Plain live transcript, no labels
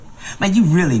Man, you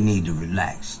really need to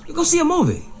relax. You go see a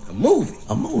movie. A movie?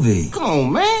 A movie. Come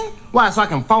on, man. Why, so I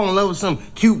can fall in love with some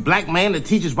cute black man that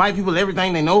teaches white people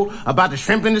everything they know about the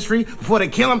shrimp industry before they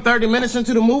kill him 30 minutes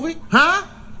into the movie? Huh?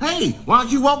 Hey, why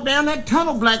don't you walk down that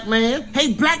tunnel, black man?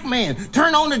 Hey, black man,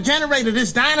 turn on the generator.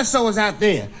 This dinosaur's out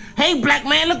there. Hey, black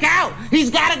man, look out.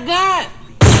 He's got a gun.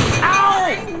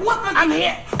 Ow! What? I'm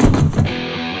here.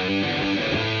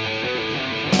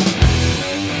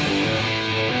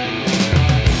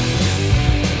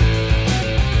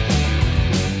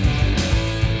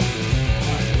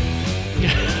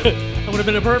 That would have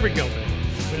been a perfect opening.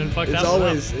 It's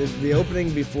always the opening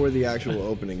before the actual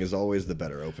opening is always the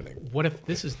better opening. What if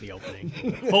this is the opening?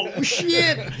 Oh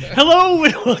shit! Hello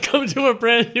and welcome to a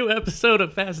brand new episode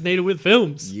of Fascinated with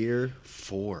Films. Year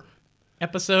 4.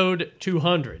 Episode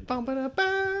 200.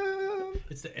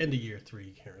 It's the end of year 3.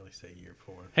 You can't really say year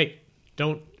 4. Hey,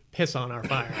 don't piss on our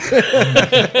fire.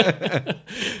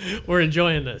 We're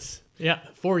enjoying this. Yeah,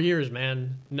 4 years,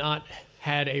 man. Not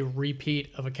had a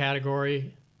repeat of a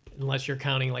category, unless you're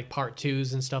counting like part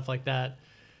 2s and stuff like that.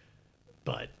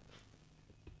 But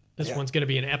this one's going to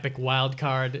be an epic wild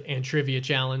card and trivia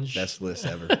challenge. Best list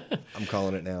ever. I'm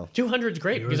calling it now. 200 is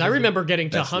great because I remember getting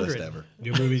to Best 100. list ever.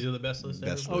 Your movies are the best list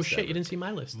ever. Best Oh list shit! ever. You didn't see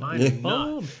my list. Mine is not.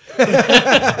 Boom.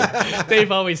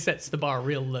 Dave always sets the bar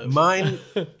real low. Mine,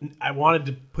 I wanted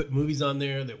to put movies on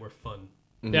there that were fun.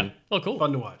 Yeah. Oh, cool.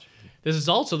 Fun to watch. This is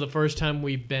also the first time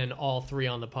we've been all three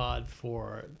on the pod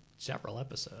for several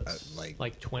episodes.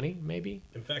 Like 20, maybe?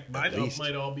 In fact, mine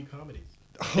might all be comedies.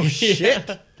 Oh shit!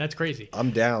 That's crazy.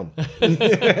 I'm down. and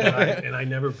I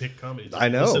never pick comedies. I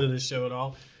know. Listen to this show at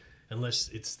all, unless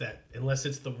it's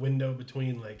the window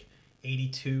between like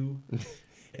 82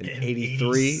 and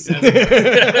 83.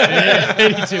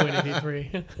 82 and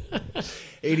 83.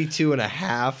 82 and a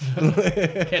half.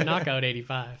 Can't knock out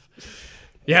 85.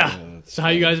 Yeah. So how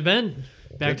you guys been?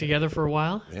 Back together for a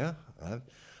while? Yeah,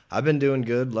 I've been doing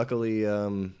good. Luckily,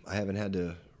 I haven't had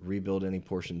to rebuild any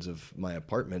portions of my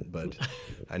apartment, but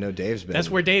I know Dave's been. That's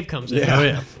where Dave comes in. Yeah. Oh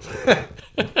yeah.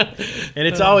 And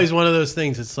it's always one of those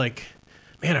things. It's like,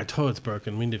 man, our toilet's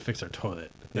broken. We need to fix our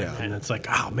toilet. Yeah. And it's like,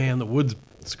 oh man, the wood's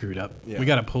screwed up. Yeah. We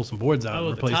got to pull some boards out Oh,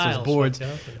 and the replace those tile's boards.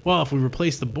 fucked up. Well, if we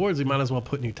replace the boards, we might as well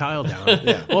put new tile down.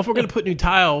 Yeah. Well, if we're going to put new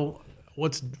tile,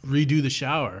 let's redo the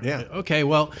shower. Yeah. Okay,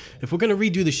 well, if we're going to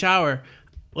redo the shower,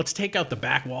 let's take out the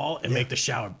back wall and make the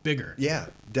shower bigger. Yeah,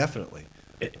 definitely.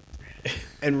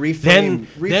 And reframe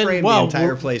the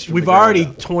entire place. From We've the ground already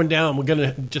up. torn down. We're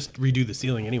gonna just redo the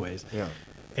ceiling anyways. Yeah.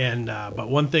 And but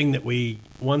one thing that we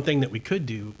could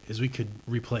do is we could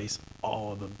replace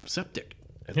all of the septic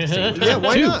at the same time. Yeah,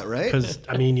 why too. not, right? Because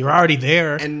I mean, you're already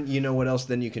there. And you know what else?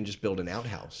 Then you can just build an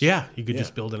outhouse. Yeah, you could Yeah.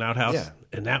 just build an outhouse. Yeah.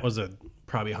 And that was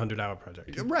probably a 100-hour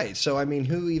project. Right. So I mean,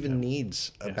 who even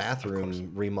needs a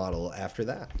bathroom remodel after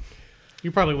that?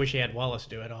 You probably wish you had Wallace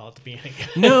do it all at the beginning.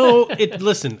 No,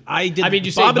 listen, I did. I mean,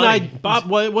 you Bob say and money.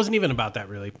 well, it wasn't even about that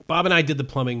really. Bob and I did the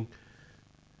plumbing.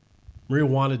 Maria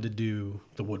wanted to do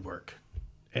the woodwork,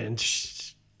 and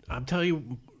I'm telling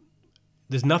you,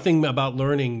 there's nothing about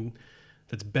learning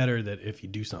that's better than if you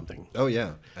do something. Oh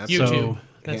yeah, absolutely. YouTube.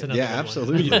 That's another Yeah, good one.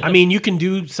 absolutely. I mean, you can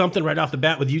do something right off the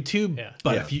bat with YouTube, Yeah.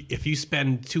 but Yeah. if you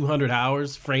spend 200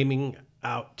 hours framing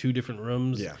out 2 different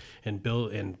rooms, Yeah. and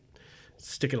build and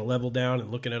sticking a level down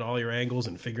and looking at all your angles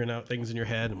and figuring out things in your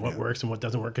head and what works and what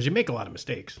doesn't work, because you make a lot of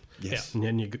mistakes. Yes. And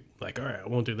then you like, all right, I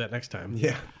won't do that next time.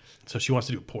 Yeah. So she wants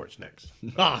to do a porch next.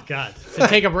 Oh, God. So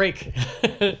take a break.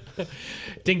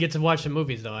 Didn't get to watch some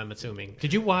movies, though, I'm assuming.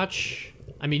 Did you watch...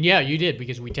 I mean, yeah, you did,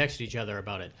 because we texted each other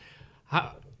about it.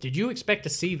 Did you expect to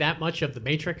see that much of The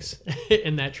Matrix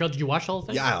in that trailer? Did you watch the whole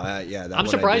thing? Yeah. That I'm one I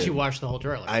surprised did. you watched the whole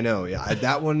trailer. I know. Yeah,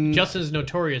 that one. Justin's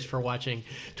notorious for watching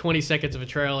 20 seconds of a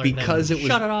trailer because and then it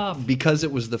was shut it off. because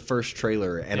it was the first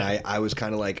trailer, and Yeah. I was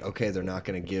kind of like, okay, they're not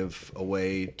going to give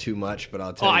away too much, but I'll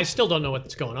Oh, tell you. I still don't know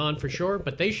what's going on for sure,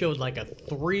 but they showed like a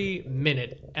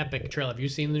 3-minute epic trailer. Have you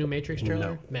seen the new Matrix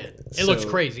trailer? No. Man, it looks So-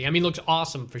 crazy. I mean, it looks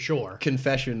awesome for sure.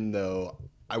 Confession though,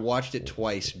 I watched it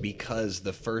twice because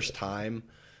the first time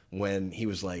when he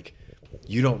was like,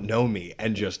 "You don't know me,"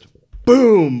 and just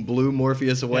boom, blew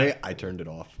Morpheus away, Yeah. I turned it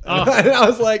off. Oh. And I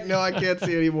was like, no, I can't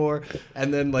see anymore.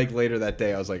 And then like later that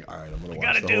day, I was like, all right, I'm going to watch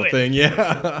gotta the do whole it. thing.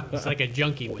 Yeah. It's like a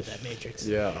junkie with that Matrix.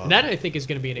 Yeah. And that I think is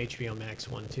going to be an HBO Max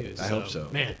one too. I hope so.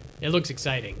 Man, it looks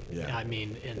exciting. Yeah. I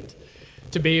mean, and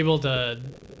to be able to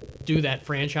do that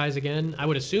franchise again, I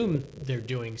would assume they're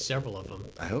doing several of them.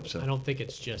 I hope so. I don't think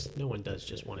it's just, no one does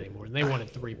just one anymore. And they wanted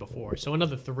 3 before. So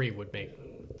another 3 would make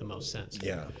the most sense.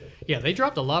 Yeah. They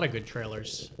dropped a lot of good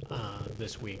trailers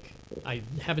this week. I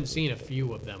haven't seen a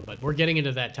few of them, but we're getting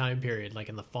into that time period, like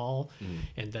in the fall,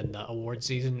 and then the award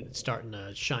season it's starting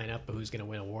to shine up. Who's going to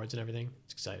win awards and everything?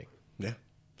 It's exciting. Yeah.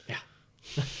 Yeah.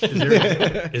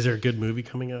 Is there a good movie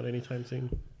coming out anytime soon?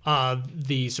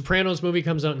 The Sopranos movie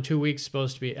comes out in 2 weeks,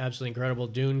 supposed to be absolutely incredible.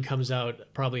 Dune comes out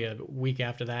probably a week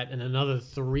after that, and another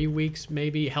 3 weeks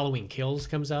maybe. Halloween Kills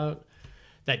comes out.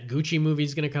 That Gucci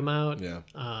movie's going to come out. Yeah.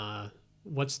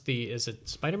 Is it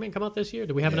Spider-Man come out this year?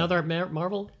 Do we have another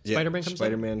Marvel? Spider-Man comes out?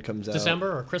 Spider-Man comes out.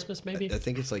 December or Christmas maybe? I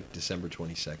think it's like December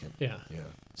 22nd. Yeah.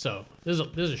 So there's a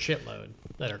shitload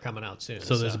that are coming out soon.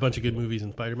 So there's a bunch of good movies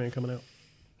in Spider-Man coming out.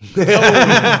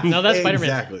 No, that's Spider-Man.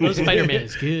 Exactly. Those Spider-Man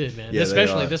is good, man. Yeah,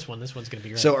 Especially they are. this one. This one's going to be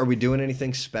great. So are we doing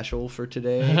anything special for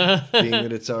today? Being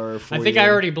that it's our 4 I think I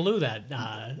already blew that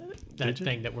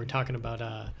thing that we're talking about,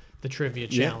 the trivia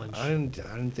challenge. I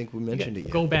didn't think we mentioned it yet.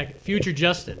 Go back, future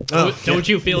Justin. Don't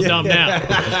you feel dumb now?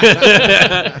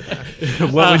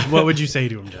 What would you say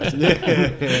to him,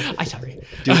 Justin? I'm sorry.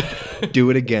 Do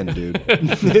it again, dude. For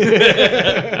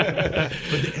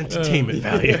the entertainment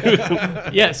value.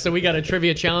 Yes, so we got a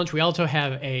trivia challenge. We also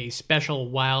have a special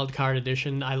wild card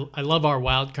edition. I love our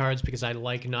wild cards because I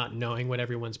like not knowing what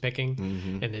everyone's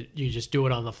picking, and that you just do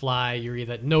it on the fly. You're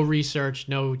either no research,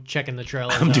 no checking the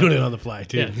trailers. I'm doing it on the fly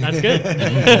too. Yeah, that's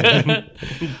good.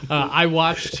 I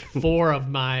watched 3 of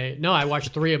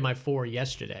my 4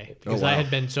 yesterday because I had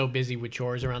been so busy with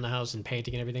chores around the house and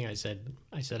painting and everything. I said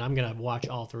I'm gonna watch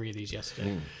all 3 of these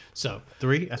yesterday. So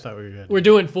 3? I thought we were good. we're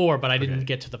doing 4, but I didn't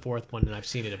get to the 4th one, and I've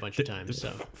seen it a bunch of times.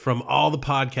 So From all the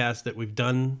podcasts that we've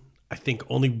done, I think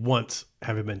only once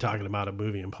have we been talking about a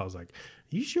movie, and Paul's like,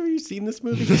 "You sure you've seen this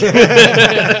movie?" Because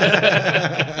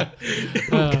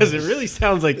it really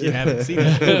sounds like you haven't seen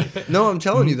it. No, I'm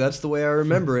telling you, that's the way I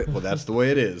remember it. Well, that's the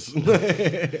way it is.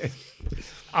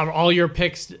 all your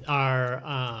picks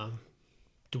are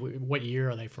what year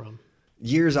are they from?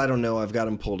 Years, I don't know. I've got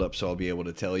them pulled up, so I'll be able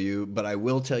to tell you. But I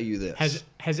will tell you this.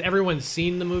 Has everyone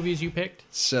seen the movies you picked?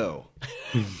 So,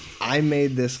 I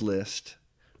made this list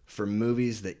for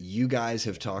movies that you guys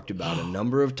have talked about a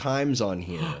number of times on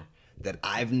here that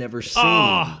I've never seen.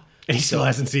 And he still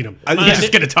hasn't seen them. I- He's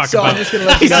just going to talk So about. I'm just gonna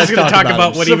let you He's guys just going to talk talk about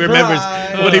about what he them. remembers.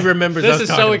 Surprise! What he remembers. This us is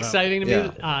talking so about. exciting to me.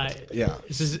 Yeah.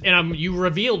 This is, and you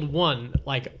revealed one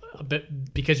like a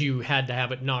bit because you had to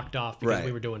have it knocked off because Right.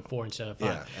 we were doing 4 instead of 5.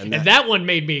 Yeah, and and that one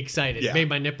made me excited. Yeah. It made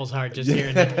my nipples hard just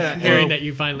hearing that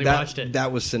you finally watched it.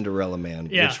 That was Cinderella Man,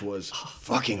 Yeah. which was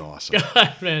fucking awesome.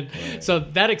 Man, so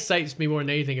that excites me more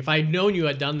than anything. If I'd known you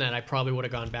had done that, I probably would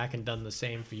have gone back and done the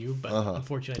same for you. But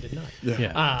unfortunately, I did not.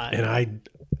 Yeah. And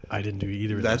I didn't do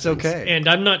either of That's those things. okay. And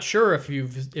I'm not sure if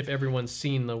everyone's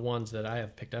seen the ones that I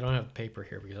have picked. I don't have paper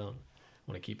here because I don't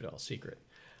want to keep it all secret.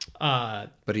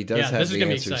 But he does have this is the gonna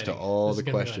be answers to exciting. all This the is gonna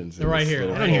be questions. good. They're right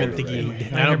here. I don't even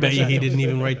think I don't bet you he didn't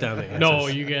even write down the answers. No,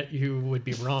 you would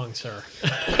be wrong, sir.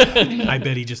 I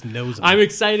bet he just knows them. I'm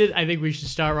excited. I think we should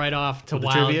start right off to With the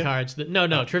wild trivia? cards.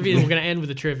 No, trivia. We're going to end with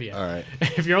the trivia. All right.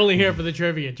 If you're only here for the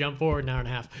trivia, jump forward an hour and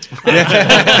a half.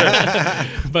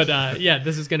 But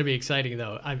this is going to be exciting,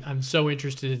 though. I'm so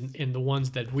interested in the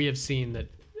ones that we have seen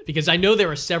because I know there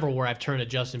are several where I've turned to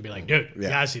Justin and be like, dude, you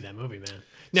got to see that movie, man.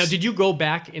 Now, did you go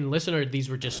back and listen, or these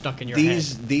were just stuck in your head?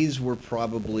 These were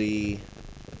probably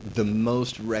the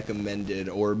most recommended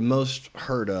or most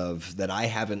heard of that I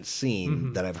haven't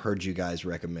seen that I've heard you guys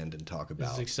recommend and talk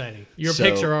about. This is exciting. Your So-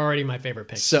 picks are already my favorite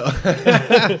picks. So,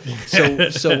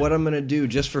 so what I'm going to do,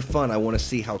 just for fun, I want to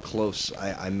see how close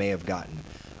I may have gotten.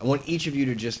 I want each of you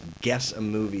to just guess a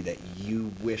movie that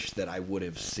you wish that I would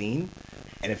have seen.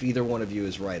 And if either one of you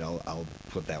is right, I'll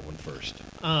put that one first.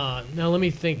 Now, let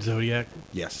me think. Zodiac.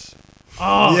 Yes.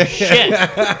 Oh, shit.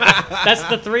 That's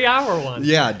the 3-hour one.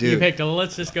 Yeah, dude. You picked it.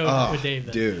 Let's just go Oh, with Dave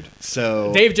then. dude.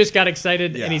 So Dave just got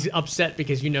excited, Yeah. and he's upset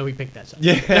because he picked that song.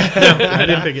 I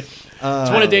didn't pick it. It's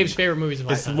one of Dave's favorite movies of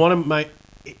all It's time. one of my.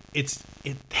 It's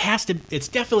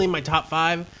definitely in my top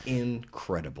 5.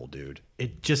 incredible, dude.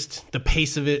 It just the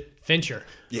pace of it. Fincher.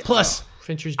 Yeah. Plus,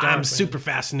 Fincher's dark, I'm man. super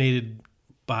fascinated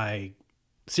by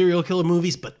serial killer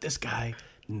movies, but this guy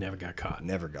never got caught.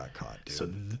 Never got caught, dude. So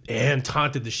and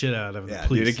taunted the shit out of the yeah,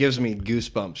 police. dude, it gives me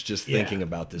goosebumps just Yeah. thinking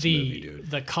about this movie,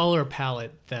 dude. The color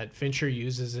palette that Fincher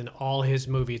uses in all his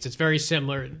movies, it's very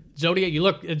similar. Zodiac, you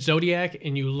look at Zodiac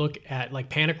and you look at like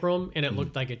Panic Room, and it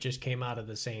looked like it just came out of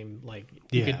the same, like,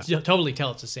 you Yeah. could totally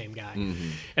tell it's the same guy.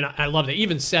 And I loved it.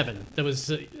 Even Seven, there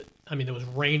was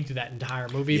rain through that entire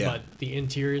movie, Yeah. but the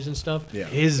interiors and stuff. Yeah.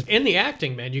 And the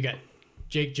acting, man, you got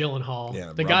Jake Gyllenhaal,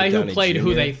 Yeah, the Robert guy who Downey played who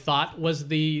Jr.. they thought was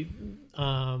the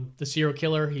serial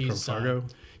killer. He's Fargo?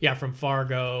 Yeah, from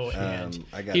Fargo, and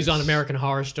I gotta he's on s- American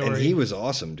Horror Story. And he was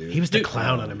awesome, dude. He was the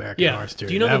clown on American yeah. Horror Story.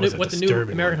 Do you know That was a what the new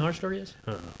disturbing American one. Horror Story is?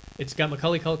 It's got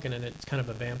Macaulay Culkin in it. It's kind of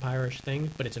a vampire-ish thing,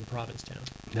 but it's in Provincetown,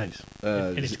 Nice.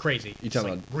 and it's crazy. you It's talking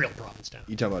like about- real Provincetown.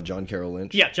 You talking about John Carroll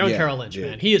Lynch? Yeah, John Carroll Lynch, dude.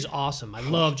 man. He is awesome. I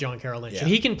love John Carroll Lynch. Yeah. And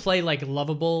he can play like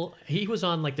lovable. He was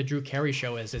on like the Drew Carey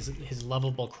show as his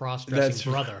lovable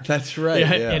cross-dressing brother. That's right.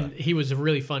 Yeah. And he was a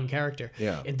really fun character.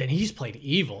 Yeah. And then he's played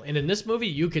evil. And in this movie,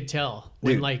 you could tell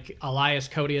when Dude. like Elias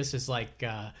Koteas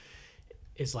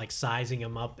is like sizing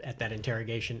him up at that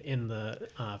interrogation in the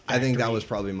factory. I think that was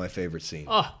probably my favorite scene.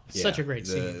 Oh, such Yeah, a great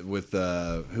scene. With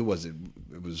who was it?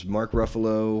 It was Mark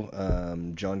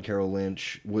Ruffalo, John Carroll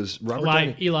Lynch. Was Robert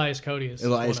Downey? Elias Koteas.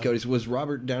 Elias Cotes. Was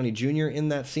Robert Downey Jr. in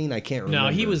that scene? I can't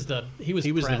remember. No, he was the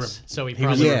press, the so he he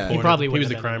was probably the Yeah. he reporter. probably he was wouldn't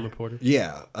the have been crime there. reporter.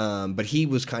 Yeah, but he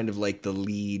was kind of like the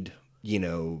lead,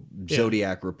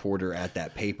 Zodiac reporter at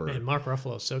that paper. Man, Mark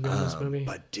Ruffalo's so good in this movie.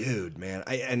 But dude, man,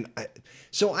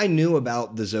 so I knew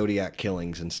about the Zodiac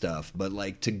killings and stuff, but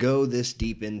like to go this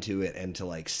deep into it and to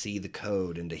like see the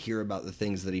code and to hear about the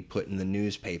things that he put in the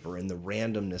newspaper and the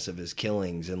randomness of his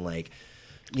killings and like,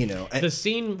 The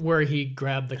scene where he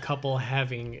grabbed the couple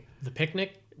having the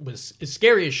picnic is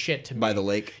scary as shit to me. by the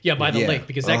lake. Yeah, by the lake,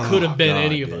 because that could have been God,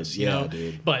 any of dude. us, Yeah,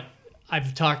 dude. But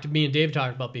me and Dave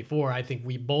talked about before, I think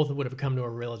we both would have come to a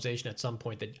realization at some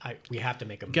point that we have to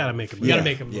make a move. Gotta make a We move. gotta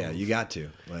make a move. Yeah, you got to.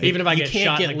 Like, Even if I You get can't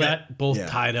shot get in the gut, let both Yeah.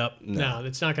 tied up no,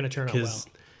 it's not going to turn out well. because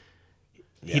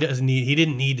he doesn't need. He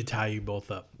didn't need to tie you both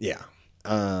up. Yeah.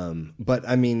 But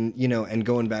I mean, and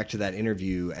going back to that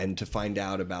interview and to find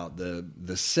out about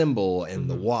the symbol and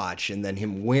the watch and then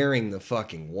him wearing the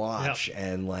fucking watch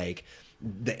and like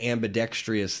the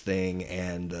ambidextrous thing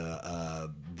and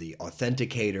the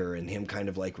authenticator and him kind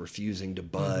of like refusing to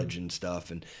budge and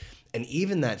stuff and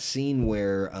even that scene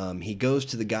where he goes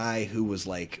to the guy who was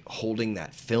like holding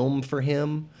that film for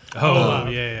him. Oh,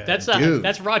 yeah. Dude.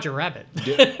 That's Roger Rabbit. Is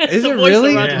the it voice of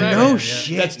really? Roger Rabbit. No Yeah.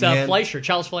 shit. That's man.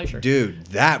 Charles Fleischer. Dude,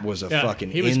 that was a Yeah,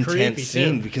 fucking he was creepy, intense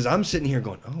scene too. because I'm sitting here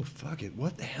going, "Oh fuck it,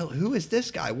 what the hell? Who is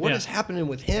this guy? What Yeah. is happening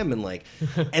with him?" And like,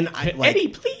 and I like, Eddie,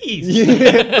 please.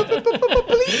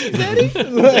 please, Eddie,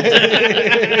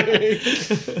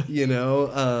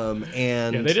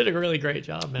 and Yeah, they did a really great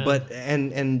job, man. but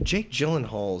and Jake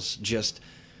Gyllenhaal's just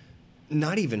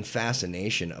not even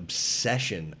fascination,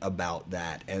 obsession about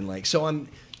that, and like, so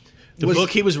The book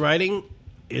he was writing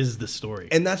is the story.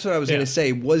 and that's what I was Yeah. going to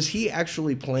say. Was he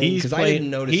actually playing? Because I didn't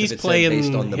notice He's if it playing said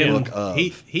based on the him. book of.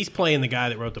 He's playing the guy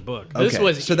that wrote the book. This Okay,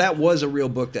 was- so that was a real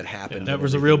book that happened. That and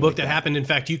was a real everything book like that happened. In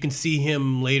fact, you can see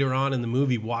him later on in the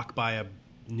movie walk by a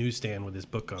newsstand with his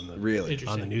book on the Really? Interesting.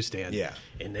 on the newsstand. Yeah.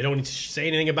 and they don't say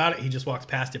anything about it. He just walks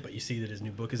past it, but you see that his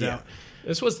new book is Yeah. out.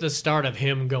 This was the start of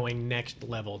him going next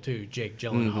level too, Jake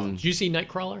Gyllenhaal. Mm-hmm. Did you see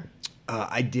Nightcrawler?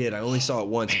 I did. I only saw it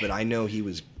once, but I know he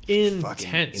was Intense.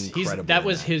 fucking incredible. That in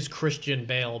was his Christian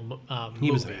Bale movie.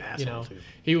 He was an asshole, too.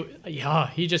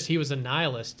 He was a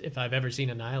nihilist. If I've ever seen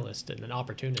a nihilist and an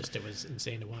opportunist, it was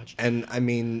insane to watch. And I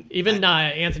mean, Even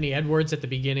Anthony Edwards at the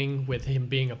beginning, with him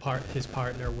being his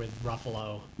partner with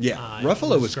Ruffalo. Yeah,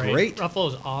 Ruffalo was great. Ruffalo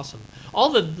was awesome. All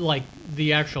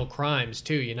the actual crimes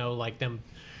too. Like them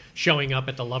showing up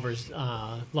at the lovers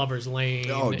lane.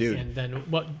 Oh, dude. And then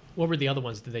what were the other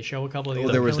ones? Did they show a couple of the Well,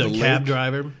 other there was killings? The The cab lake.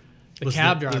 driver. The was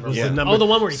cab driver. was Yeah. the number. Oh, the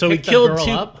one where he so picked the killed girl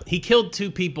two. up? He killed two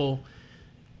people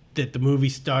that the movie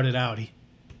started out.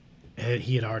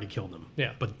 He had already killed them.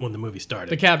 Yeah. But when the movie started,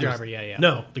 The cab There was- driver, yeah.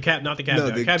 No, not the cab no,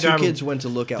 driver. the cab two driver, kids went to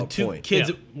the Lookout two Point.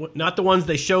 kids, not the ones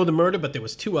they show the murder, but there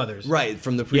was two others. Right,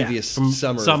 from the Yeah, previous from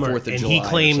summer, 4th of and July he or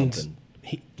claimed something.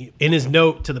 in his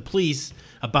note to the police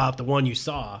about the one you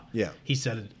saw. Yeah. he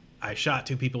said, "I shot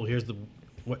two people. Here's the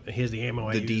ammo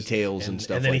I The used." details and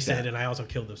stuff And then like he said, that. "And I also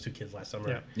killed those two kids last summer."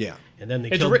 Yeah. Yeah. and then they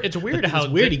It's killed. it's weird but how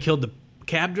it's weird. they- He killed the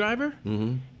cab driver,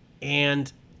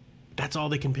 and that's all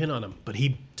they can pin on him. But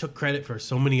he took credit for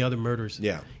so many other murders.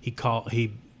 Yeah.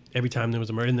 he every time there was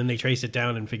a murder, and then they traced it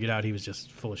down and figured out he was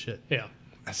just full of shit. Yeah.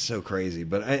 That's so crazy.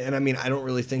 But I mean, I don't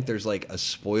really think there's like a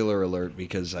spoiler alert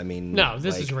because I mean, No,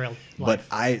 this like, is real But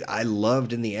life. I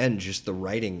loved in the end just the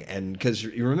writing, and because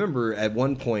you remember at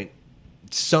one point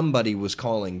somebody was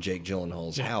calling Jake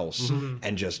Gyllenhaal's house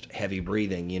and just heavy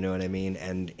breathing. You know what I mean?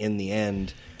 And in the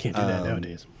end, Can't do that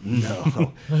nowadays.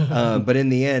 No. But in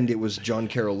the end, it was John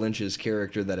Carroll Lynch's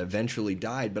character that eventually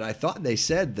died. But I thought they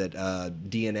said that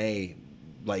DNA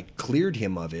like cleared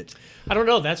him of it. I don't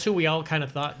know. That's who we all kind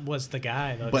of thought was the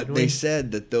guy, though. But didn't they we?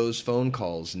 said that those phone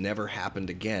calls never happened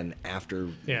again after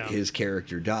Yeah. his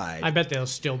character died. I bet there'll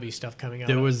still be stuff coming out.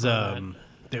 There was on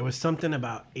there was something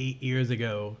about 8 years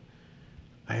ago.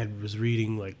 Was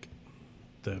reading like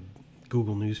the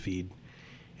Google News feed,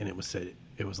 and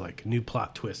it was like a new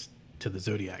plot twist to the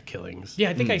Zodiac killings. Yeah,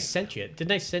 I think I sent you it.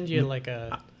 Didn't I send you like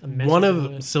a message? One with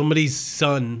of it? somebody's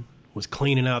son was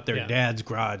cleaning out their Yeah. dad's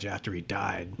garage after he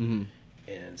died, and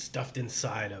stuffed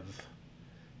inside of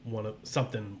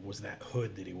something was that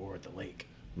hood that he wore at the lake,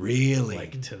 Really?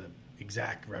 like to the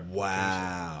exact replication.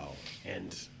 Wow.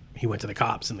 And he went to the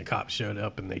cops, and the cops showed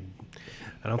up, and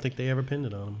I don't think they ever pinned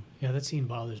it on him. Yeah, that scene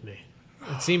bothers me.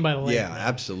 That scene by the lake. Yeah, man.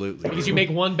 absolutely. Because you make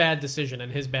one bad decision,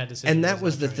 and his bad decision. And that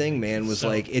was not the trying thing, to- man, was so-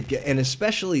 like it, and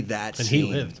especially that And scene.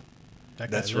 he lived. That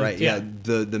guy That's lived. right. Yeah. Yeah,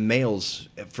 the males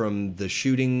from the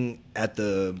shooting at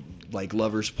the like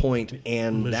Lovers Point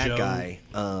and that Michonne. guy,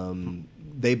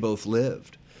 they both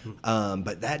lived.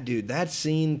 But that dude, that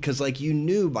scene, because like you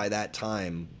knew by that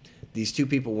time. These two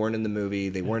people weren't in the movie.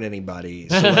 They weren't anybody.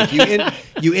 So like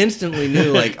you instantly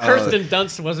knew like Kirsten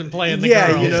Dunst wasn't playing the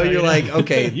yeah, girl. you know, so, you're like,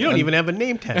 okay, You don't even have a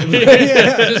name tag.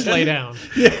 just lay down.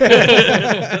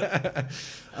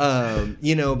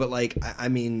 you know, but like, I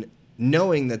mean,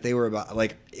 knowing that they were about,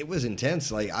 like, it was intense.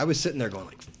 Like, I was sitting there going,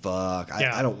 like, fuck,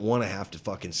 Yeah. I don't want to have to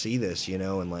fucking see this, you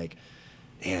know, and like,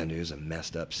 man, it was a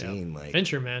messed up scene. Like,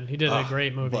 Fincher, man, he did a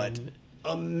great movie. but and-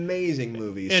 amazing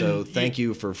movie. And So thank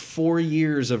you for 4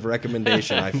 years of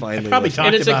recommendation. I finally Probably listened. talked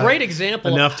And it's a about great it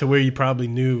example enough to where you probably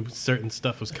knew certain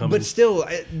stuff was coming. But still,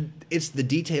 it's the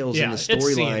details in Yeah, the it's seeing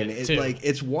storyline. it, It's too. like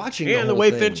it's watching and the whole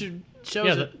way thing. Fincher shows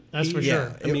Yeah, it, that's for he-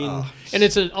 sure. I mean, And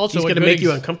it's also he's a going to good make you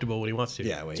ex- uncomfortable when he wants to.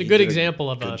 yeah, well, It's a he good did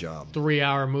example of good a job.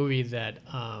 3-hour movie that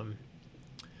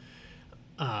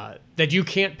that you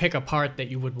can't pick apart, that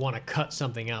you would want to cut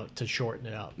something out to shorten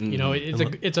it up. You know,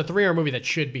 it's a 3-hour movie that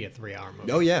should be a 3-hour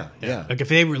movie. Oh yeah, yeah. Like if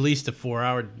they released a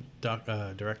 4-hour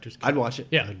director's cut, I'd watch it.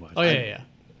 Yeah. I'd watch Oh it. yeah.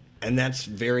 And that's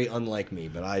very unlike me,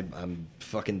 but I'm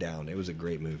fucking down. It was a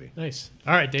great movie. Nice.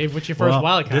 All right, Dave. What's your first Well,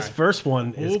 wild card? this first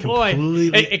one is Oh boy,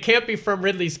 completely it can't be from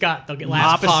Ridley Scott. They'll get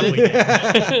last pod opposite.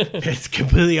 weekend. It's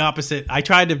completely opposite. I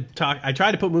tried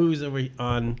to put movies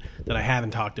on that I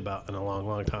haven't talked about in a long,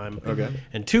 long time. Okay.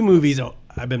 And 2 movies.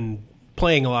 I've been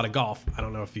playing a lot of golf. I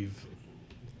don't know if you've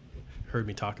heard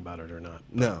me talk about it or not.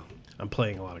 No, I'm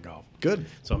playing a lot of golf. good.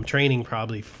 So I'm training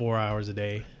probably 4 hours a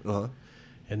day, Uh huh.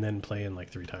 and then playing like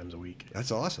 3 times a week.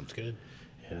 That's awesome. Good.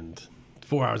 And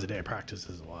 4 hours a day of practice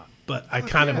is a lot. But I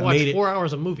kind of I watch made it. 4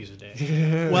 hours of movies a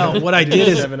day. Well, what I did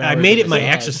is 7 I hours made of it my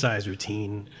exercise. exercise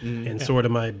routine and sort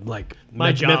of my like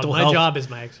My job. mental My health. job is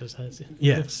my exercise.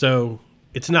 Yeah, so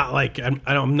it's not like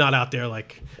I'm not out there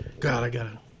like, God, I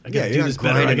gotta Yeah, do you're this not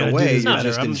better. I grinding gotta away. do this You're better.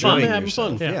 just I'm enjoying having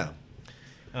yourself. fun. Yeah.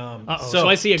 Uh-oh. So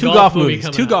I see a 2 golf movie movies.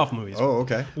 coming 2 up. golf movies. Oh,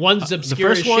 okay. One's the obscure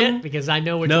first as shit one- because I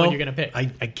know which No, one you're gonna pick. I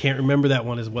can't remember that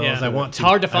one as well as I want It's to.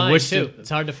 hard to I find wish too. to- It's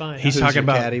hard to find. He's Who's talking your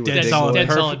about caddy with Dead Dick Solid Dead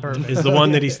Perfect, Solid Perfect. is the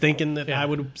one that he's thinking that Yeah. I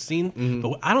would have seen.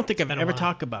 But I don't think I've Been a ever while.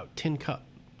 talked about Tin Cup.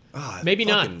 Oh, I Maybe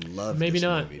not. fucking love Maybe this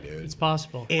not. movie, dude. It's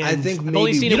possible. And I think I've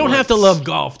only maybe seen you it don't have to once. love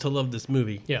golf to love this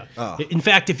movie. Yeah. Oh. In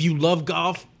fact, if you love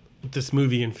golf, this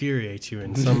movie infuriates you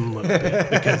in some little bit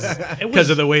because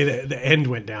of the way the end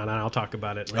went down, and I'll talk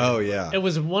about it later. Oh yeah. It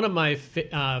was one of my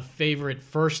favorite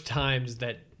first times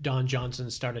that Don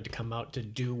Johnson started to come out to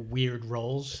do weird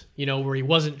roles. You know, where he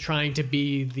wasn't trying to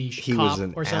be the He cop was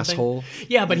an or something. asshole?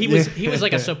 Yeah, but he was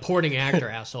like a supporting actor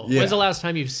asshole. Yeah. When's the last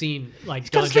time you've seen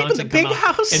like gotta Don sleep in Johnson the big come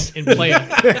out house. and play?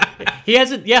 He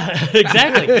hasn't. Yeah,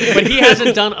 exactly. But he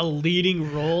hasn't done a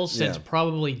leading role since Yeah.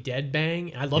 probably Dead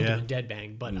Bang. I loved Yeah. him in Dead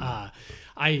Bang, but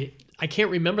I can't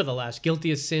remember the last.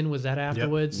 Guilty as Sin, was that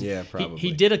afterwards? Yeah, He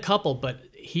probably. did a couple, but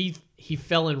he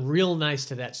fell in real nice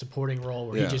to that supporting role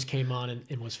where Yeah. he just came on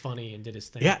and was funny and did his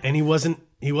thing. Yeah, and he wasn't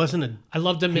I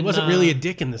loved him. he in, wasn't really a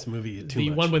dick in this movie too the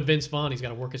much. one with Vince Vaughn. He's got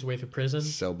to work his way through prison.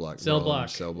 Cell block. Cell Bro, block.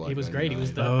 Cell block He was great. He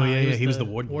was the. 99. He was the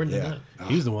warden. in Yeah. that.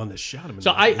 He was the one that shot him. In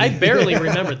So the I barely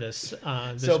remember this. This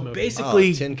So movie.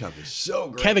 basically, Oh, Tin Cup is so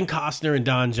great. Kevin Costner and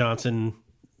Don Johnson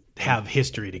have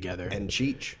history together, and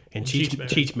Cheech. and Cheech Marin.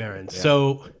 Cheech Marin.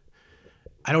 So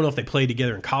I don't know if they played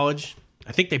together in college.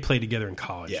 I think they played together in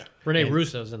college. Yeah. Renee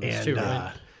Russo's in this and, too,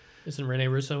 right? Isn't Renee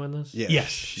Russo in this? Yeah. Yes,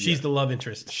 she's the love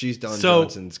interest. She's Don So,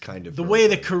 Johnson's kind of The way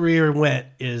the girlfriend. career went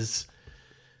is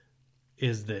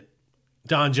that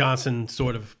Don Johnson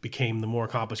sort of became the more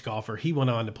accomplished golfer. He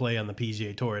went on to play on the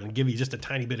PGA Tour, and give you just a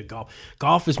tiny bit of golf.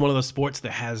 Golf is one of those sports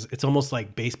that it's almost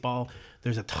like baseball.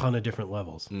 There's a ton of different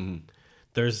levels.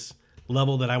 There's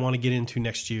level that I want to get into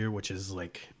next year, which is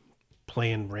like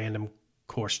playing random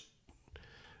course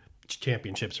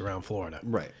championships around Florida.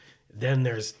 Right. Then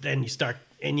you start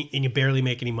and you barely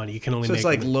make any money. You can only So make it's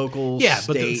like money. local, Yeah,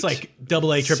 but it's state, like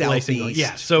double A, triple A, single. Southeast,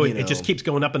 Yeah, so you it just know. keeps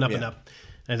going up and up and Yeah. up.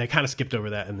 And I kind of skipped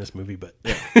over that in this movie, but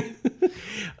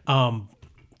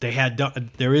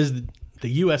there is the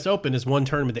U.S. Open is one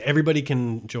tournament that everybody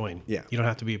can join. Yeah. You don't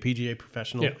have to be a PGA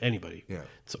professional. Yeah. Anybody. Yeah.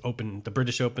 It's open. The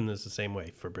British Open is the same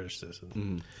way for British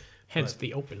citizens. Hence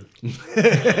the Open.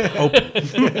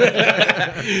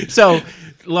 So,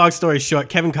 long story short,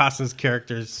 Kevin Costner's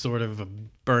character is sort of a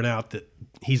burnout that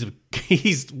he's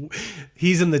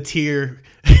in the tier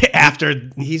after.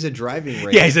 He's a driving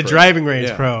range. Yeah, he's a pro. driving range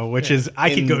Yeah. pro, which is I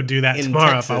could In- go do that in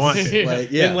tomorrow Texas. if I want to.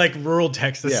 Like, yeah. In like rural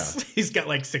Texas, Yeah. he's got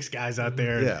like 6 guys out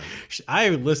there. Yeah. I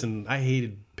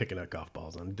hated picking up golf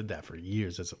balls. I did that for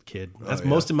years as a kid. That's yeah.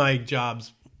 most of my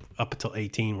jobs up until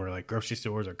 18 were like grocery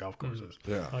stores or golf courses.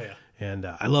 Yeah. Oh yeah. And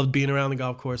I loved being around the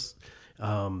golf course.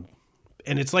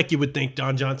 And it's like you would think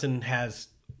Don Johnson has,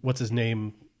 what's his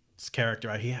name, his character.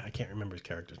 I can't remember his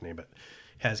character's name, but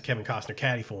has Kevin Costner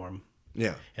caddy for him.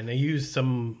 Yeah. And they used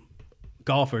some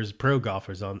pro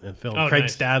golfers in film. Oh, Craig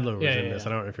nice. Stadler was Yeah, in yeah, this. yeah.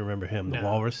 I don't know if you remember him, the No.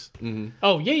 Walrus.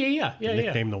 Oh yeah.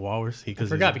 Nicknamed the Walrus. I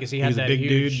forgot because he had was that a big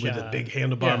huge, dude with a big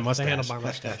handlebar the mustache. handlebar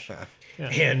mustache.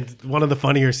 And one of the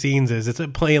funnier scenes is it's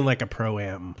playing like a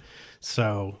pro-am.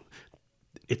 So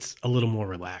it's a little more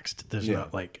relaxed. There's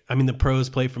not like, I mean, the pros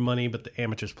play for money, but the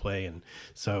amateurs play. And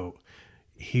so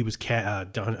he was,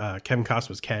 Kevin Costner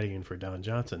was caddying for Don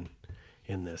Johnson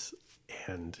in this.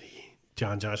 And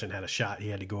John Johnson had a shot. He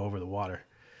had to go over the water.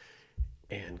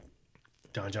 And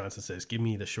Don Johnson says, give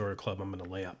me the shorter club. I'm going to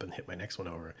lay up and hit my next one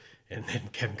over. And then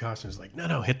Kevin Costner's like,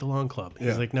 no, hit the long club.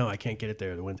 He's like, no, I can't get it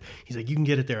there. The wind. He's like, you can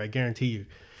get it there. I guarantee you.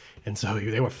 And so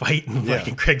they were fighting. Yeah. Like,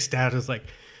 and Craig Stout was like,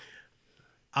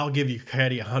 I'll give you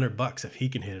Caddy $100 if he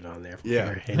can hit it on there.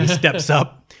 Yeah. And he steps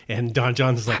up, and Don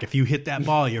Johnson's like, if you hit that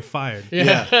ball, you're fired.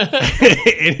 Yeah.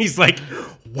 And he's like,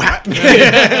 whack,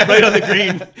 right on the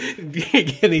green.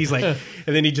 And he's like,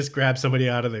 and then he just grabs somebody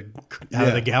out of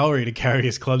the gallery to carry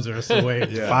his clubs the rest of the way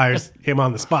and fires him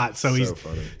on the spot. So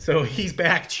he's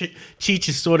back. Cheech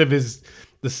is sort of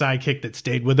the sidekick that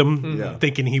stayed with him,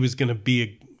 thinking he was going to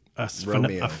be a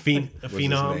Romeo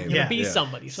phenom. name. Yeah. Be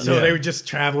somebody. So they were just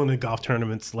traveling to golf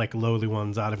tournaments, like lowly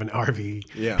ones, out of an RV.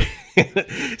 Yeah.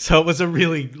 So it was a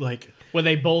really like. Were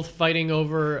they both fighting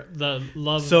over the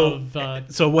love So of?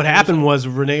 so what happened was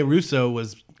Renee Russo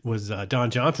was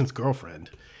Don Johnson's girlfriend,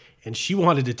 and she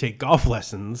wanted to take golf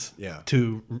lessons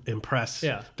to impress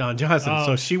Don Johnson.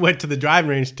 So she went to the driving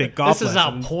range to take golf This is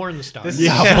lessons. how porn starts. This is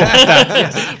how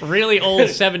porn starts. Really old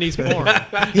 70s porn.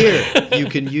 Here, you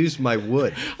can use my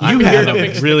wood. You here have to a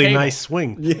fix the really cable. nice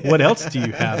swing. What else do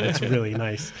you have that's really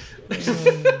nice?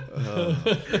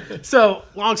 So,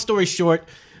 long story short,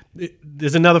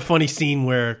 there's another funny scene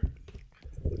where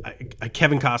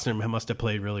Kevin Costner must have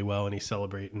played really well, and he's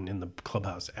celebrating in the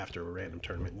clubhouse after a random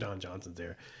tournament. Don Johnson's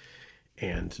there,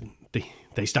 and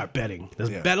they start betting. There's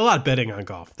a lot of betting on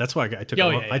golf. That's why I took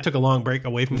I took a long break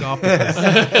away from golf, because,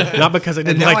 not because I And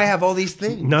didn't now like. I have all these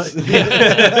things. Not,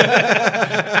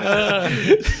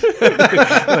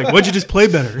 like, what'd you just play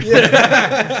better?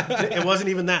 It wasn't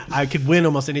even that. I could win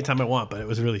almost any time I want, but it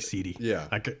was really seedy. Yeah.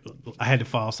 I had to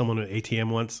follow someone at ATM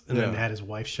once, and then Yeah. had his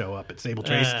wife show up at Sable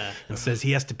Trace and says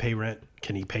he has to pay rent.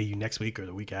 Can he pay you next week or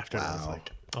the week after? And I was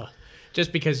like,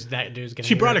 Just because that dude's going to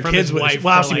she brought her kids with her. wife.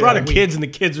 Wow, for she like brought a her week. kids, and the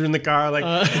kids are in the car, like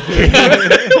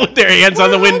with their hands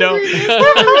on the window.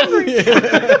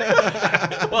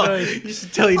 Well, you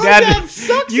should tell your dad.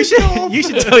 You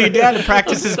should tell your dad to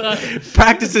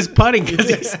practice his putting, because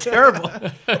he's terrible.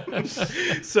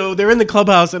 So they're in the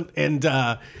clubhouse, and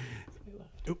Go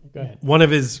ahead. one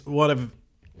of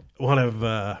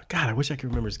God, I wish I could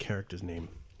remember his character's name.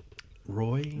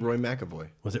 Roy McAvoy.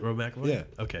 Was it Roy McAvoy? Yeah.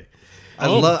 Okay.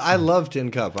 I love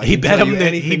Tin Cup. I He can bet tell him you that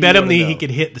anything he you bet him wanna that know. he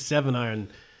could hit the 7-iron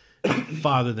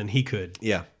farther than he could.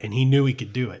 Yeah. And he knew he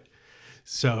could do it.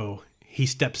 So he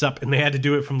steps up, and they had to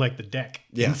do it from like the deck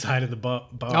inside of the bar,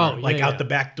 out the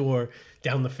back door,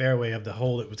 down the fairway of the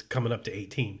hole that was coming up to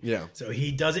 18. Yeah. So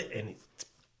he does it, and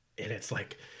it's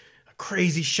like a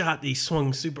crazy shot that he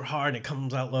swung super hard, and it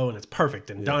comes out low, and it's perfect.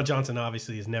 And Don Johnson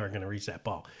obviously is never going to reach that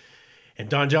ball. And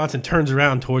Don Johnson turns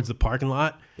around towards the parking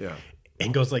lot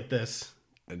and goes like this,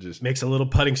 And just makes a little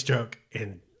putting stroke,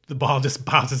 and the ball just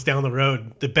bounces down the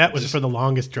road. The bet was for the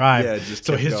longest drive. Yeah, it just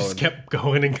so kept his going. just kept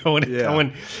going and going and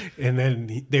going. And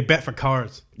then they bet for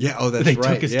cars. yeah. Oh, that's They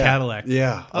right. took his yeah. Cadillac.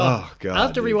 Yeah. Oh God. I'll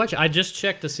have to dude. rewatch it. I just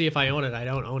checked to see if I own it. I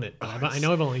don't own it. But I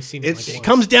know I've only seen it It's- like It once.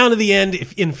 comes down to the end.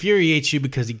 It infuriates you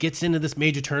because he gets into this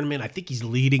major tournament. I think he's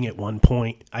leading at one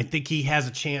point. I think he has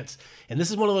a chance. And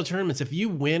this is one of those tournaments. If you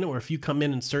win, or if you come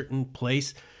in certain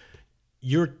place,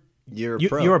 you're You're a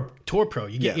pro. You're a tour pro.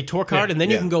 You get your tour card, and then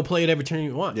you can go play at every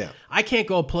tournament you want. Yeah. I can't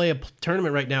go play a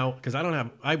tournament right now because I don't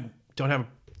have a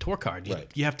tour card.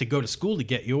 You have to go to school to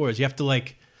get yours. You have to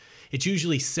it's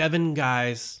usually 7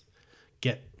 guys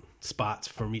get spots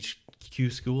from each Q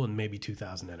school and maybe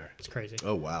 2,000 enter. It's crazy.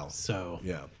 Oh wow. So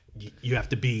Yeah. you have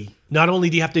to be, not only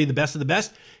do you have to be the best of the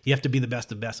best, you have to be the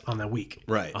best of the best on that week.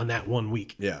 Right. On that 1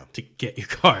 week. Yeah. To get your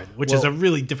card, which is a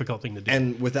really difficult thing to do.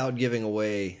 And without giving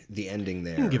away the ending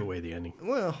there. you can give away the ending.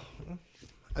 Well,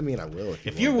 I mean, I will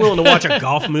If you're willing to watch a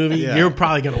golf movie, Yeah. you're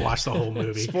probably going to watch the whole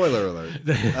movie. Spoiler alert.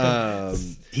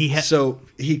 So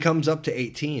he comes up to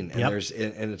 18, and Yep.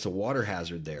 and it's a water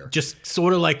hazard there. Just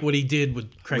sort of like what he did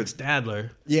with Craig Stadler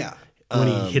Yeah. when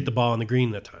he hit the ball on the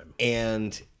green that time.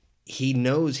 And he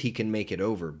knows he can make it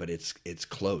over, but it's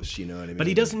close. You know what I mean? But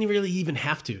he doesn't really even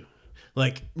have to.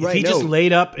 Like, if Right, he just no.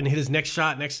 laid up and hit his next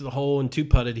shot next to the hole and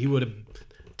 2-putted, he would have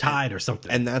tied or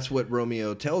something. And that's what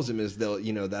Romeo tells him is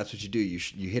that's what you do.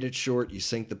 You hit it short, you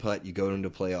sink the putt, you go into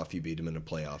playoff, you beat him in a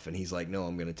playoff. And he's like, no,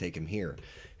 I'm going to take him here.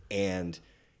 And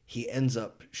he ends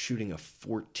up shooting a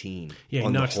 14. Yeah, he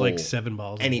on the knocks like hole. 7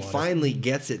 balls in And the he water. finally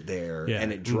gets it there, Yeah.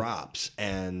 and it drops.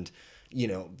 And,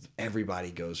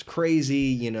 everybody goes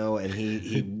crazy, and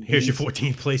he Here's your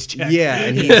 14th place check. Yeah,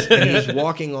 and he's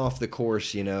walking off the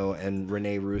course, and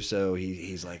Rene Russo,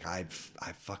 he's like, I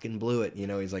fucking blew it,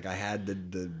 he's like, I had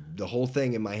the whole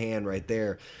thing in my hand right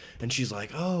there, and she's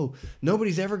like, oh,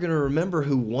 nobody's ever gonna remember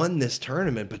who won this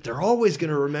tournament, but they're always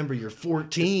gonna remember your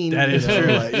 14. That is true.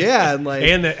 Like, yeah, and like,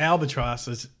 And the Albatross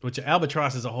is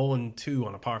a hole in 2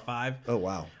 on a par 5. oh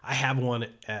wow, I have one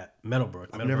at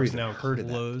Meadowbrook. never Meadowbrook's even now heard of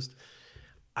that. closed.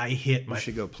 I hit my. you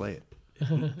should go play it.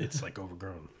 It's like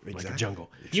overgrown, like a Exactly.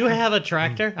 jungle. You have a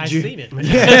tractor? I've seen it.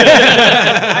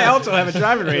 I also have a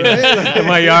driving range in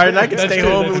my yard, and I can stay true,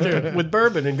 home that's with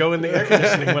bourbon and go in the air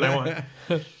conditioning when I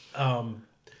want.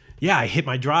 Yeah, I hit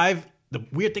my drive. The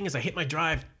weird thing is, I hit my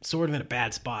drive sort of in a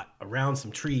bad spot around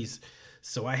some trees,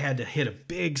 so I had to hit a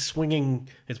big swinging.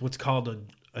 It's what's called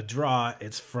a draw.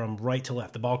 It's from right to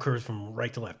left. The ball curves from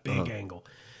right to left, big angle.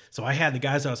 So I had the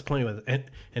guys I was playing with, and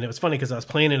it was funny because I was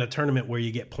playing in a tournament where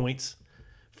you get points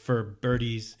for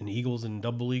birdies and eagles and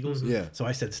double eagles. Yeah. So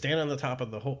I said, stand on the top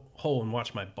of the hole and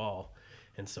watch my ball.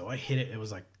 And so I hit it. It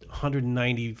was like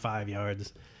 195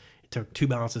 yards. It took 2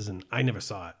 bounces, and I never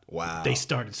saw it. Wow. They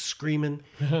started screaming.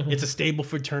 It's a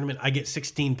Stableford tournament. I get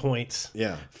 16 points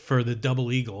Yeah. for the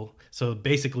double eagle. So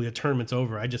basically, the tournament's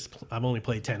over. I've only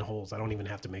played 10 holes. I don't even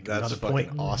have to make That's another fucking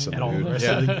point awesome, at all dude. the rest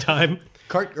of the time.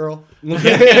 Cart girl.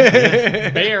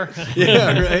 Bear.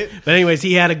 Yeah, right. But anyways,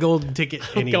 he had a golden ticket,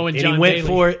 and he, Going and he John went Daly.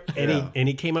 for it, and Yeah.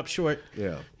 he came up short.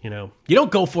 Yeah. You don't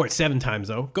go for it 7 times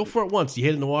though. Go for it once. You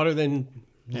hit it in the water, then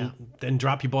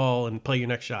drop your ball and play your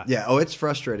next shot. Yeah. Oh, it's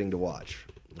frustrating to watch.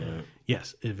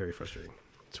 Yes, it's very frustrating.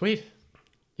 Sweet.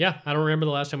 Yeah, I don't remember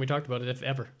the last time we talked about it, if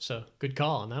ever. So good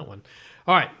call on that one.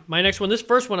 All right, my next one. This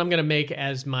first one I'm going to make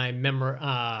as my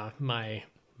my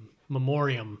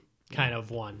memoriam kind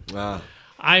of one.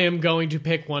 I am going to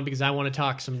pick one because I want to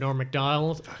talk some Norm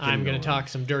Macdonald. I'm going to talk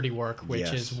some Dirty Work, which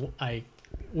Yes. is a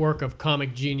work of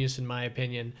comic genius in my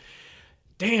opinion.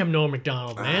 Damn Norm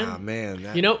Macdonald, man. Ah, man.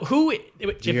 That,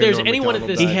 If hear there's Norm anyone at Macdonald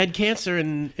this, He died? had cancer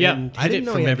and Yeah. hid I didn't it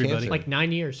know from he had everybody. cancer. like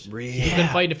 9 years. Really? He's been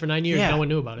fighting it for 9 years. Yeah. No one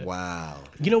knew about it. Wow.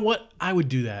 You know what? I would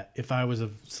do that if I was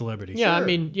a celebrity. Yeah, Sure. I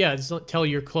mean, it's not tell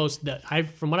you're close.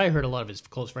 From what I heard, a lot of his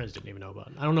close friends didn't even know about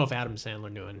it. I don't know if Adam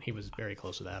Sandler knew, and he was very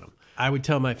close with Adam. I would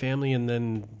tell my family and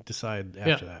then decide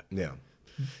after that. Yeah.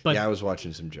 But I was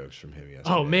watching some jokes from him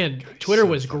yesterday. oh man, Twitter so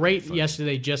was fucking great funny.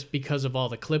 yesterday just because of all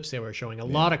the clips they were showing. A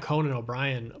lot of Conan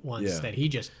O'Brien ones Yeah. that he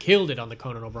just killed it on the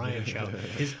Conan O'Brien show.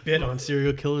 His bit on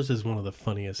serial killers is one of the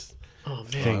funniest. Oh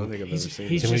I man, don't think I've ever seen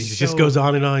he's that. And just he just so- goes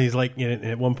on and on. He's like, and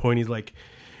at one point, he's like,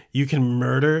 you can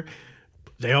murder.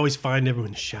 They always find everyone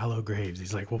in shallow graves.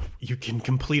 He's like, well, you can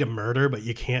complete a murder, but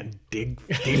you can't dig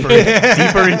deeper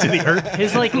into the earth.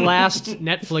 His last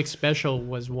Netflix special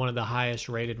was one of the highest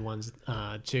rated ones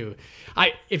too.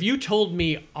 If you told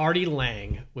me Artie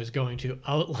Lang was going to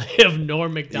outlive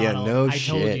Norm Macdonald, no I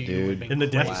told shit, you dude. would be In the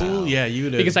death crazy. pool, yeah, you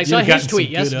would have. Because I saw you'd his have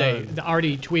tweet gotten some yesterday. good,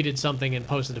 Artie tweeted something and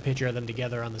posted a picture of them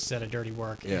together on the set of Dirty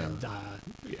Work. Yeah. And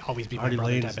always be my Artie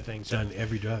brother Lane's type of thing. So done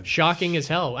every drug. shocking as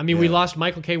hell. I mean, we Yeah. lost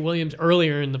Michael K. Williams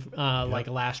earlier in the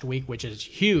last week, which is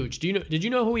huge. Did you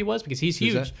know who he was? Because he's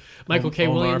huge. that? Michael K.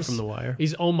 Omar Williams from The Wire?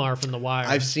 He's Omar from The Wire.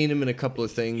 I've seen him in a couple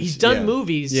of things. He's done Yeah.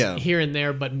 movies Yeah. here and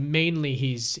there, but mainly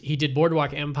he did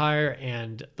Boardwalk Empire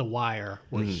and The Wire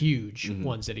were Mm-hmm. huge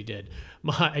ones that he did.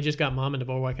 I just got Mom into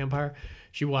Boardwalk Empire.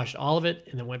 She watched all of it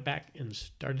and then went back and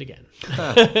started again.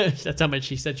 That's how much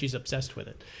she said she's obsessed with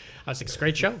it. I was like, it's a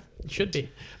great show. It should be.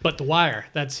 But The Wire,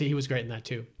 he was great in that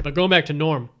too. But going back to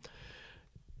Norm,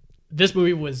 This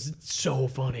movie was so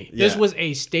funny. This Yeah. was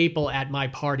a staple at my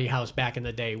party house back in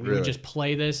the day. We Really? would just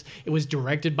play this. It was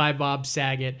directed by Bob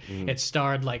Saget. Mm-hmm. It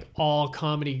starred like all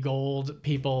comedy gold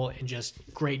people and just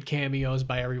great cameos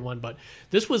by everyone. But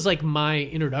this was like my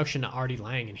introduction to Artie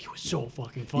Lang, and he was so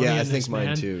fucking funny. Yeah, I in think this, mine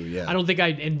man. too, yeah. I don't think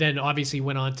and then obviously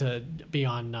went on to be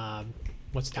on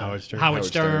what's the Howard Stern. Howard Howard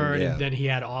Stern, Stern, yeah. and then he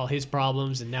had all his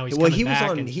problems, and now he's Well, coming he was back.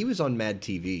 on and- he was on Mad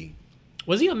TV.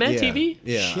 was he on Mad Yeah, TV?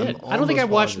 yeah, Shit. I'm I don't think I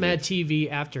almost watched positive. Mad TV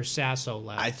after Sasso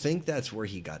left. I think that's where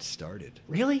he got started.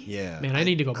 Really? Yeah, Man, I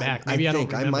need to go back. Maybe I, think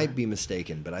don't I remember. might be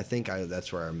mistaken, but I think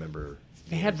that's where I remember.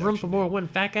 They had room for more one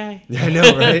fat guy. I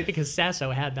know, right? Because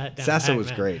Sasso had that down. Sasso pat, was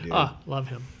man. great, dude. Oh, love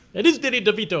him. It is Danny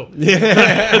DeVito. Yeah.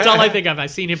 That's all I think of.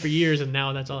 I've seen him for years, and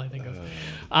now that's all I think of.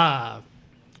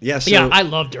 Yeah, so Yeah, I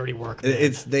love Dirty Work. Man.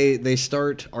 it's they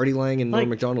start Artie Lang and Norm Like-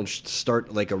 Macdonald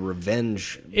start like a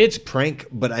revenge It's prank,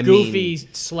 but I goofy mean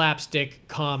slapstick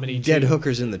comedy. dead too.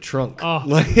 hookers in the trunk. Oh.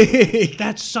 Like,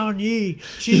 That's Sun Yi.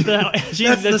 She's the That's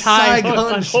the the Thai Saigon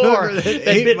whore sugar that that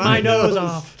bit ate my my nose nose.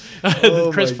 off. Oh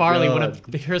Chris my Farley, one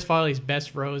God. of Chris Farley's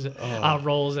best roles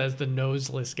as the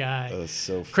noseless guy. That's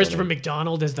so funny. Christopher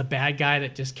McDonald as the bad guy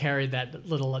that just carried that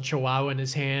little chihuahua in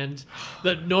his hand.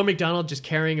 Norm Macdonald just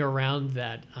carrying around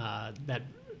that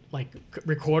like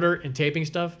recorder and taping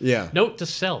stuff. Yeah. Note to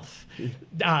self: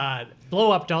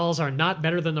 blow up dolls are not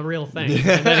better than the real thing.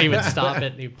 And then he would stop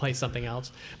it and he'd play something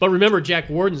else. But remember, Jack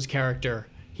Warden's character.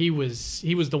 He was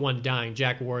the one dying.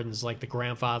 Jack Warden's like the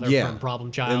grandfather yeah, from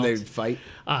Problem Child. and they'd fight.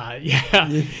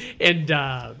 Yeah. And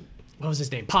what was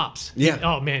his name? Pops. Yeah.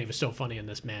 Oh man, he was so funny in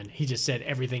this, man. He just said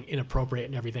everything inappropriate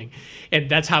and everything. And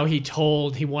that's how he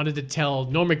wanted to tell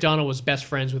Norm Macdonald was best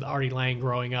friends with Artie Lang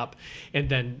growing up. And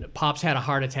then Pops had a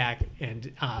heart attack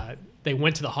and they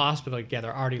went to the hospital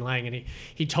together, Artie Lang, and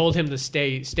he told him to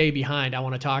stay behind. I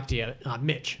want to talk to you.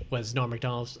 Mitch was Norm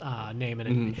Macdonald's name,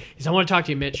 and he said, I want to talk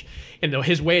to you, Mitch. And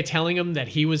his way of telling him that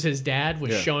he was his dad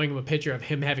was Yeah. showing him a picture of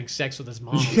him having sex with his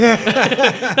mom.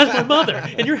 That's my mother,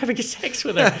 and you're having sex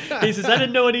with her. He says, I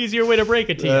didn't know an easier way to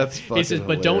break it to you. That's He says, fucking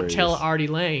but don't tell hilarious. Artie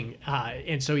Lang.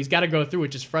 And so he's got to go through,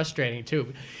 which is frustrating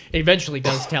too. He eventually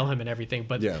does tell him and everything,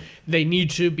 but Yeah. they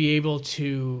need to be able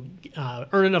to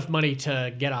earn enough money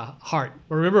to get a heart.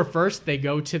 Remember, first they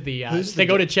go to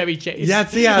go to Chevy Chase. I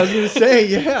was gonna say,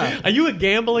 yeah. Are you a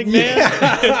gambling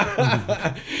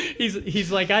man?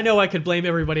 he's like, I know I could blame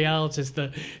everybody else. It's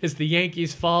the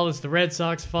Yankees' fault. It's the Red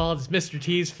Sox fault. It's Mr.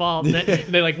 T's fault. And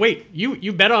they're like, wait,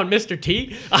 you bet on Mr.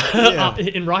 T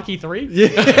in Rocky 3? Yeah,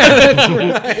 that's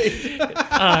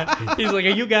right. He's like, are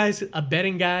you guys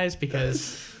betting guys?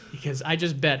 Because I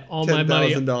just bet all my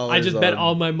money. $10,000 I just bet on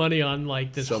all my money on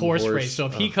like this some horse horse. race. So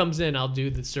if he comes in, I'll do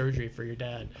the surgery for your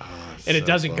dad. And it so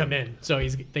doesn't fun. come in. So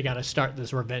they got to start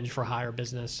this revenge for hire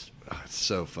business. Oh, it's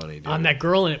so funny, dude. That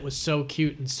girl in it was so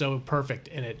cute and so perfect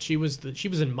in it. She was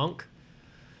in Monk,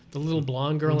 the little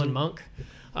blonde girl Mm-hmm. in Monk,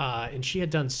 and she had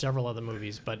done several other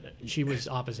movies, but she was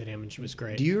opposite him and she was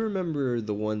great. Do you remember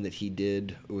the one that he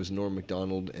did? It was Norm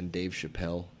Macdonald and Dave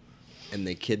Chappelle, and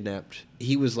they kidnapped.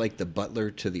 He was like the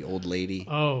butler to the old lady.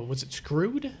 Oh, was it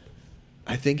Screwed?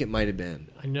 I think it might have been.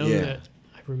 I know Yeah. that.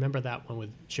 I remember that one with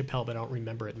Chappelle, but I don't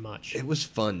remember it much. It was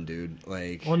fun, dude.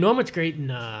 Like, Well, Norman's great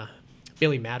in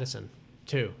Billy Madison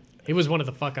too. He was one of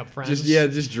the fuck up friends.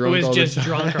 just drunk Who was all the just time.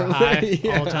 drunk or high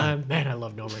Yeah. all the time. Man, I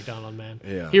love Norm Macdonald, man.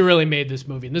 Yeah. He really made this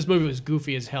movie. And this movie was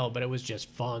goofy as hell, but it was just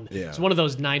fun. Yeah. It's one of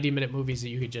those 90-minute movies that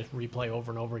you could just replay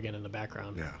over and over again in the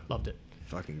background. Yeah. Loved it.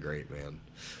 fucking great, man.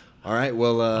 All right,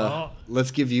 well,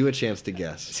 let's give you a chance to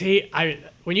guess. See,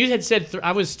 when you had said,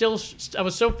 I was so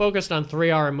focused on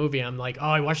 3-hour movie. I'm like, oh,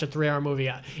 I watched a 3-hour movie,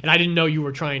 and I didn't know you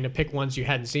were trying to pick ones you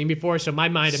hadn't seen before. So my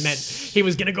mind it meant he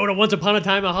was gonna go to Once Upon a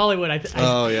Time in Hollywood. I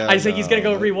think he's gonna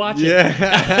go rewatch it.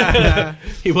 Yeah.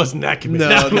 He wasn't that committed.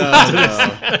 No.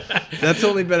 That's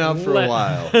only been out for a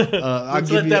while. I'll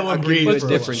give let you, that one I'll give breathe you a for a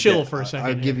different chill guess. for a second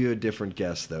I'll here. give you a different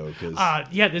guess though, because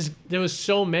There was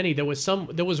so many. There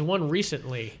was one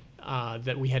recently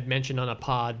that we had mentioned on a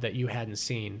pod that you hadn't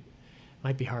seen.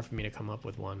 Might be hard for me to come up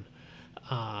with one.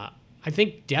 I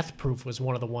think Death Proof was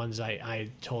one of the ones I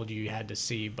told you had to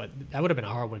see, but that would have been a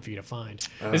hard one for you to find.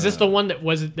 Is this the one that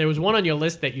was? There was one on your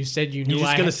list that you said you knew. You're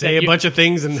just I gonna had say that a bunch of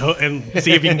things and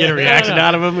see if you can get a reaction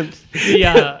out of them.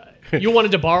 You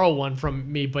wanted to borrow one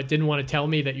from me, but didn't want to tell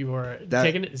me that you were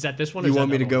taking it. Is that this one? Or You is that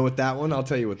want me to another go one? with that one? I'll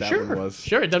tell you what that one was.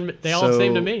 Sure. It doesn't, they all the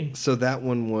same to me. So that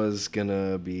one was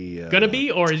gonna be Gonna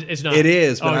be, or is not? It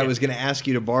is, but Oh, I yeah. was gonna ask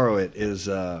you to borrow it. Is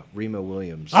Remo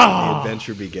Williams? Oh. The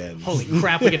Adventure Begins. Holy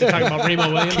crap! We get to talk about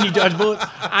Remo Williams. Can you dodge bullets?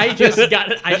 I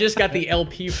just got the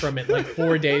LP from it like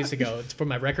 4 days ago. It's from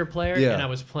my record player, Yeah. and I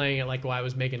was playing it like while I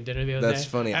was making dinner the other day. That's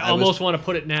funny. I almost want to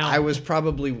put it now. I was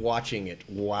probably watching it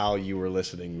while you were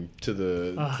listening to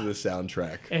the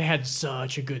soundtrack. It had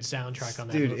such a good soundtrack on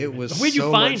that. Dude, movie, it man. was Where'd you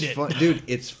so find much it? fun. Dude,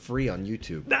 it's free on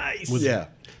YouTube. Nice. Yeah,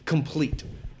 complete.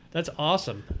 That's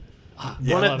awesome. One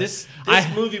love of it. this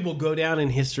I- movie will go down in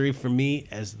history for me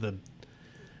as the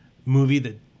movie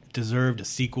that deserved a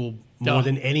sequel more Oh.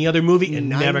 than any other movie and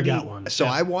never 90 got one. So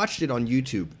I watched it on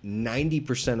YouTube.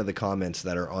 90% of the comments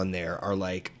that are on there are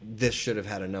like, "This should have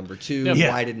had a number 2. Yeah.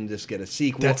 Why didn't this get a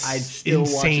sequel?" That's I'd still watch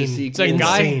insane. a It's sequel. like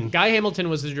Insane. Guy Hamilton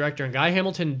was the director, and Guy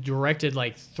Hamilton directed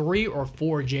like 3 or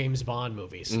 4 James Bond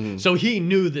movies. So he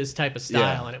knew this type of style,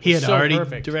 Yeah. and it was He had so already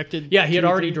perfect. directed Yeah, he had 2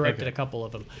 or already 3? directed Okay. a couple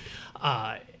of them.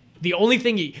 The only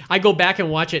thing I go back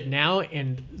and watch it now,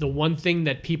 and the one thing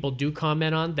that people do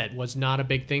comment on that was not a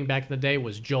big thing back in the day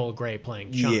was Joel Grey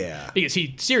playing Chunk. Yeah. Because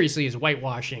he seriously is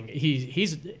whitewashing.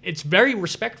 He's it's very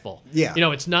respectful. Yeah. You know,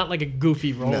 it's not like a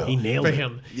goofy role No. He nailed for it.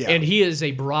 him. Yeah. And he is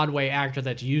a Broadway actor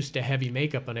that's used to heavy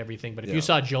makeup and everything. But if you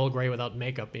saw Joel Grey without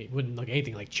makeup, he wouldn't look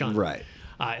anything like Chunk. Right.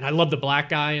 And I love the black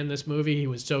guy in this movie. He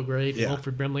was so great. Yeah.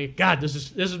 Wilford Brimley. God, this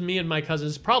is me and my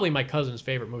cousin's probably my cousin's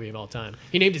favorite movie of all time.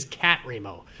 He named his cat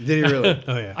Remo. Did he really?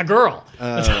 Oh yeah. A girl.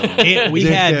 And we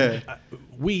Yeah.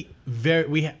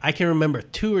 had I can remember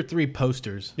 2 or 3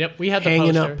 posters. Yep, we had the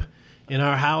hanging poster. up in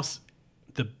our house.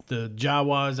 The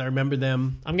Jawas, I remember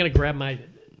them. I'm gonna grab my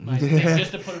thing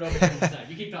just to put it over to the side.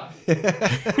 You keep talking.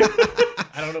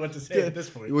 I don't know what to say at this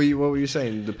point. What were you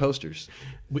saying? The posters.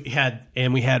 We had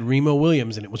Remo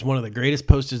Williams, and it was one of the greatest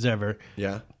posters ever.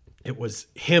 Yeah. It was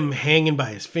him hanging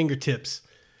by his fingertips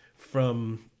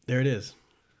from there. It is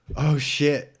Oh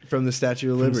shit! From the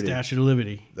Statue of from Liberty. Statue of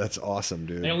Liberty. That's awesome,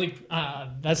 dude. They only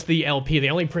that's the LP. They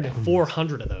only printed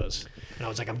 400 of those, and I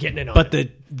was like, I'm getting in on But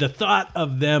it. the thought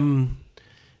of them.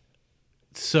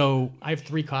 So I have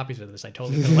 3 copies of this. I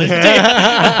totally could let it take.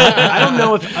 I don't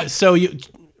know if so. You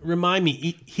remind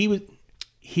me.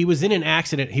 He was in an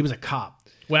accident. He was a cop.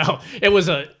 Well, it was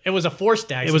a forced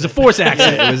accident. It was a forced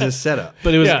accident, it was a setup.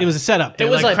 but it was Yeah. a setup. They It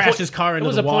was like like crashed po- his car it into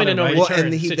was the a point water. of no right? Well, return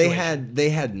and they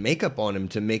situation. had makeup on him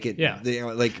to make it. Yeah.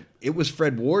 Like it was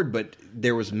Fred Ward, but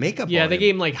there was makeup. Yeah, on they him.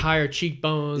 gave him like higher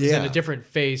cheekbones and Yeah. a different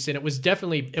face, and it was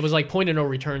like point of no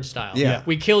return style. Yeah.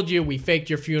 We killed you, we faked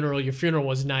your funeral. Your funeral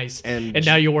was nice, and And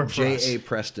now you work for us. J.A.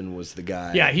 Preston was the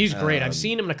guy. Yeah, he's great. I've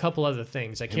seen him in a couple other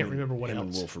things. I can't remember what him and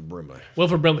else. Wilford Brimley.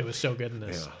 Wilford Brimley was so good in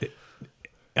this.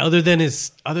 Other than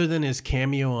his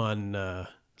cameo on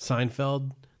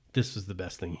Seinfeld, this was the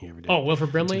best thing he ever did. Oh,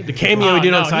 Wilford Brimley, the cameo he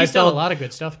did on He's done a Seinfeld. lot of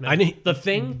good stuff, man. I mean- The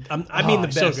Thing. I mean the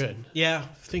so best. good. Yeah,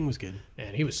 Thing was good.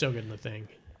 Man, he was so good in The Thing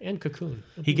and Cocoon.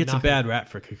 He gets a Knock bad rap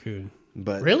for Cocoon,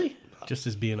 But Really? just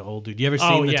as being an old dude. You ever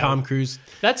Oh, seen the yeah. Tom Cruise?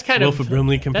 That's kind Wilford of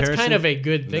Brimley comparison? That's kind of a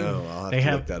good thing. no, I'll have They to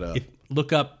have look that up.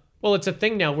 look up Well, it's a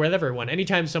thing now with everyone.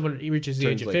 Anytime someone reaches the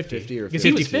Turns age of like 50, 50 or because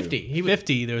he was 52. 50. He was,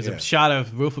 50. There was Yeah. a shot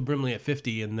of Wilford Brimley at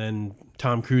 50, and then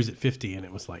Tom Cruise at 50, and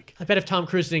it was like I bet if Tom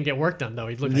Cruise didn't get work done, though,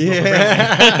 he'd look like Wilford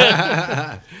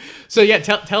Brimley. So yeah,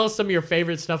 tell us some of your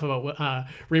favorite stuff about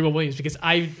Remo Williams, because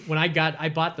I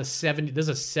bought the $70. This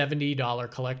is a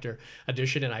 $70 collector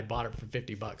edition, and I bought it for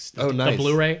 $50. Oh, nice. The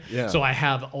Blu-ray. Yeah. So I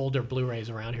have older Blu-rays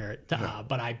around here,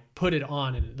 but I put it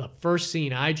on, and the first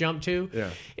scene I jumped to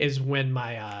is when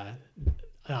my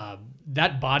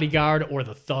that bodyguard or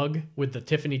the thug with the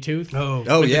Tiffany tooth.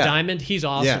 Oh, with yeah. the diamond. He's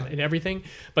awesome Yeah. and everything.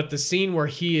 But the scene where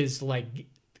he is like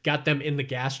got them in the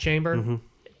gas chamber. Mm-hmm.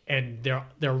 And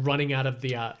they're running out of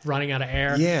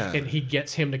air. Yeah. And he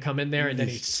gets him to come in there, and then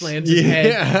he slams his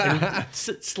head and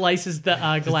slices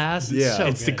the glass. It's Yeah. so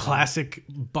it's the good. classic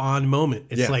Bond moment.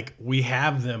 It's Yeah. like we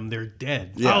have them; they're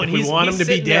dead. Yeah. Oh, If and we want he's them to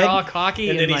be sitting there dead, all cocky,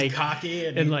 and then like, he's cocky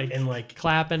and like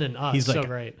clapping, and he's it's like, so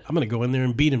great. I'm gonna go in there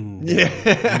and beat him.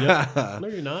 Yeah. No,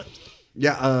 you're not.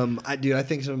 yeah, I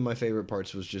think some of my favorite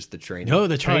parts was just the training. No,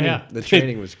 the training. yeah. The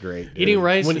training was great. Eating dude.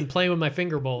 rice and playing with my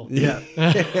finger bowl. Yeah.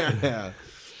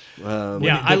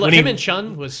 Yeah, I love when him he- and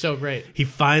Chun was so great. He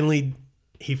finally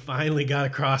got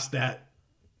across that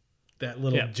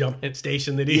little Yeah. jump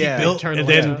station that he Yeah. built, Turn and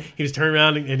the lights then on. he was turned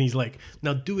around and he's like,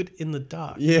 "Now do it in the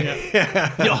dock."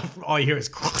 Yeah. All you hear is,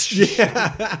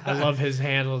 I love his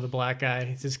handle of the black guy.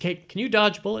 He says, "Kate, can you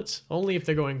dodge bullets? Only if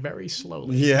they're going very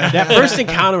slowly." Yeah. That first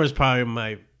encounter was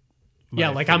probably Yeah,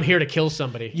 like I'm here to kill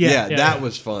somebody. Yeah, Yeah. that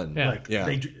was fun. Yeah. Like yeah.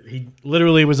 he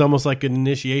literally was almost like an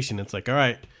initiation. It's like, all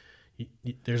right,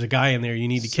 there's a guy in there you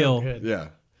need to So kill. good. yeah.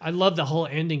 I love the whole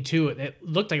ending too. It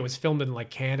looked like it was filmed in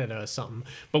like Canada or something,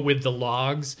 but with the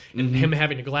logs and him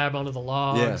having to grab onto the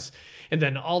logs. And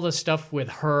then all the stuff with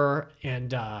her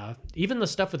and even the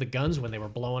stuff with the guns when they were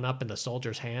blowing up in the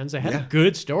soldiers' hands. They had a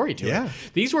good story to Yeah. it.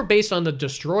 These were based on the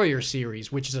Destroyer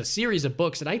series, which is a series of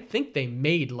books, and I think they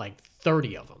made like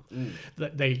 30 of them.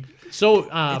 They so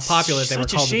popular they were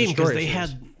Such a called shame the because Destroyer they series.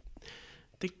 had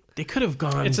they could have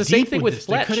gone. It's the same deep thing with this.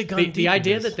 Fletch. They could have gone The deep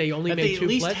idea with this. that they only That made they two at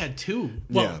least Fletch- had two.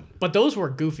 Well, Yeah. but those were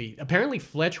goofy. Apparently,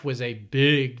 Fletch was a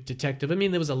big detective. I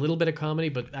mean, there was a little bit of comedy,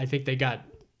 but I think they got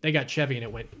Chevy and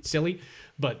it went silly.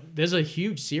 But there's a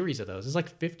huge series of those. There's like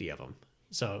 50 of them.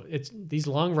 So it's these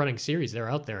long running series.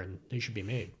 They're out there and they should be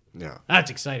made. Yeah. That's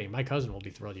exciting. My cousin will be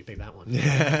thrilled you picked that one.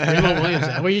 Remo Williams.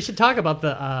 Well, you should talk about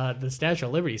the Statue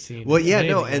of Liberty scene. Well, yeah,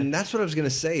 Amazing, no, man. and that's what I was gonna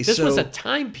say. this so, was a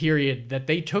time period that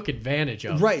they took advantage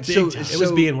of. right. Big So time. It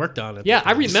was being worked on. At Yeah, the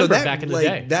I time. remember that, back in the like,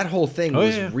 day. that whole thing Oh,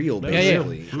 was yeah. real, Yeah,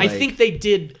 basically. I Like, think they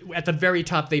did at the very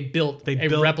top. They built They a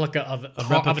built replica of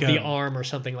replica. the arm or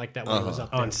something like that when it was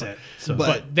up there. on set. So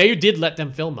But they did let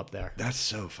them film up there. that's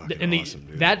so fucking And awesome,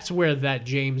 dude. that's where that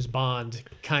James Bond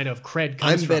kind of cred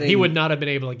comes I'm from. betting- He would not have been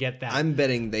able to get that. I'm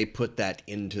betting they put that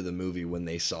into the movie when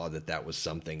they saw that was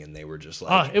something, and they were just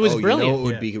like, Oh, it was You brilliant. know, it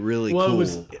would Yeah. be really Well, cool. it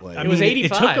was. Like, I It was mean,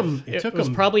 85. It took It was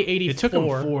them probably It took them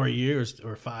 84. 4 years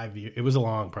or 5 years. It was a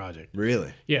long project.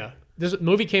 really? Yeah. This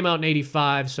movie came out in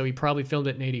 85, so he probably filmed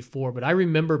it in 84. But I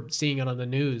remember seeing it on the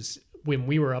news when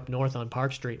we were up north on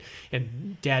Park Street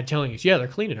and Dad telling us, yeah, they're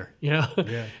cleaning her, you know? Yeah.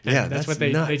 And Yeah, that's what that's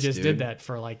they nuts, just dude. did that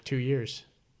for like 2 years.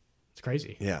 It's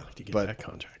crazy. Yeah, To get but that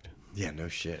contract. yeah, no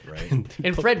shit, right?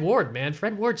 And Fred Ward, man.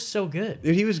 Fred Ward's so good.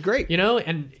 Dude, he was great. You know,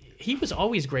 and he was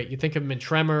always great. You think of him in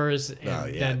Tremors, and Oh,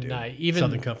 yeah, dude. then even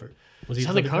Southern Comfort. Was he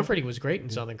Southern Comfort. He was great in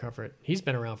Southern Comfort. He's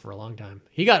been around for a long time.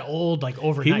 He got old like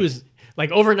overnight.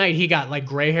 Overnight. He got like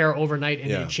gray hair overnight, and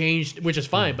Yeah. it changed, which is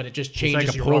fine, but it just He's changes like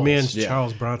a your poor roles. man's Yeah.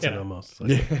 Charles Bronson Yeah. almost.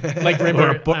 Like, Like remember,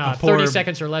 Or a poor- 30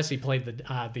 Seconds or Less. He played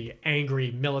the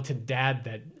angry militant dad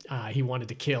that he wanted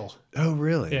to kill. Oh,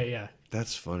 really? Yeah, yeah.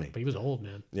 That's funny. But he was old,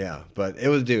 man. Yeah, but it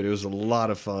was, dude. It was a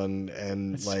lot of fun,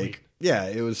 and That's like, sweet. yeah,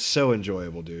 it was so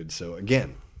enjoyable, dude. So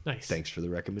again, Nice. thanks for the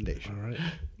recommendation. all right.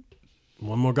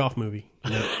 One more golf movie.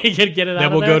 You can get it out Then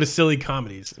of we'll there? go to silly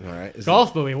comedies. All right, is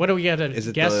golf movie. What do we got to It, is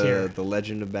it guess the here? the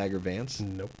Legend of Bagger Vance?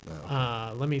 Nope.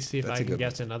 Let me see if That's I a can good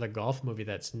guess another golf movie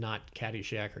that's not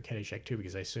Caddyshack or Caddyshack 2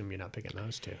 because I assume you're not picking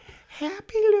those two.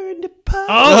 Happy learn to putt.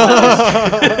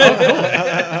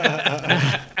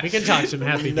 We can talk some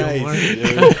Happy Nice, Gilmore.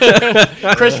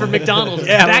 dude. Christopher McDonald is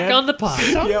back on the pod.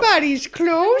 Somebody's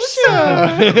closer.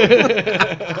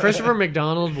 Christopher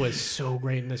McDonald was so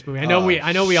great in this movie. I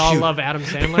know we all love Adam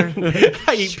Sandler.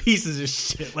 I eat pieces of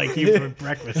shit like you for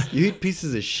breakfast. You eat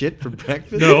pieces of shit for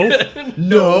breakfast? No.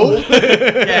 no.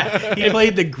 Yeah, he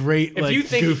played the great, If like, you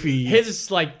think goofy. his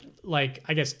like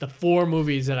I guess the 4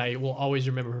 movies that I will always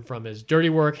remember him from is Dirty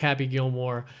Work, Happy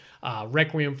Gilmore,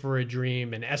 Requiem for a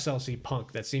Dream, and SLC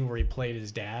Punk. That scene where he played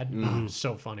his dad.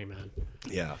 So funny, man.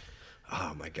 Yeah.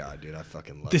 Oh my god, dude, I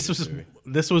fucking love this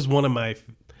was one of my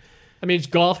I mean, it's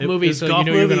golf movie, it's so golf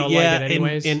you know movie, you're gonna like it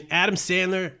anyways. And Adam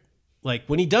Sandler, like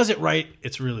when he does it right,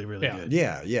 it's really, really Yeah. good.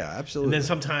 Yeah, yeah, And absolutely. then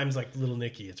sometimes like Little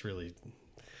Nicky, it's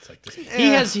like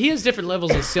this. he has different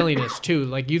levels of silliness too.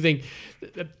 Like you think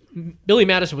Billy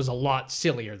Madison was a lot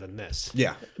sillier than this.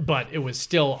 Yeah. But it was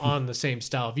still on the same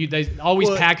style. They always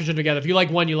Well, package them together. If you like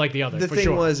one, you like the other. The for thing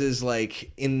sure. is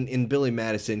like in Billy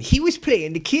Madison, he was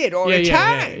playing the kid all Yeah, the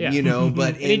yeah, time, yeah. you know.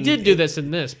 But and he did do this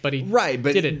in this, but he right,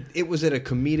 but did it. it was at a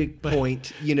comedic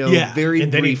point, you know. Yeah, very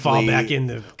and then briefly. he'd fall back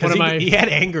into One because of my- he had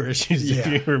anger issues. If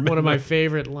Yeah. you remember, One of my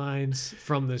favorite lines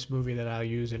from this movie that I'll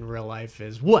use in real life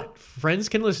is, "What? Friends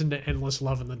can listen to Endless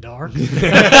Love in the Dark?"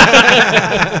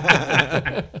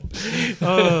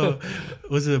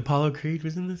 was it Apollo Creed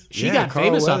was in this? She Yeah, got Carl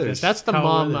famous off Weathers. this. That's the Carl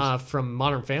mom Weathers. from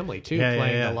Modern Family too, Yeah, yeah,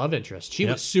 playing yeah. the love interest. She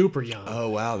Yep. was super young. Oh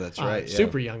wow, that's right. Yeah.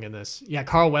 Super young in this. Yeah,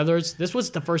 Carl Weathers. This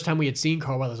was the first time we had seen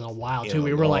Carl Weathers in a while too. a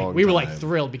We were long like time.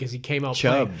 thrilled because he came out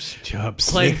Chubbs.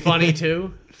 playing funny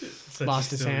too. Such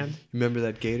Lost his silly- hand. Remember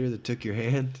that gator that took your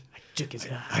hand? Took his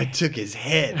I took his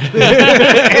head. and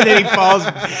then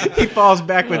he falls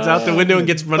backwards out the window and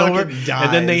gets run over. Fucking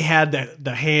And then they dies. had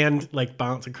the hand like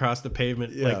bounce across the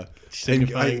pavement, Yeah. like And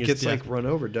signifying it his gets death. like run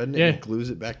over, doesn't it? Yeah. And glues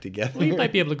it back together. Well, you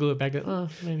might be able to glue it back to. Oh,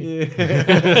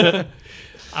 maybe.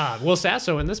 Will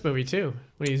Sasso in this movie too.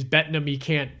 When he's betting him,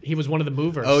 he was one of the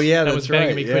movers. Oh, yeah, that that's was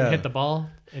betting him right, he couldn't yeah. hit the ball,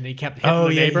 and he kept hitting Oh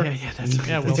the yeah, neighbor. yeah, that's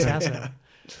Yeah, Will Sasso.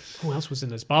 Who else was in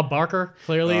this? Bob Barker,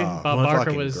 clearly. Bob Barker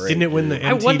fucking was. great. Didn't it win the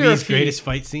I wonder MTV's if he- greatest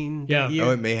fight scene? Yeah. that year?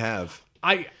 Oh, it may have.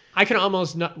 I can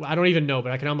almost not. I don't even know,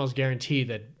 but I can almost guarantee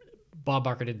that Bob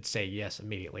Barker didn't say yes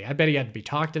immediately. I bet he had to be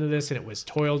talked into this, and it was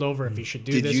toiled over if he should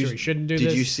do this or he shouldn't do this.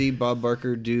 Did you see Bob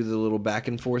Barker do the little back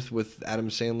and forth with Adam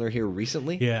Sandler here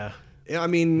recently? Yeah. Yeah, I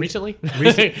mean, Recently?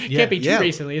 yeah. Can't be too Yeah.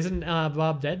 recently. Isn't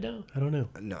Bob dead now? I don't know.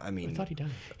 no, I mean, I thought he died.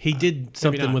 He did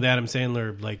something not. with Adam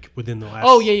Sandler like within the last.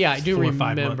 Oh yeah. I do 4 or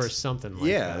 5 remember months. something like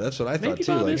yeah, that. that's what I thought Maybe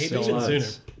too. Bob Like is 6 still alive.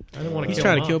 months. I don't want to He's kill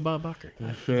trying him to kill off. Bob Barker.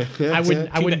 I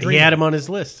wouldn't dream. He had him on his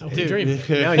list. I dream.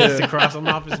 Now he has to cross him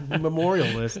off his memorial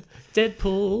list.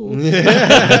 Deadpool.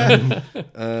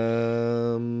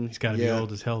 He's got to be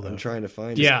old as hell though. I'm trying to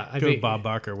find. Yeah, Go I to think Bob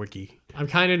Barker wiki. I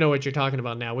kind of know what you're talking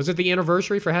about now. Was it the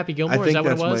anniversary for Happy I Gilmore? think Is that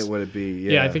what it that's was? might what it be.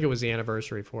 Yeah. Yeah, I think it was the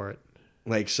anniversary for it.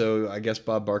 Like, so I guess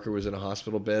Bob Barker was in a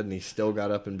hospital bed and he still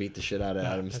got up and beat the shit out of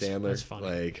Adam that's- Sandler. that's funny.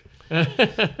 Like,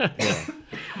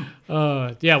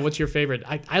 Yeah, what's your favorite?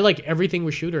 I like everything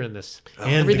with Shooter in this.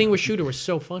 And Everything with Shooter was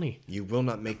so funny. you will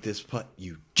not make this putt,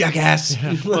 you jackass.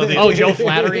 Oh, Joe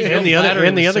Flattery. and the Joe other Flattery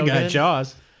and the was other so guy, good.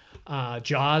 Jaws.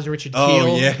 Jaws, Richard Oh,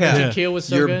 Kiel. yeah. Richard Kiel was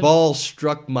so Your good. ball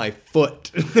struck my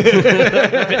foot.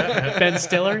 Ben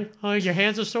Stiller. Oh, your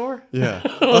hands are sore? Yeah.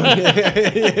 Well,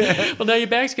 now your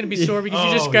back's going to be sore because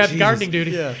you just Oh, grabbed Jesus. gardening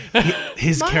duty. Yeah.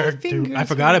 His character. I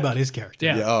forgot about his character.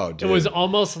 Yeah. Yeah, oh, It dude. was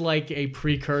almost like a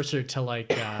precursor to like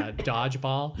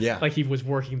Dodgeball. Yeah. Like he was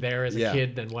working there as a Yeah.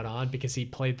 kid, then went on because he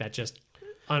played that just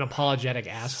unapologetic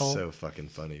asshole. So fucking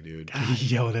funny, dude.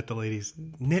 He yelled at the ladies,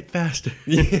 "Knit faster."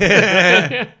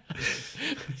 Mista.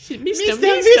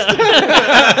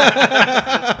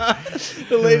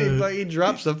 The lady fucking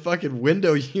drops a fucking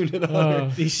window unit on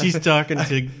her. She's talking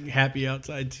to Happy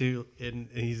outside too, and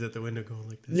he's at the window going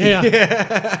like this. Yeah.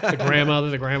 The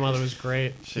grandmother was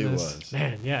great. She And was.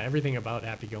 Man, yeah, everything about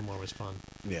Happy Gilmore was fun.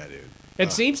 Yeah, dude.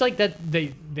 It seems like that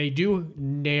they do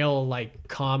nail like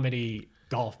comedy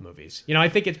golf movies. You know, I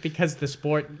think it's because the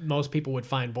sport most people would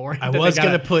find boring. I that was they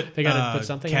gonna gotta- put they gotta put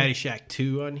something in. Caddyshack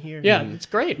 2 on here. Yeah, it's a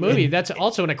great movie. That's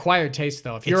also an acquired taste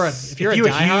though. If you're It's- a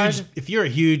diehard, huge, if you're a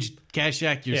huge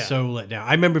Caddyshack, you're Yeah. so let down.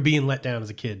 I remember being let down as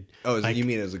a kid. Oh, Like, you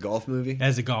mean as a golf movie?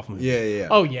 as a golf movie? Yeah.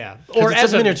 oh yeah, 'Cause or it's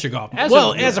as a miniature golf. as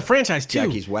Well, a- as a franchise too.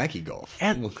 Jackie's Wacky Golf.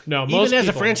 And No, even most as a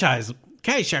people- franchise,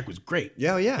 Caddyshack was great.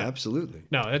 Yeah, absolutely.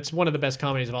 No, it's one of the best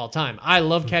comedies of all time. I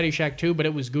love Caddyshack too, but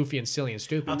it was goofy and silly and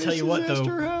stupid. I'll tell you what though.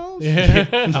 House.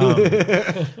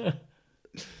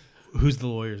 Who's the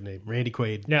lawyer's name? Randy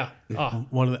Quaid. Yeah. Oh,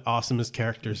 One of the awesomest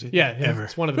characters yeah. ever.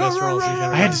 It's one of the best roles he's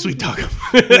ever I had done. to sweet talk him.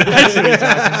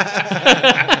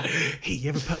 Hey, you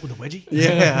ever putt with a wedgie?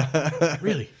 Yeah.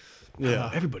 Really?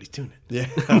 Yeah. Everybody's doing it. Yeah.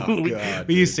 Oh, God.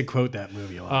 We used to quote that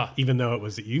movie a lot, Ah. even though it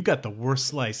was you got the worst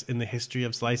slice in the history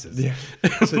of slices. Yeah.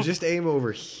 So just aim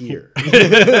over here.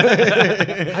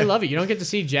 I love it. You don't get to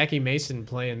see Jackie Mason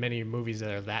play in many movies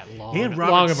that are that long, And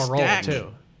Robert long of a role Stack. too.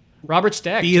 Robert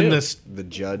Stack Being too. this, The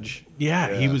judge.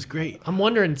 yeah, he was great. I'm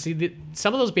wondering. See,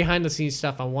 some of those behind the scenes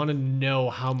stuff. I want to know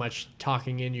how much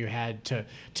talking in you had to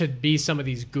be some of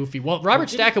these goofy. Well, Robert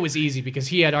Stack, it was easy because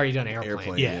he had already done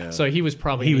Airplane. Yeah. So he was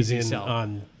probably He an was easy in sell.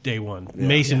 on day one.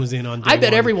 Mason was in on day I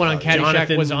bet one. everyone on Caddyshack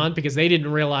Jonathan- was on because they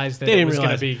didn't realize that They it didn't was going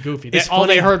to realize be goofy. It's All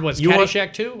they funny, heard was you want-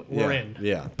 Caddyshack 2, we're in.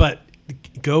 Yeah. But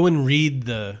go and read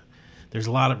there's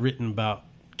a lot of written about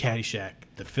Caddyshack,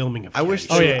 the filming of I wish.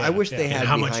 Caddyshack. Oh, yeah, I wish they and had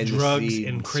how much behind the drugs scenes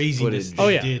and craziness footage. they Oh,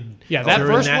 yeah. did. Yeah, that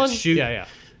during first that one? shoot. Yeah.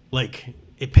 Like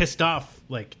it pissed off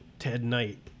like Ted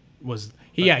Knight was.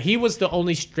 He was the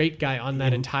only straight guy on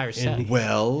that entire set.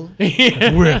 Well,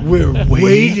 We're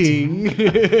waiting.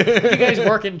 You guys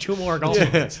working 2 more golf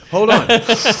movies. Hold on. All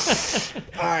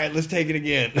right, let's take it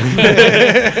again. No.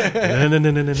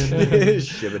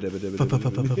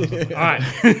 Shibba-dibba-dibba-dibba. All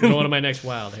right, going to my next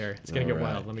wild here. It's going to get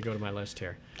wild. Let me go to my list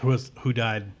here. Who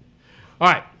died?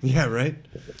 All right. Yeah, right.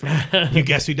 You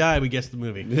guess who died? We guessed the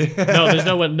movie. No, there's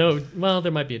no one. No, well,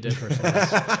 there might be a dead person. in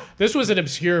this. This was an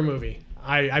obscure movie.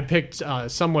 I picked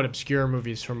somewhat obscure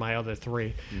movies from my other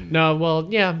 3. No, well,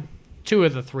 yeah, 2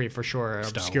 of the 3 for sure are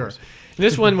obscure. Wars.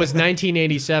 This one was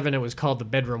 1987. It was called The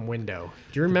Bedroom Window.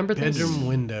 Do you remember this? Bedroom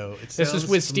window. It This is sounds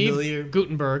with familiar. Steve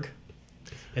Guttenberg.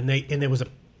 And there was a.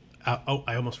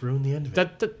 I almost ruined the end of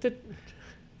it. That-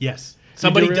 Yes,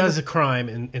 somebody remember? does a crime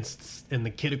and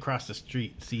the kid across the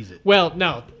street sees it. well,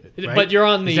 no, Right? but you're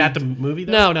on the. Is that the movie?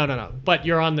 Though? No. But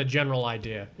you're on the general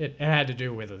idea. It had to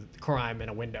do with a crime in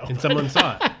a window. And someone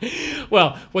saw it.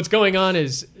 Well, what's going on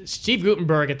is Steve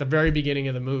Guttenberg at the very beginning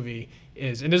of the movie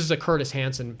is, and this is a Curtis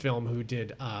Hanson film who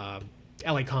did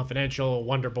L.A. Confidential,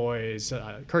 Wonder Boys.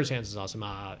 Curtis Hanson's awesome.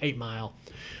 8 Mile,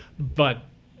 but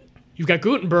you've got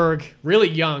Gutenberg, really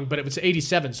young, but it was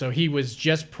 87, so he was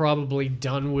just probably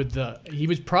done with he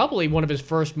was probably one of his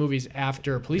first movies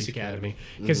after Police Academy,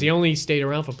 because he only stayed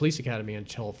around for Police Academy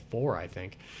until 4, I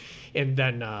think. And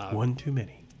then... one too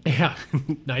many. Yeah.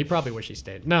 No, he probably wish he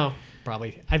stayed. No,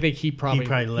 probably. I think he probably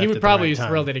left he at was the probably right time.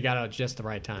 thrilled that he got out just the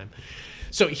right time.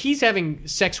 So he's having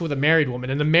sex with a married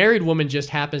woman, and the married woman just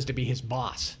happens to be his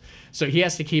boss. So he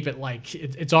has to keep it like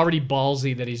it's already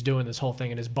ballsy that he's doing this whole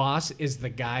thing, and his boss is the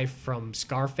guy from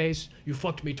Scarface. You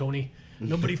fucked me, Tony.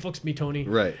 Nobody fucks me, Tony.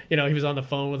 Right. You know, he was on the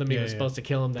phone with him. He Yeah, was yeah. supposed to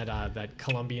kill him. That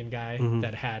Colombian guy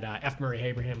that had F. Murray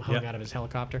Abraham hung Yep. out of his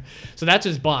helicopter. So that's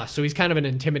his boss. So he's kind of an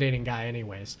intimidating guy,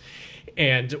 anyways.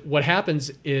 And what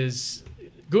happens is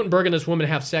Gutenberg and this woman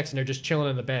have sex, and they're just chilling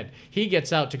in the bed. He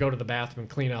gets out to go to the bathroom and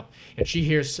clean up, and she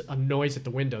hears a noise at the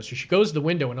window. So she goes to the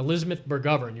window, and Elizabeth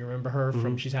McGovern, you remember her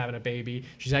from She's Having a Baby?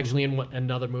 She's actually in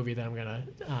another movie that I'm going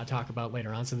to talk about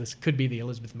later on, so this could be the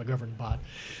Elizabeth McGovern pod.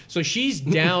 So she's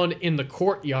down in the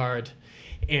courtyard,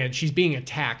 and she's being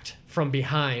attacked from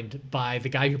behind by the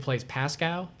guy who plays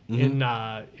Pascal in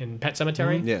Pet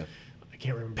Sematary. Yeah. I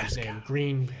can't remember his name.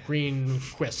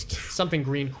 Greenquist. Something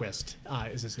Greenquist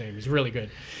is his name. He's really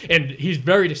good. And he's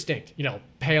very distinct. You know,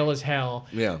 pale as hell.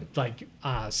 Yeah. Like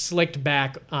slicked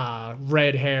back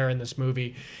red hair in this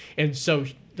movie. And so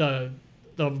the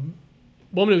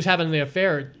woman who's having the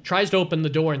affair tries to open the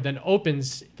door and then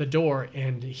opens the door,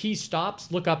 and he stops,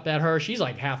 look up at her. She's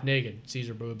like half naked, sees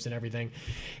her boobs and everything.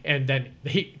 And then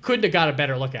he couldn't have got a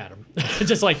better look at him.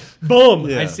 Just like, boom,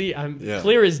 Yeah. I see, I'm Yeah.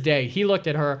 clear as day. He looked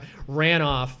at her, ran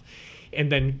off,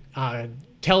 and then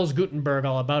tells Gutenberg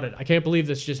all about it. I can't believe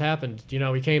this just happened. You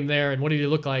know, he came there, and what did he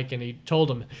look like? And he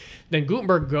told him. Then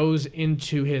Gutenberg goes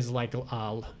into his, like,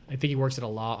 I think he works at a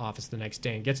law office the next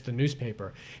day and gets the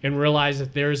newspaper and realizes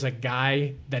that there's a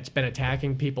guy that's been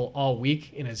attacking people all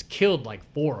week and has killed like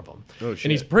 4 of them. Oh, shit.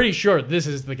 And he's pretty sure this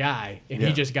is the guy, and Yeah.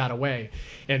 he just got away.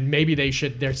 And maybe they're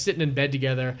sitting in bed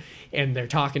together, and they're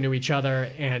talking to each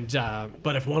other, and...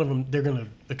 But if one of them, they're going to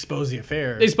expose the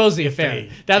affair. They expose the if affair. they-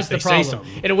 That's if the they say problem.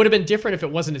 something. And it would have been different if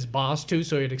it wasn't his boss too.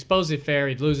 So he'd expose the affair.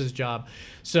 He'd lose his job.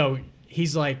 So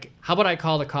he's like, "How about I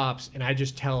call the cops and I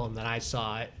just tell them that I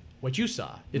saw it, what you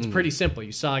saw? It's pretty simple.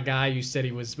 You saw a guy. You said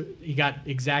he got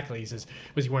exactly. He says,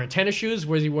 was he wearing tennis shoes?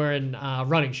 Was he wearing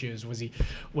running shoes? Was it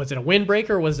a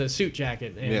windbreaker? Was it a suit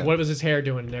jacket? And Yeah. what was his hair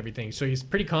doing and everything? So he's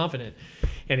pretty confident.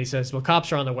 And he says, "Well,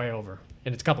 cops are on their way over."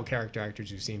 And it's a couple character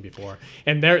actors you've seen before,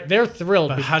 and they're thrilled.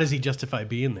 But how does he justify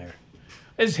being there?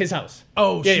 It's his house.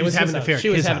 Oh, she it was having his an house. affair at She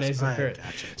was his having house. his Ah, affair.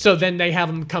 gotcha. So then they have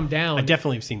him come down. I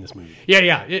definitely have seen this movie.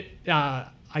 Yeah.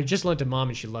 I just lent to Mom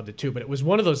and she loved it too. But it was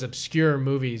one of those obscure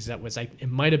movies that was like, it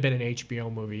might have been an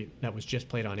HBO movie that was just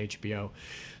played on HBO.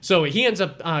 So he ends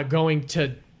up going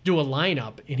to do a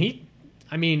lineup, and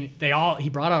he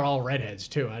brought out all redheads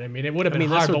too. I mean, it would have been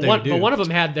that's hard, what but they do. one of them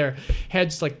had their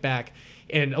head slicked back.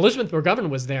 And Elizabeth McGovern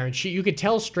was there, and you could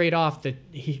tell straight off that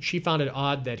she found it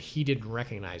odd that he didn't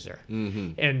recognize her.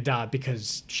 Mm-hmm. And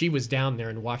because she was down there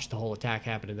and watched the whole attack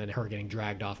happen, and then her getting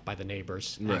dragged off by the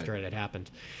neighbors after it had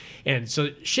happened. And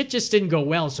so shit just didn't go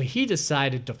well, so he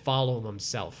decided to follow him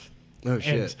himself. Oh,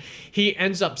 shit. And he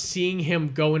ends up seeing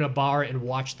him go in a bar and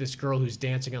watch this girl who's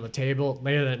dancing on the table.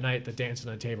 Later that night, the dancing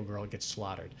on the table girl gets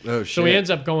slaughtered. Oh, So he shit. ends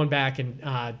up going back and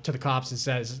to the cops and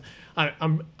says,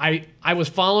 I was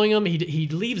following him. He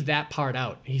leaves that part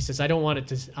out. He says, I don't want it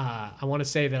to. I want to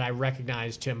say that I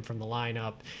recognized him from the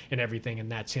lineup and everything,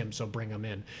 and that's him. So bring him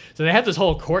in. So they had this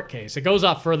whole court case. It goes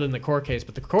off further than the court case,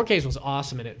 but the court case was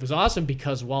awesome, and it was awesome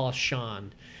because Wallace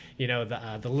Shawn, you know,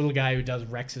 the little guy who does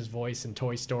Rex's voice in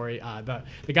Toy Story,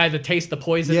 the guy that tastes the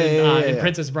poison in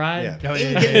Princess Bride.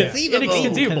 Yeah.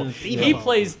 Inconceivable. He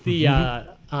plays the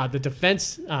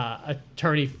defense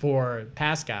attorney for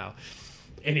Pascal,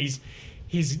 and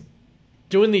he's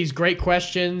doing these great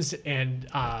questions, and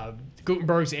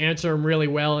Gutenberg's answer him really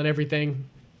well and everything.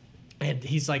 And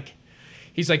he's like,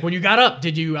 when you got up,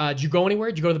 did you go anywhere?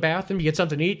 Did you go to the bathroom? You get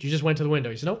something to eat? You just went to the window.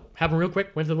 He said, nope, happened real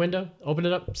quick. Went to the window, opened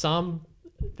it up, saw him.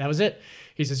 That was it.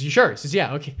 He says, you sure? He says,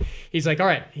 yeah, okay. He's like, all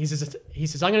right. He says,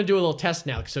 I'm going to do a little test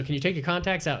now. So can you take your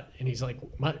contacts out? And he's like,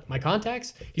 my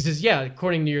contacts? He says, yeah,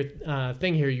 according to your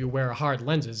thing here, you wear hard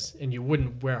lenses, and you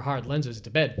wouldn't wear hard lenses to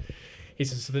bed. He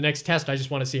says, so the next test, I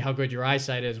just want to see how good your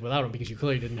eyesight is without them, because you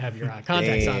clearly didn't have your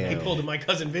contacts on. Damn. He pulled my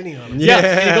cousin Vinny on him. Yeah,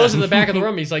 and he goes to the back of the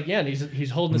room. He's like, yeah, and he's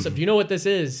holding this up. Do you know what this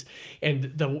is? And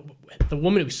the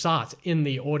woman who saw it's in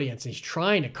the audience, and he's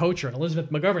trying to coach her. And Elizabeth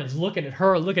McGovern is looking at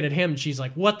her, looking at him, and she's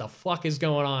like, what the fuck is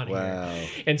going on Wow.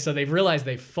 here? And so they realize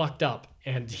they fucked up.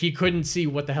 and he couldn't see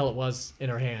what the hell it was in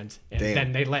her hand, and Damn.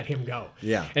 then they let him go.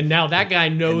 Yeah. And now that guy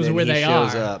knows then where he they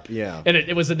shows are. up, yeah. And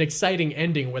it was an exciting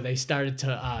ending where they started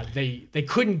to they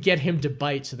couldn't get him to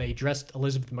bite, so they dressed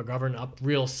Elizabeth McGovern up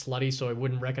real slutty so he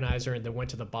wouldn't recognize her, and then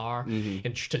went to the bar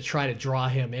and to try to draw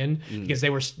him in because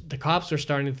the cops were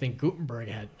starting to think Gutenberg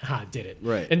did it.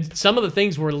 Right. And some of the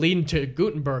things were leading to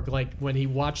Gutenberg, like when he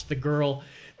watched the girl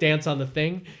dance on the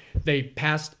thing, they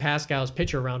passed Pascal's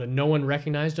picture around and no one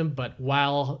recognized him, but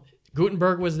while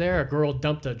Gutenberg was there, a girl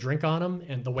dumped a drink on him,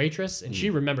 and the waitress, and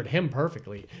she remembered him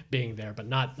perfectly being there, but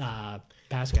not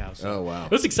Pascal. So Oh, wow.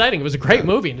 it was exciting. It was a great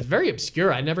movie, and it's very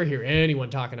obscure. I never hear anyone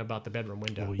talking about the bedroom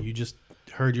window. Well, you just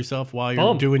heard yourself while you're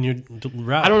Boom. doing your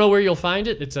route. I don't know where you'll find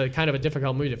it. It's a kind of a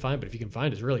difficult movie to find, but if you can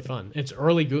find it, it's really fun. It's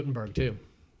early Gutenberg too.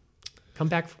 Come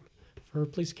back for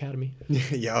Police Academy.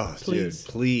 Yeah, Please.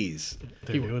 dude, please.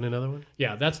 They're doing another one.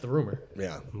 Yeah, that's the rumor.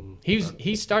 Yeah.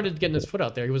 He started getting his foot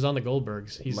out there. He was on the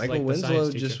Goldbergs. He's Michael like the Winslow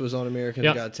science just teacher. was on American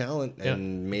Yep. Got Talent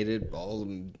and made it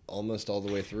almost all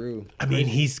the way through. I mean,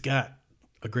 he's got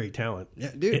a great talent.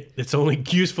 Yeah, dude. It's only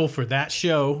useful for that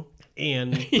show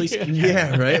and Police Academy.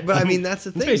 Yeah, right. But I mean, that's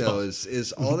the thing, Spaceballs. though,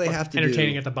 is all they have to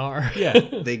entertaining do. at the bar. Yeah,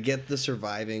 They get the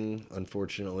surviving,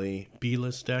 unfortunately,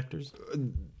 B-list actors.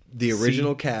 the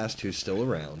original cast who's still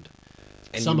around.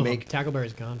 And Some you of make, them.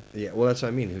 Tackleberry's gone. Yeah, well, that's what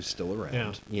I mean. Who's still around?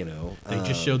 Yeah. You know, They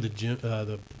just showed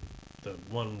the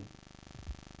one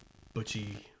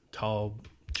butchy, tall,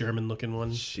 German-looking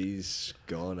one. She's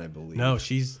gone, I believe. No,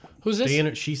 she's Who's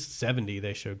this? She's 70.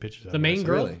 They showed pictures of The her. main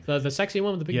girl, really? the sexy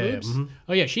one with the big Yeah, yeah, boobs. mhm.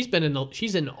 Oh yeah,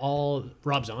 she's in all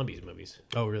Rob Zombie's movies.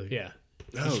 Oh, really? Yeah.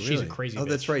 Oh, She's really? a crazy Oh,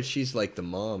 that's bitch. right. She's like the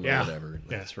mom Yeah. or whatever.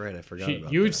 Yeah. That's right. I forgot She,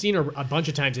 about you'd that. seen her a bunch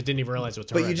of times and didn't even realize it was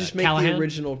her. But you at just that. make Callahan? the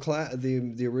original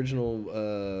the original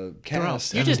They're all-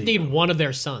 cast. You just need one of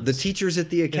their sons. The teachers at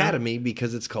the academy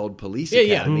because it's called Police Yeah,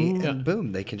 yeah. Academy, Mhm. and Yeah.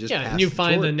 boom, they can just yeah, pass and you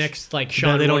find the torch. next like Now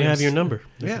Sean. they don't Williams. have your number.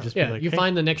 They Yeah. could just be Yeah, like, you hey,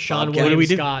 find the next Sean Bobcat. What do Williams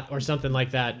we do? Scott or something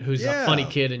like that, who's Yeah. a funny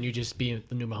kid, and you just be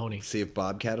the new Mahoney. See if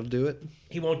Bobcat will do it.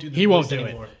 he won't do. The He won't voice do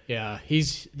anymore. it. Yeah,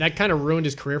 that kind of ruined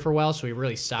his career for a while, so he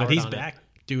really soured. But he's on it. back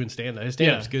doing stand-up. His Yeah,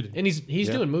 stand-up's good. and he's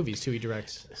Yeah. doing movies too. He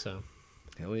directs. So,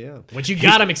 Hell yeah. what you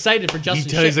got? I'm excited for He Justin.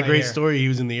 tells Shit a right great here. story. He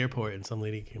was in the airport, and some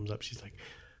lady comes up. She's like,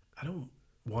 "I don't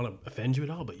want to offend you at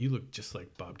all, but you look just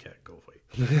like Bobcat Goldthwait."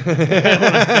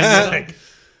 Like,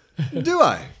 Do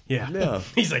I? yeah. Yeah.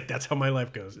 He's like, "That's how my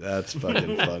life goes." That's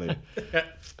fucking funny.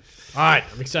 All right,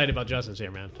 I'm excited about Justin's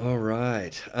here, man. All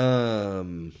right.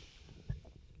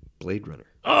 Blade Runner,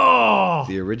 Oh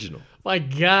the original. my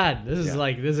God, this is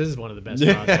Yeah. this is one of the best.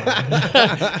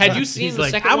 Had you seen He's the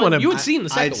like, second I one? wanna- You had seen the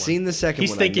second I'd one. seen the second He's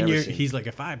one. thinking I'd never you're. seen. He's like,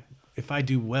 if I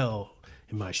do well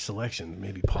in my selection,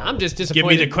 maybe Paul. I'm just will give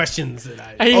me the disappointed. questions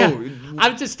that I. Yeah. Oh,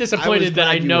 I'm just disappointed that glad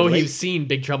I you know were late. he's seen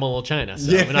Big Trouble in Little China,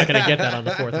 so we're not going to get that on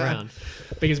the fourth round.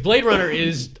 Because Blade Runner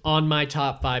is on my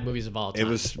top 5 movies of all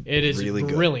time. It is really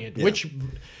good. brilliant. Yeah.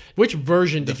 Which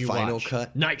version did The you final watch?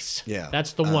 cut? Nice. Yeah.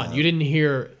 That's the one. You didn't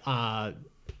hear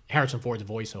Harrison Ford's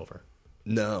voiceover.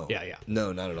 No. Yeah, yeah.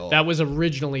 No, not at all. That was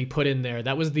originally put in there.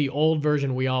 That was the old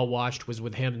version we all watched was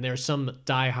with him. And there's some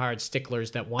diehard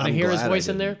sticklers that want to I'm hear his glad I voice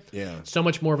in there. didn't. Yeah. So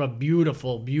much more of a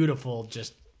beautiful,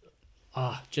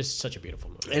 just such a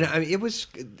beautiful movie. And I mean,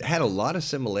 it had a lot of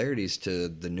similarities to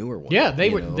the newer one. Yeah, they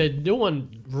you were know? the new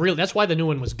one. Real. That's why the new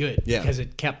one was good. Yeah. because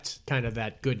it kept kind of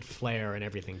that good flair and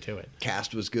everything to it.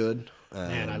 Cast was good.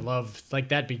 And I love like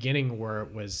that beginning where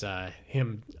it was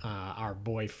him, our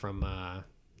boy from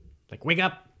like Wake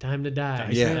Up, Time to Die.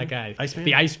 Yeah. that guy, Iceman?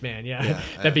 the Iceman. Yeah,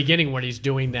 that beginning when he's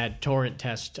doing that torrent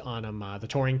test on him, the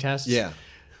Turing test. Yeah.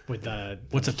 with the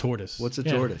What's a tortoise? What's a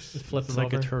yeah, tortoise? flip It's him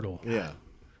like over. a turtle. Yeah.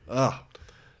 Oh.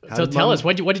 So tell us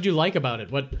what did you like about it?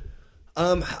 What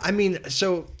I mean,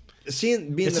 so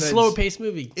being It's a that slower paced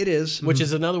movie. It is. Which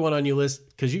is another one on your list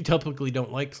because you typically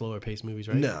don't like slower paced movies,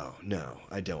 right? No,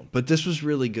 I don't. But this was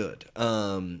really good.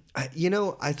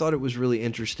 I thought it was really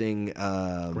interesting.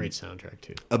 great soundtrack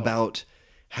too. About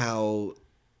how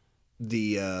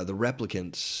the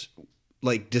replicants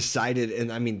like decided,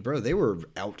 and I mean, bro, they were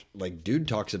out. Like, dude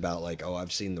talks about like, oh,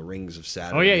 I've seen the rings of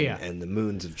Saturn. Oh, yeah. and the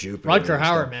moons of Jupiter. Rutger and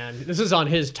Hauer, stuff. man, this is on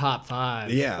his top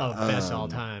 5 Yeah, of best all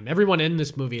time. Everyone in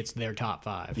this movie, it's their top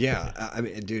 5. Yeah, I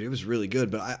mean, dude, it was really good.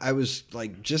 But I was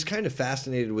like just kind of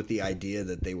fascinated with the idea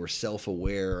that they were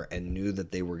self-aware and knew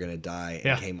that they were going to die, and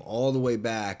Yeah. came all the way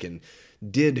back and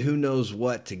did who knows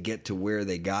what to get to where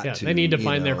they got Yeah, to. they need to you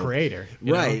find their know. creator,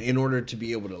 you right? know? In order to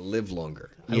be able to live longer.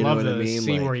 I You love know what the I mean?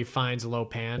 scene Like, where he finds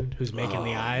Lopan, who's making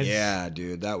the eyes. yeah,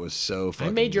 dude, that was so. I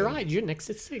Fucking made your good. eyes. You're next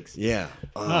at 6. Yeah.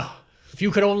 Ugh. If you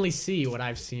could only see what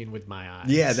I've seen with my eyes.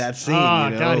 Yeah, that scene, Oh you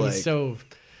know, God, like- he's so.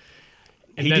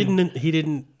 And He then-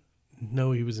 didn't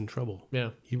know he was in trouble. Yeah.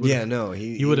 He would Yeah, no,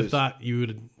 you would have was- thought you would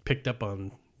have picked up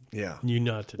on Yeah. you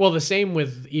not to. Well, the same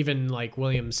with even like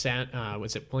William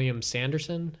was it William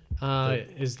Sanderson?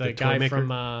 Is the the guy toy maker? from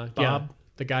Bob?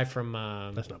 the guy from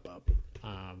That's not Bob.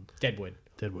 Deadwood.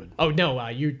 Deadwood. Oh no,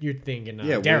 you're thinking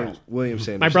Yeah, Daryl. William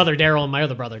Sanderson. My brother Daryl and my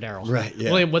other brother Daryl. Right, yeah.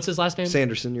 William, what's his last name?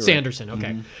 Sanderson, you're right. Sanderson.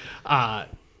 Okay.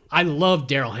 I love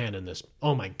Daryl Hannah in this.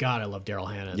 Oh my god, I love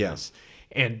Daryl Hannah in Yeah. this.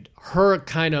 And her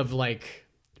kind of like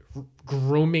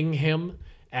grooming him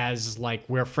as like,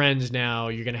 we're friends now.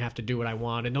 You're gonna have to do what I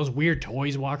want. And those weird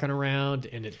toys walking around,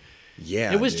 and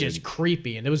Yeah, it was dude. just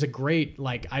creepy. And it was a great,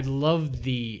 like, I loved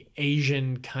the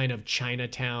Asian kind of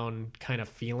Chinatown kind of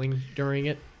feeling during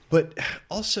it. But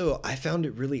also, I found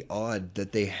it really odd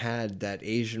that they had that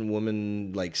Asian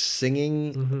woman like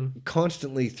singing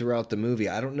constantly throughout the movie.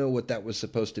 I don't know what that was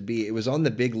supposed to be. It was on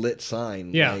the big lit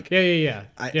sign. Yeah, like,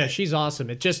 yeah, she's awesome.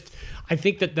 It just, I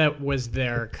think that was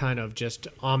their kind of just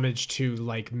homage to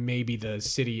like maybe the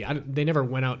city. They never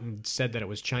went out and said that it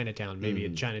was Chinatown. Maybe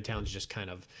Chinatown's just kind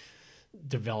of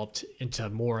developed into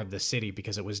more of the city,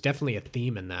 because it was definitely a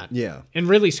theme in that. Yeah. And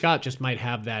Ridley Scott just might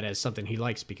have that as something he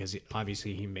likes, because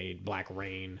obviously he made Black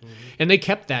Rain, and they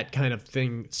kept that kind of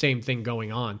same thing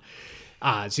going on.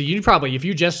 So you probably, if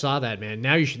you just saw that, man,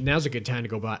 now's a good time to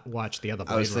go watch the other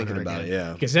Blade I was thinking Runner about again. it,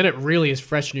 yeah. Because then it really is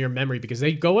fresh in your memory, because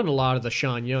they go in a lot of the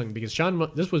Sean Young, because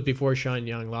this was before Sean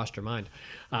Young lost her mind.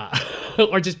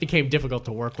 Or just became difficult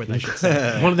to work with, I should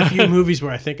say. One of the few movies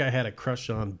where I think I had a crush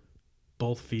on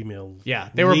both female. Yeah,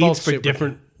 they were leads both for super-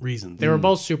 different reasons. They were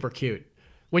both super cute.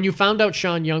 When you found out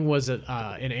Sean Young was an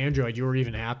android, you were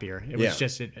even happier. It was Yeah.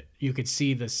 just, you could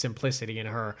see the simplicity in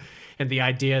her, and the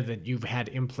idea that you've had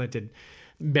implanted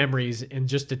memories, and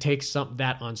just to take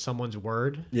that on someone's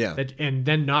word, Yeah. and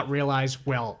then not realize,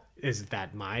 well, is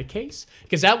that my case?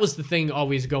 Because that was the thing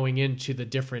always going into the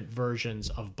different versions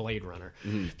of Blade Runner.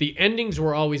 The endings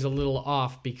were always a little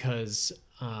off, because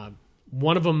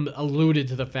one of them alluded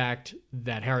to the fact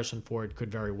that Harrison Ford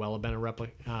could very well have been a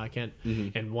replicant,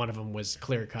 and one of them was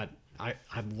clear cut. I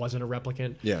wasn't a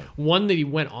replicant. Yeah. One that he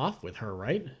went off with her,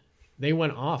 right? They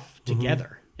went off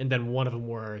together, and then one of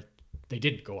them they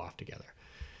didn't go off together.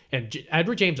 And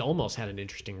Edward James Olmos had an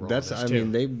interesting role. That's. in this I too.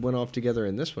 mean, they went off together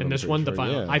in this one. In I'm this pretty one, the sure,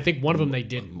 final. yeah. I think one of them they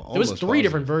didn't. There was almost 3 positive.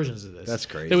 different versions of this. That's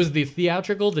crazy. There was the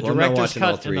theatrical, the Well, I'm not director's watching all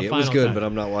cut, and the three. It final was good, cut. but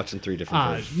I'm not watching 3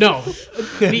 different versions. No,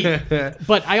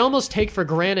 but I almost take for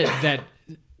granted that,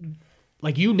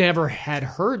 like, you never had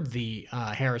heard the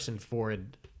Harrison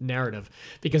Ford narrative,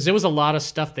 because there was a lot of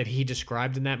stuff that he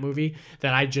described in that movie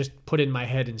that I just put in my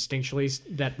head instinctually,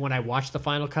 that when I watched the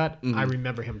final cut, I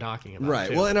remember him talking about. Right.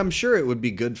 too. Well, and I'm sure it would be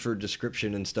good for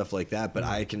description and stuff like that, but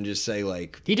I can just say,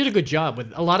 like, He did a good job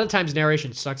with. A lot of times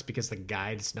narration sucks because the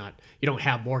guide's not. You don't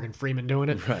have Morgan Freeman doing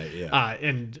it. Right, yeah.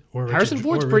 And Or Harrison Richard-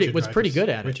 Ford's or pretty Richard was pretty Dreyfuss. good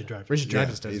at it. Richard Dreyfuss. Richard Yeah, Dreyfuss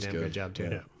does a he's damn good. good job too.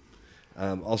 Yeah.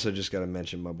 also just got to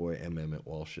mention my boy M. Emmett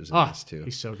Walsh is in Oh, this too.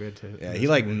 he's so good too. Yeah, he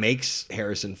like makes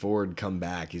Harrison Ford come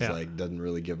back. He's Yeah. like doesn't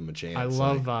really give him a chance. I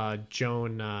love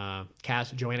Joanna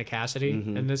Cassidy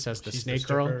in this as the She's snake the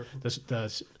girl. stripper.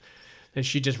 And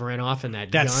she just ran off in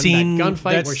that Scene, gunfight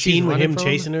that where she's scene with running him from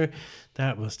chasing her,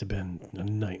 that must have been a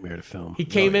nightmare to film. He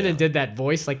came in and did that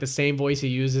voice, like the same voice he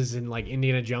uses in like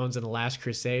Indiana Jones and the Last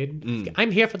Crusade.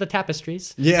 I'm here for the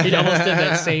tapestries. Yeah. He almost did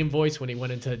that same voice when he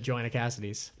went into Joanna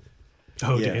Cassidy's.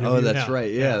 Oh, Yeah. to Oh, interview. that's Yeah.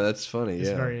 right. Yeah, that's funny. It's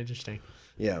yeah. very interesting.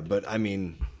 Yeah, but I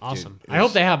mean, Awesome. dude, I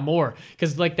hope they have more,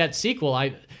 because like that sequel,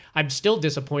 I'm still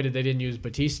disappointed they didn't use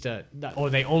Batista, or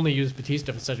they only used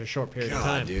Batista for such a short period of God,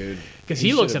 time. dude. Because He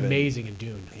he looks should've been- amazing in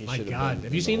Dune. My should've God, been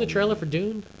have you in seen the the whole trailer for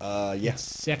Dune? Yeah, It's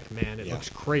sick, man. It Yeah. looks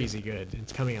crazy good.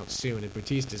 It's coming out soon, and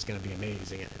Batista's going to be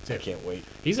amazing in it I too. can't wait.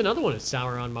 He's another one that's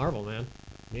sour on Marvel, man.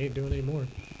 He ain't doing any more.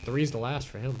 3's the last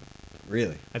for him.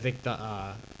 Really? I think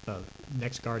the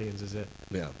next Guardians is it.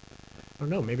 Yeah. I don't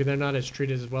know. Maybe they're not as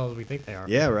treated as well as we think they are.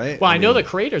 Yeah, right. Well, I know mean, the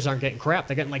creators aren't getting crap.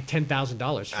 They're getting like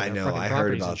 $10,000 for I their know, fucking I heard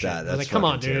properties about and shit. that. I was That's like, come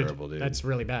on, fucking terrible, dude. That's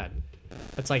really bad.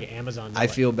 That's like Amazon. I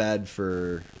feel bad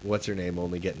for what's her name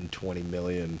only getting 20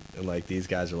 million, and like these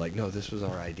guys are like, no, this was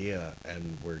our idea,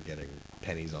 and we're getting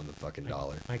pennies on the fucking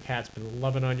dollar. My cat's been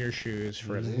loving on your shoes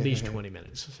for at least 20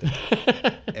 minutes.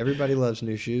 Everybody loves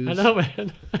new shoes. I know,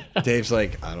 man. Dave's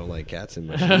like, I don't like cats in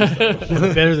my shoes.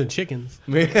 though." Better than chickens.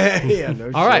 Yeah,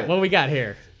 no All right, shit. what do we got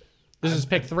here? This is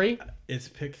pick 3? It's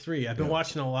pick 3. I've been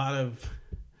watching a lot of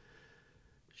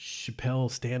Chappelle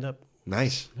stand-up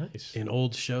Nice. Nice. and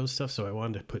old show stuff, so I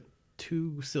wanted to put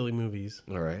 2 silly movies.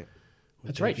 All right.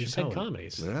 That's Dave right. You said Chappelle.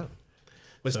 comedies. Yeah.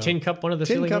 Was So- Tin Cup one of the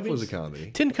Tin silly Cup movies? was a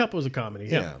comedy. Tin Cup was a comedy.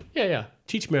 Yeah. Yeah.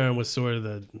 Teach Marin was sort of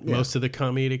the most of the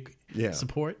comedic Yeah.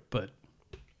 support, but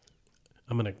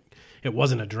I'm gonna It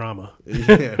wasn't a drama.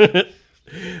 Yeah.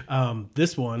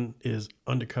 This one is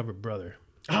Undercover Brother.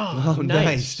 Oh,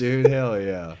 Nice, dude. Hell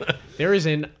yeah. There is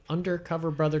an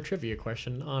Undercover Brother trivia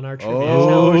question on our trivia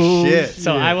Oh, challenge. shit.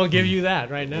 So I will give you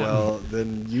that right now. Well,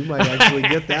 then you might actually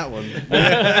get that one. You've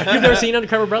never seen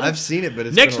Undercover Brother? I've seen it, but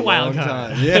it's Next been a wild long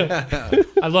card. time. Yeah.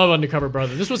 I love Undercover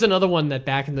Brother. This was another one that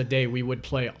back in the day we would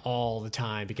play all the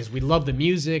time because we loved the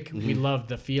music, we loved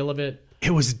the feel of it.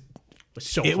 It was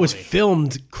So it was funny.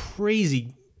 filmed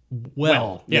crazy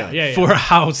well. Yeah. For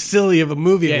how silly of a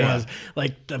movie it Yeah, was.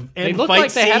 Like the They end looked fight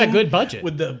like they had a scene good budget.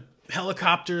 with the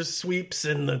helicopter sweeps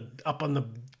and the up on the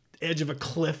edge of a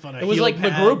cliff on a It was like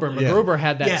helipad. MacGruber. MacGruber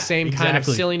had that Yeah, same kind of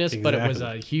exactly. silliness, but it was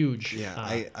Exactly. a huge.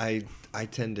 Yeah, I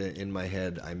tend to, in my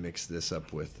head, I mix this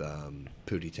up with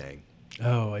Pootie Tang.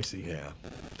 Oh, I see. Yeah.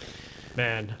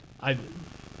 Man,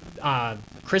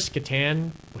 Chris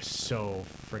Kattan was so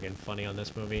friggin' funny on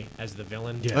this movie as the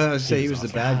villain. Yeah. I would say he was the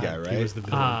bad guy, right? He was the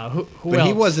villain. Who but else?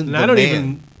 he wasn't And the I don't man.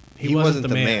 even- he wasn't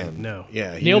the man, no.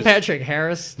 Yeah. he Neil was- Patrick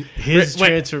Harris. His When-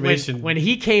 transformation. when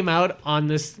he came out on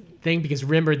this thing, because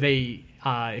remember they.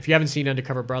 If you haven't seen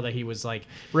Undercover Brother, he was like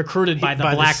recruited by the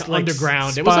Black this, like,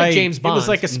 Underground. It was like spy- James Bond. It was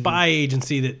like a spy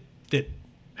agency that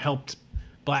helped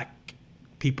black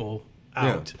people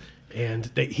out, and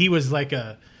he was like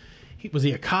was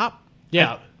he a cop?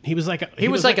 Yeah. He was like he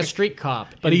was like a street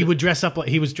cop, but he would dress up like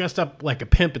he was dressed up like a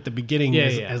pimp at the beginning Yeah,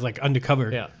 as, yeah. as like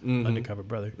undercover, Yeah. undercover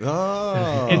brother.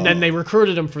 Oh. and then they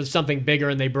recruited him for something bigger,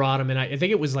 and they brought him in. I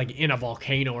think it was like in a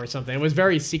volcano or something. It was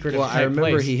very secretive. Well, I type remember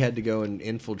place. he had to go and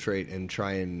infiltrate and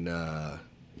try and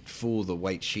fool the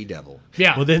White She-Devil.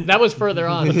 Yeah, Well, then- that was further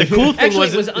on. But the cool thing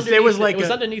actually, was it was there underneath, was like it was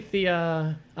a- underneath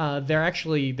the.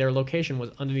 Their location was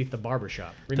underneath the barber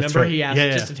shop. That's Remember, right. he asked Yeah,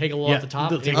 just yeah. to take a little Yeah, off the top.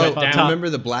 to And he take went off the down. top. Remember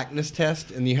the blackness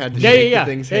test, and you had to Yeah, shake yeah,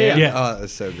 the thing's yeah, hand. yeah. Oh,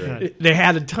 that's so great. They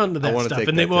had a ton of that wanna stuff, take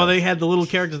and that test. they had the little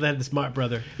characters. They had the smart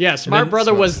brother. Yeah, Smart then-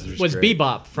 Brother Smart was Brother's was great.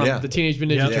 Bebop from Yeah. the Teenage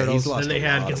Mutant Yeah. Ninja Yeah, Turtles. he's lost Then they a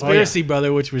had lot. Conspiracy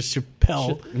Brother, which was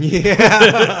Chappelle.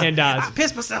 and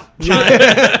Pissed myself.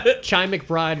 Chai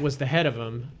McBride was the head of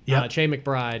him. Yep. Chai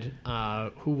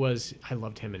McBride, who was I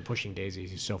loved him in Pushing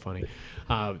Daisies. He's so funny.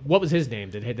 What was his name?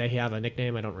 Did they have a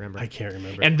nickname? I don't remember. I can't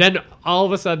remember. And then all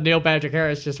of a sudden, Neil Patrick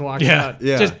Harris just walks Yeah. out,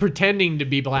 Yeah. just pretending to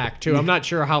be black too. I'm not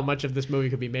sure how much of this movie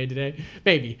could be made today.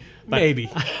 Maybe, but Maybe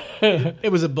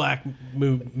it was a black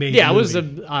movie. yeah, it was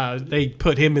They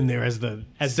put him in there as the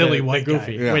as silly the white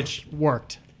goofy, guy. Yeah. which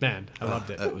worked. Man, I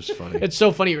loved it. That was funny. It's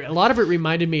so funny. A lot of it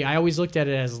reminded me. I always looked at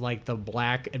it as like the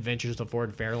Black Adventures of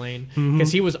Ford Fairlane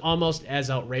because he was almost as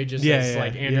outrageous Yeah, as yeah,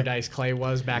 like Andrew yeah. Dice Clay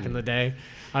was back in the day.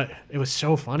 It was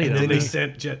so funny. And though, then they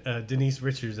man. sent Denise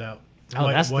Richards out. Oh,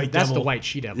 that's the Devil. White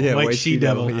She-Devil. Yeah, White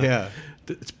She-Devil. Yeah.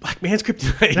 It's Black Man's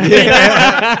Kryptonite.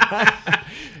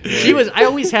 She was. I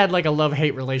always had like a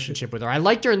love-hate relationship with her. I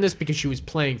liked her in this because she was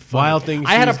playing funny. Wild Thing,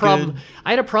 I she had a was problem. good. I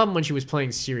had a problem when she was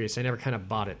playing serious. I never kind of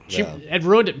bought it. Yeah. It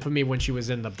ruined it for me when she was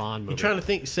in the Bond movie. You trying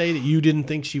to say that you didn't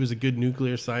think she was a good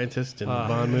nuclear scientist in the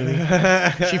Bond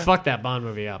movie? She fucked that Bond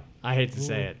movie up. I hate to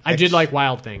say it. I did like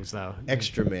Wild Things though.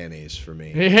 Extra mayonnaise for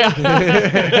me. Yeah.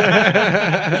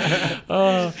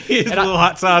 His little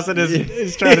hot sauce and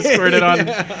is trying to squirt it on.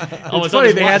 Oh, It's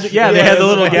funny they had they had the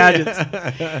little gadgets.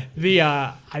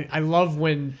 I love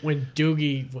when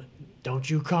Doogie. Don't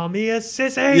you call me a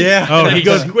sissy? Yeah. Oh, And he he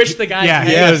goes- squished the guy's Yeah,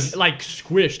 head, yes. like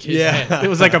squished his Yeah. head. It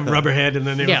was like a rubber head, and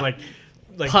then it Yeah. was like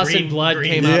Pus green, and blood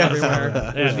green. came out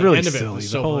everywhere. Yeah, was the really end of it silly, was the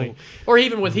so whole- funny. Or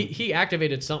even with he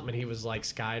activated something and he was like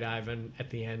skydiving at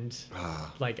the end,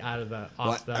 like out of the Well,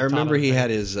 off the. I remember top of he the had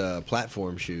thing. his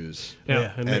platform shoes. Yeah,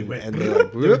 Yeah. and And they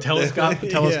like, they were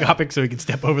telescopic, so he could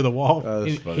step over the wall. Oh,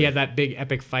 that's He funny. had that big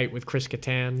epic fight with Chris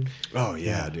Kattan. Oh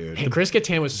yeah, dude. And Chris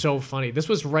Kattan was so funny. This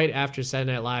was right after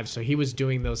Saturday Night Live, so he was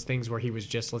doing those things where he was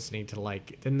just listening to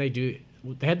like. Didn't they do?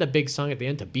 They had that big song at the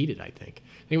end to Beat It. I think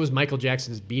it was Michael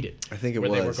Jackson's Beat It. I think it where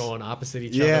they were was. going opposite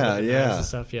each Yeah, other. With the yeah. knives and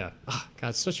stuff. Yeah. Oh, God,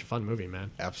 it's such a fun movie, man.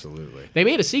 Absolutely. They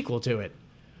made a sequel to it.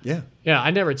 Yeah. Yeah,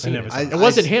 I never had seen never it. saw it. It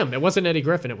wasn't him. It wasn't Eddie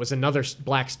Griffin. It was another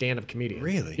black stand-up comedian.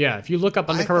 Really? Yeah. If you look up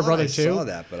I Undercover thought Brother I 2. saw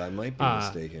that, but I might be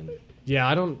mistaken. Yeah,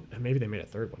 I don't. Maybe they made a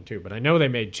third one too, but I know they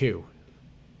made two.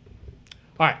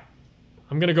 All right,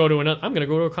 I'm gonna go to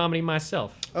a comedy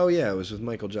myself. Oh yeah, it was with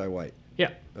Michael Jai White. Yeah.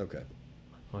 Okay.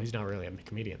 Well, he's not really a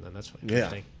comedian then. That's Yeah.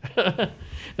 interesting.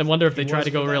 Then wonder if they try to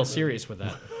go real serious with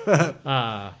that.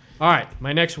 All right,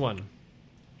 my next one.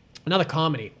 Another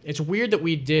comedy. It's weird that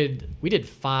we did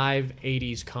 5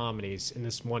 80s comedies, and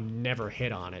this one never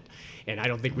hit on it. And I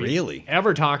don't think we Really?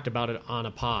 ever talked about it on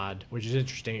a pod, which is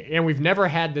interesting. And we've never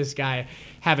had this guy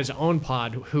have his own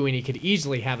pod, and he could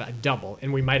easily have a double,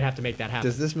 and we might have to make that happen.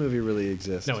 Does this movie really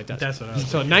exist? No, it doesn't. That's what I was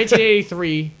So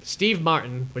 1983, Steve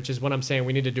Martin, which is what I'm saying.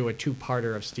 We need to do a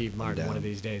 2-parter of Steve Martin down. one of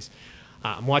these days.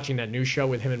 I'm watching that new show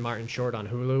with him and Martin Short on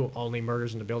Hulu, Only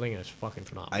Murders in the Building, and it's fucking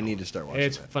phenomenal. I need to start watching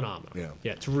It's that. phenomenal.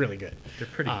 Yeah. It's really good. They're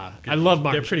pretty good. I love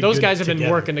Martin. They're pretty Those good guys have been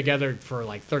together. working together for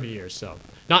like 30 years, so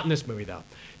not in this movie though.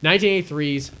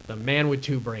 1983's The Man with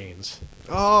Two Brains.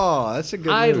 Oh, that's a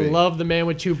good I movie. love The Man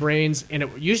with Two Brains, and it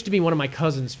used to be one of my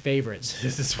cousin's favorites.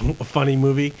 This is a funny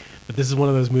movie, but this is one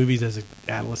of those movies as an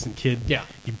adolescent kid. Yeah.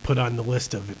 You put on the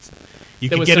list of it. You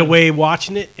There can was get some- away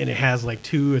watching it, and it has like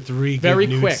 2 or 3 Very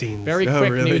good nude quick, scenes. very Oh,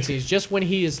 quick really? nude scenes. Just when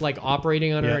he is like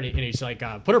operating on her, Yeah. and he's like,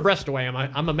 "Put her breast away.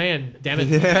 I'm a man. Damn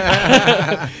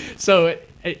it." So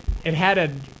it had a.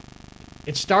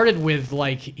 It started with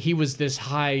like he was this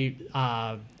high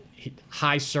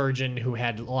surgeon who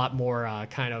had a lot more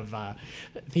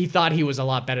he thought he was a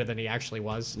lot better than he actually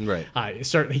was. Right.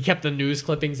 Certainly, he kept the news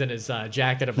clippings in his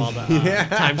jacket of all the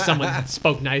times someone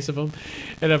spoke nice of him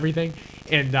and everything.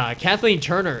 And Kathleen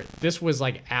Turner, this was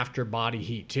like after Body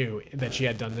Heat too, that she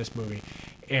had done this movie.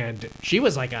 And she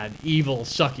was like an evil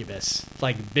succubus,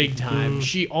 like big time.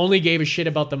 She only gave a shit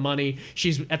about the money.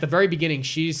 She's at the very beginning.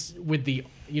 She's with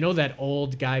that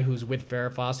old guy who's with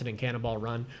Farrah Fawcett in Cannonball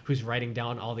Run, who's writing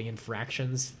down all the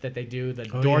infractions that they do. The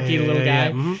dorky little guy.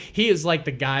 yeah. Mhm. He is like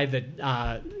the guy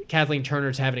that Kathleen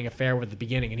Turner's having an affair with at the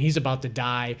beginning, and he's about to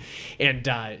die, and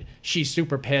she's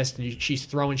super pissed, and she's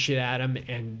throwing shit at him,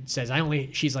 and says,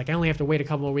 she's like, I only have to wait a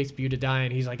couple of weeks for you to die,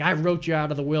 and he's like, I wrote you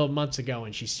out of the will months ago,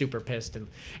 and she's super pissed, and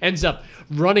ends up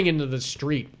running into the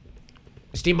street.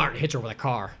 Steve Martin hits her with a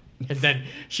car. And then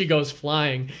she goes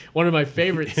flying. One of my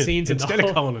favorite scenes in the Instead whole...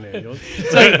 of calling an ambulance.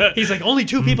 It's like, he's like, only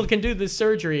 2 people can do this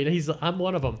surgery, and I'm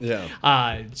one of them.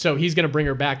 Yeah. So he's gonna bring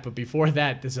her back, but before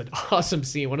that, there's an awesome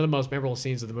scene, one of the most memorable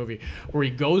scenes of the movie, where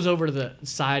he goes over to the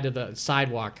side of the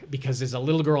sidewalk because there's a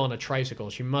little girl on a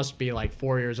tricycle. She must be like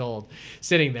 4 years old,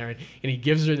 sitting there, and he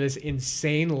gives her this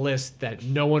insane list that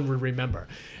no one would remember.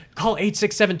 Call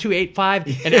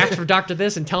 867-285 and ask for Dr.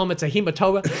 This and tell him it's a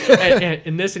hematoma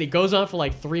and this, and he goes on for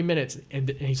like 3 minutes, and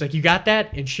he's like, you got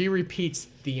that? And she repeats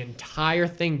the entire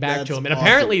thing back to That's him, and awesome.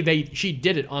 apparently she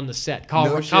did it on the set. Carl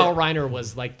No shit. Reiner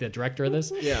was like the director of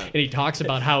this, Yeah. and he talks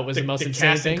about how it was the most The insane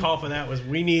casting thing. call for that was,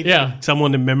 we need Yeah.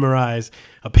 someone to memorize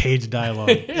a page of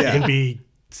dialogue and be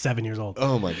 7 years old.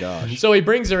 Oh my gosh. So he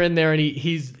brings her in there, and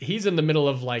he's in the middle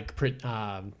of like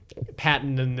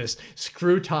patenting this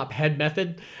screw top head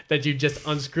method that you just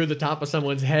unscrew the top of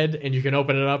someone's head and you can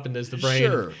open it up and there's the brain.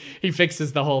 Sure. He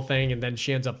fixes the whole thing, and then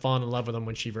she ends up falling in love with him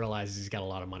when she realizes he's got a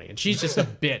lot of money, and she's just a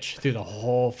bitch through the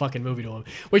whole fucking movie to him.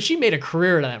 Which she made a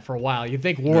career out of that for a while. You'd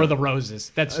think War of the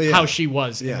Roses. That's yeah. how she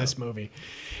was Yeah. in this movie.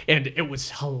 And it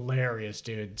was hilarious,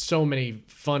 dude. So many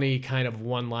funny kind of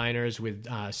one-liners with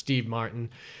Steve Martin.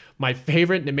 My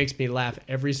favorite, and it makes me laugh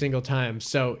every single time.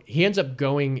 So he ends up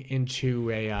going into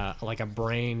a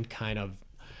brain kind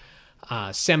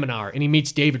of seminar, and he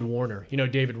meets David Warner. You know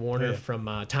David Warner from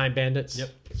Time Bandits? Yep.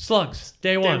 Slugs,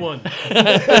 day one.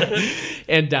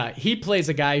 And he plays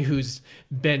a guy who's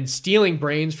been stealing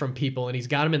brains from people, and he's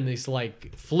got them in this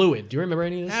like fluid. Do you remember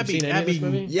any of this? You seen any of this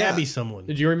movie? Yeah. Abby someone.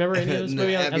 Did you remember any of this No,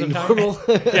 movie? Abby as I'm talking? Normal.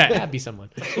 Yeah, Abby someone.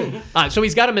 So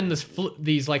he's got him in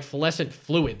these like fluorescent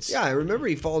fluids. Yeah, I remember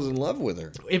he falls in love with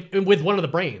her. With one of the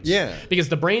brains. Yeah. Because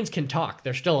the brains can talk.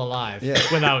 They're still alive Yeah.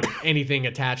 without anything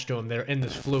attached to them. They're in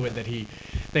this fluid that he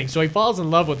thinks. So he falls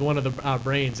in love with one of the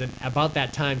brains, and about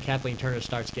that time, Kathleen Turner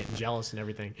starts getting jealous and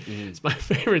everything. It's my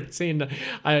favorite scene.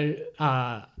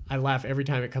 I laugh every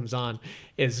time it comes on,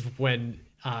 is when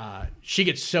she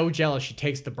gets so jealous she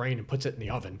takes the brain and puts it in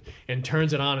the oven and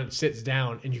turns it on and sits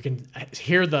down, and you can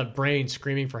hear the brain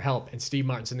screaming for help, and Steve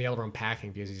Martin's in the other room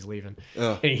packing because he's leaving.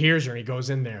 Ugh. And he hears her and he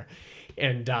goes in there,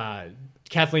 and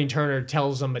Kathleen Turner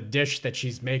tells him a dish that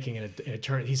she's making, and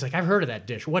he's like, I've heard of that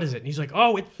dish. What is it? And he's like,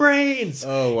 oh, it's brains.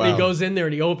 Oh, wow. And he goes in there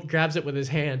and he grabs it with his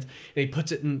hands, and he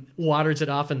puts it and waters it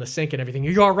off in the sink and everything. Are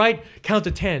you all right? Count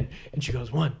to 10. And she goes,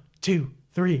 1, 2,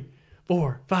 3,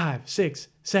 4, 5, 6,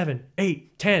 7,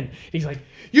 8, 10. And he's like,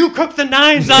 you cooked the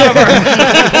 9s out of her.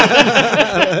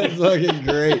 That's fucking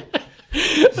great.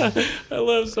 I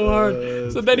laugh so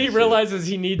hard. So then he realizes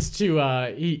he needs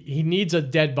to. He needs a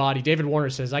dead body. David Warner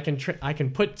says, "I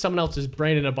can put someone else's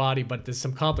brain in a body, but there's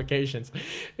some complications."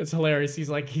 It's hilarious. He's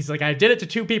like, I did it to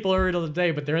 2 people earlier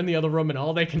today, but they're in the other room, and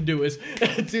all they can do is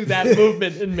do that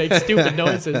movement and make stupid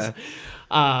noises.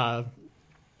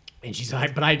 And she's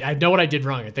like, but I know what I did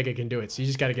wrong. I think I can do it. So you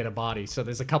just got to get a body. So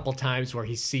there's a couple times where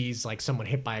he sees like someone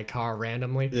hit by a car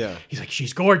randomly. Yeah. He's like,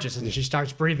 she's gorgeous. And she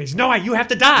starts breathing. He's, no, you have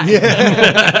to die.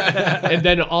 Yeah. And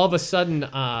then all of a sudden,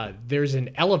 there's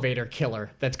an elevator killer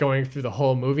that's going through the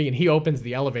whole movie. And he opens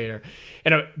the elevator.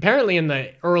 And apparently in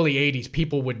the early 80s,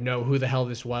 people would know who the hell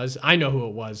this was. I know who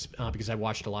it was because I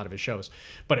watched a lot of his shows.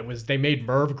 But they made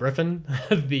Merv Griffin,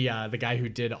 the guy who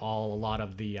did a lot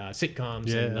of the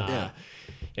sitcoms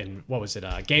and what was it,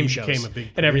 game shows became a big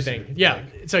and everything. producer. Yeah.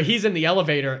 So he's in the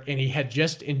elevator and he had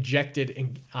just injected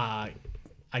and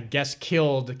I guess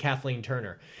killed Kathleen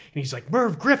Turner. And he's like,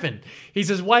 Merv Griffin. He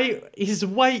says, why?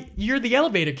 You're the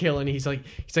elevator killer? And he's like,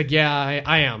 yeah,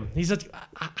 I am. He's like,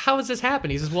 how has this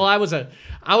happened? He says, well, I was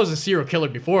a serial killer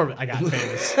before I got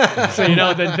famous. So,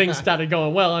 then things started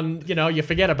going well and, you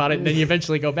forget about it and then you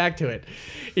eventually go back to it.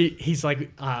 He's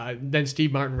like, then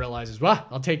Steve Martin realizes, well,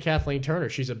 I'll take Kathleen Turner.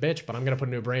 She's a bitch, but I'm going to put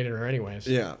a new brain in her anyways.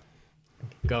 Yeah.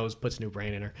 Goes, puts new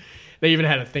brain in her. They even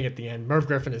had a thing at the end. Merv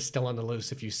Griffin is still on the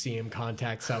loose if you see him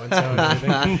contact so-and-so and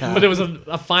everything. But there was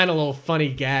a final little funny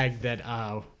gag that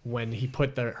when he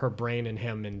put her brain in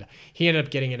him and he ended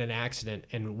up getting in an accident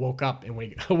and woke up. And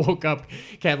when he woke up,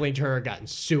 Kathleen Turner had gotten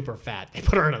super fat. They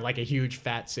put her in a huge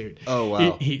fat suit. Oh,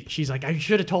 wow. She's like, I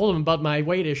should have told him about my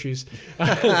weight issues.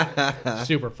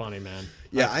 Super funny, man.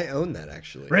 Yeah, I own that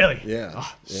actually. Really? Yeah.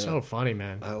 Oh, yeah. So funny,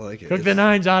 man. I like it. Cook the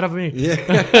nines out of me.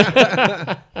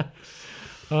 Yeah.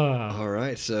 All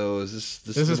right. So this is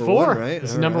is number 4. one, right? This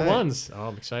is All number right. ones. Oh,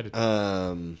 I'm excited.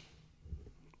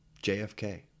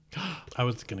 JFK. I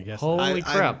was gonna guess. Holy I-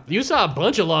 crap. You saw a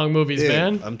bunch of long movies, Dude,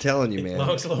 man. I'm telling you, man.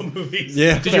 Long slow movies.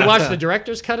 Yeah. Did you watch the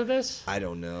director's cut of this? I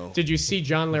don't know. Did you see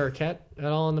John Larroquette at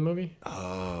all in the movie?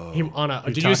 Oh.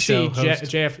 Did you talk see show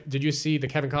host. Did you see the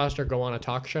Kevin Costner go on a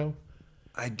talk show?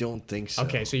 I don't think so.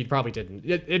 Okay, so you probably didn't.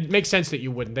 It makes sense that you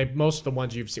wouldn't. Most of the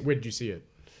ones you've seen, where did you see it?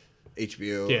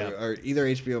 HBO Yeah. or either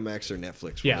HBO Max or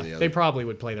Netflix. Yeah, one or the other. they probably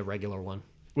would play the regular one.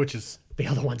 Which is The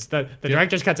other ones, the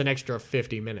director's cut's an extra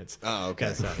 50 minutes. Oh,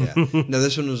 okay. Yes, Yeah. No,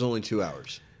 this one was only 2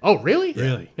 hours. Oh, really?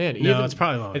 Really? Man, No, it's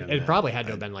probably longer It, than it that. probably had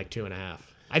to have been like 2.5.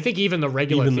 I think even the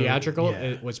regular Even the- theatrical yeah.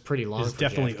 it was pretty long. it's for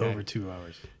definitely JFK. over 2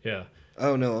 hours. Yeah.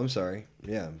 Oh no, I'm sorry.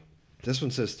 Yeah, this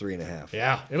one says 3.5.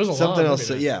 Yeah, it was a Something long else.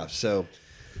 movie, man. Yeah. So,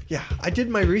 yeah, I did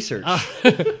my research.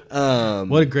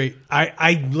 What a great!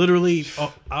 I literally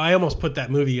I almost put that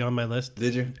movie on my list.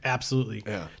 Did you? Absolutely.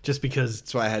 Yeah. Just because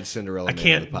That's why I had Cinderella I Man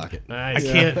can't. in the pocket. Nice.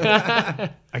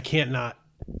 I can't not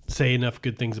say enough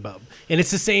good things about. And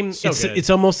it's the same. So good. It's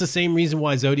almost the same reason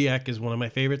why Zodiac is one of my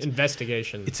favorites.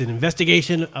 Investigation. It's an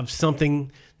investigation of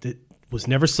something that was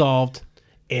never solved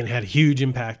and had a huge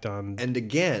impact on. And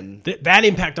again, That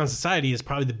impact on society is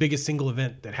probably the biggest single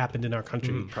event that happened in our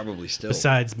country. probably still.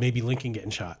 Besides maybe Lincoln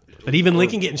getting shot. But even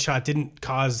Lincoln getting shot didn't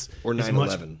cause Or as much-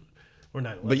 9/11. Or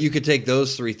 9/11. But you could take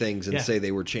those 3 things and Yeah. say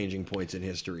they were changing points in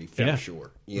history for Yeah.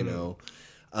 sure. You know,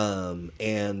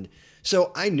 and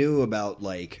so I knew about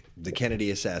like the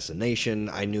Kennedy assassination.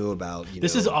 I knew about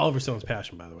This know, is Oliver Stone's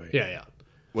passion, by the way. yeah.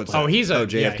 What's Oh, that? he's a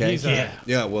JFK. yeah, he's a, Yeah.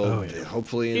 Yeah, well, Oh, yeah.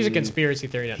 hopefully He's a in- conspiracy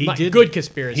theory. He Not did good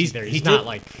conspiracy theory. He's he not did-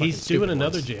 like fucking he's stupid doing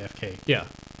another ones. JFK. Yeah.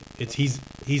 It's he's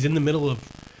in the middle of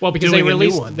Well, because doing a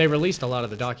new one. they released a lot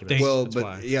of the documents. Well, That's but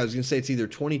why. yeah, I was gonna say it's either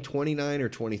 2029 or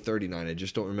 2039. I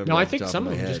just don't remember. No, I off the think top some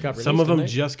of of my them just head. got released. Some of them didn't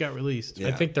they? just got released. Yeah.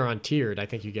 I think they're on tiered. I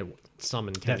think you get some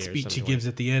in 10 That years. speech he something gives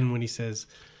like at the end when he says,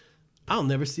 "I'll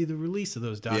never see the release of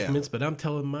those documents, but I'm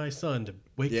telling my son to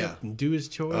wake Yeah. up and do his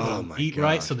chores Oh and my eat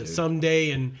right, gosh, so that dude.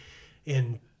 someday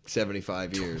in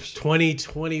 75 years.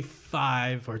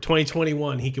 2025 or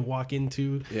 2021 he could walk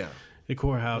into Yeah. the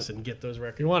courthouse and get those You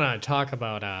records." want to talk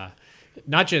about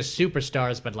not just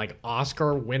superstars, but like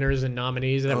Oscar winners and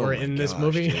nominees that Oh were my in this gosh,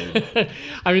 movie?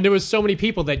 I mean, there was so many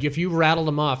people that if you rattled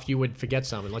them off, you would forget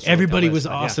some. Unless you looked at Everybody the was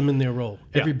list, but yeah. awesome in their role.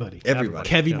 Everybody. Everybody.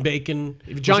 Kevin Yeah. Bacon.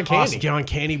 John was Candy. awesome. John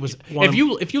Candy was one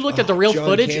If you looked at the real John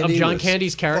footage Candy of John was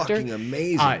Candy's character, fucking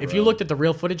amazing, if bro. you looked at the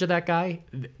real footage of that guy,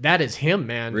 that is him,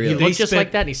 man. Really? He They looked just spent-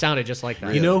 like that, and he sounded just like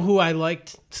that. You know who I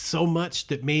liked so much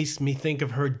that makes me think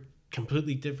of her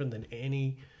completely different than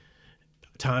any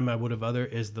time I would have other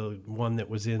is the one that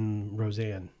was in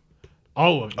Roseanne.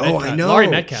 Oh, I know. Laurie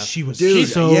Metcalf. She was Dude,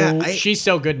 so yeah, she's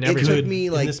so good in It everything. took me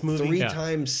in like this movie. 3 Yeah.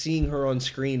 times seeing her on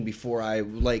screen before I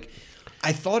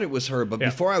I thought it was her, but Yeah.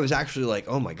 before I was actually like,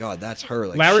 oh my god, that's her.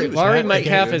 Like Laurie shit was Laurie happening,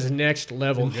 Metcalf dude. is next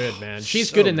level good, man. She's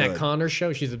So good in that good. Connor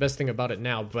show. She's the best thing about it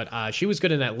now. But she was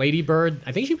good in that Lady Bird.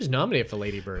 I think she was nominated for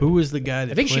Lady Bird. Who was the guy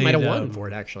that I think she played, might have won for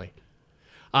it actually.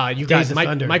 You Days got of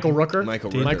Thunder. Michael Rooker. Michael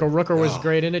Rooker was Oh.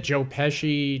 great in it. Joe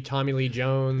Pesci, Tommy Lee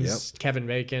Jones, Yep. Kevin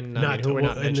Bacon. I Not, mean, who we're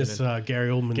not in mentioning. this Gary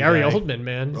Oldman Gary guy Oldman,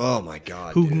 man. Oh my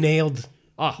god, who dude. nailed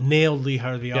nailed Lee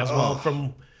Harvey Yeah. Oswald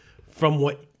from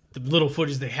what the little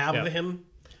footage they have Yeah. of him.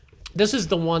 This is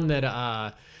the one that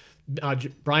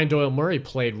Brian Doyle Murray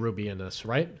played Ruby in this,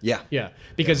 right? Yeah. Yeah.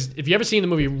 Because if you ever seen the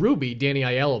movie Ruby, Danny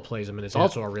Aiello plays him, and it's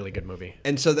also a really good movie.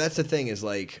 And so that's the thing is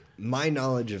like my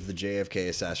knowledge of the JFK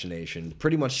assassination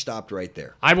pretty much stopped right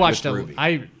there. I watched with them.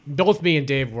 Ruby. Both me and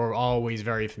Dave were always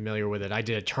very familiar with it. I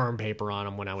did a term paper on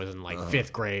him when I was in like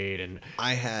 5th grade, and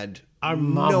I had Our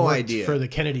mom no worked idea. for the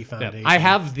Kennedy Foundation. I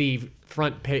have the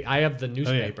front page. I have the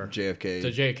newspaper. JFK.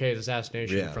 The JFK's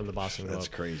assassination Yeah, from the Boston Globe. That's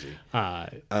crazy. Uh,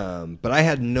 But I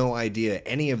had no idea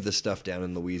any of the stuff down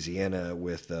in Louisiana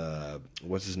with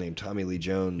what's his name, Tommy Lee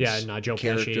Jones. yeah, and Joe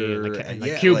Pesci character. and the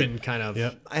Yeah, Cuban like, kind of.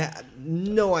 Yep. I had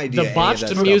no idea. The botched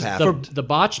any of that music, stuff happened. the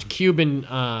botched Cuban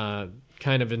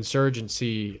kind of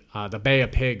insurgency, the Bay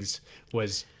of Pigs,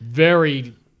 was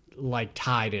very like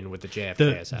tied in with the JFK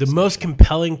the assassination. most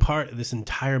compelling part of this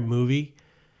entire movie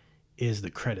is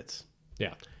the credits.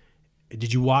 Yeah.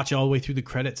 Did you watch all the way through the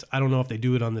credits? I don't know if they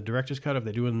do it on the director's cut, if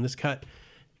they do it in this cut.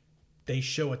 They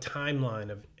show a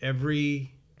timeline of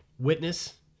every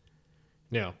witness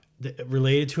Yeah. that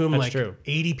related to him, That's like true.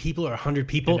 80 people or 100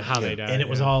 people. And how they died, And it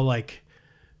was yeah. all like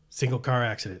single car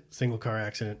accident,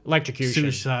 Electrocution.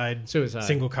 suicide, Suicide.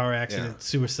 single car accident, Yeah.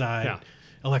 suicide, Yeah.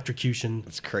 electrocution.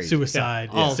 That's crazy. Suicide,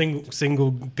 Yeah. All-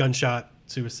 single gunshot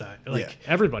suicide. Like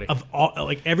Yeah. Everybody. of all,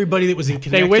 like everybody that was in They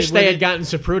connected wish they with had it. gotten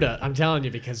Zapruder. I'm telling you,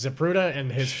 because Zapruder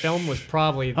and his film was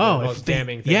probably the most if they,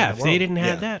 damning thing. yeah, in if the they world. didn't have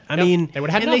Yeah. that, I Yep. mean, They would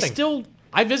have had and nothing. they still.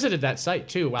 I visited that site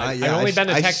too. I've Yeah, only been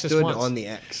to I Texas stood once. on the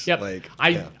X. Yep. Like, I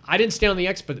yeah. didn't stay on the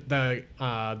X, but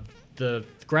the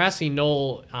grassy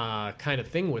knoll kind of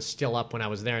thing was still up when I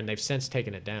was there, and they've since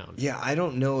taken it down. Yeah, I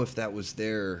don't know if that was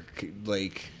there,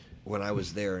 like when I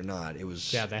was there or not. It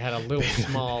was Yeah, they had a little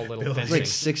small little fencing. like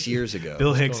 6 years ago.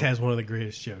 Bill Hicks has one of the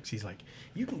greatest jokes. He's like,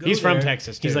 "You can go." He's from there."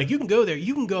 Texas, He's too. like, "You can go there.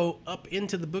 You can go up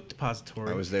into the book depository."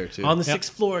 I was there, too. On the Yep.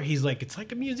 6th floor. He's like, "It's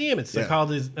like a museum. It's Yeah. called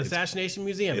the Assassination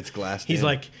Museum. it's glassed He's in.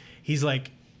 like,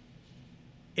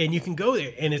 and you can go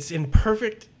there, and it's in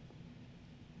perfect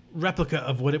replica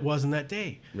of what it was in that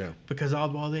day. Yeah. Because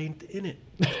Oswald ain't in it.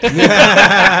 And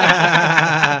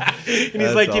he's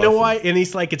That's like, you know awesome. why? And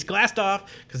he's like, it's glassed off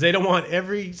because they don't want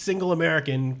every single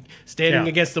American standing Yeah.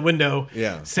 against the window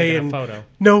Yeah. saying, Taking a photo.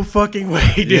 no fucking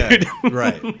way, dude. Yeah,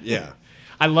 right. Yeah.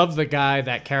 I love the guy,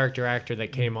 that character actor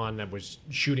that came on that was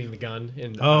shooting the gun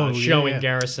and Oh, showing yeah.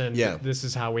 Garrison. Yeah. This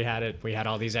is how we had it. We had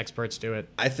all these experts do it.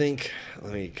 I think,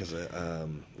 because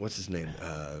what's his name?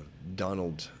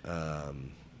 Donald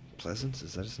Pleasance,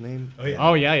 is that his name? Oh, yeah.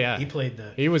 Oh yeah, yeah. He played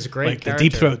the He was a great like the character.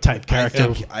 deep throat type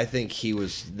character. I think he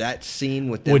was that scene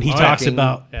with them When he talks talking-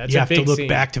 about Yeah, it's you a have to big look scene.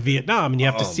 back to Vietnam and you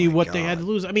have to Oh, see my what they had God. to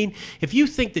lose. I mean, if you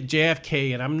think that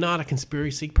JFK, and I'm not a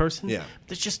conspiracy person, Yeah.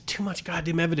 there's just too much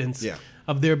goddamn evidence Yeah.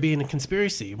 of there being a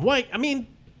conspiracy. Why? I mean,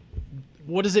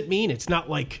 what does it mean? It's not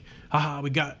like,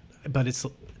 we got, but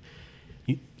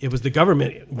it was the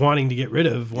government wanting to get rid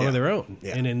of one of Yeah. their own,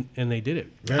 Yeah. and they did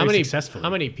it very successfully.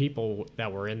 How many people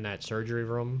that were in that surgery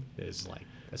room is like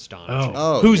astonishing.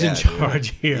 Oh, Oh, who's yeah, in dude. charge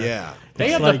here? Yeah. They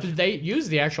It's have like- they use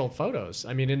the actual photos.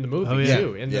 I mean, in the movie Oh, yeah.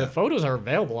 too, and Yeah. the photos are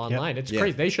available online. It's Yeah.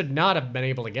 crazy. They should not have been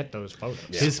able to get those photos.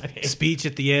 His I mean, speech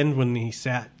at the end when he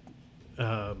sat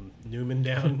Newman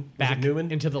down, was it back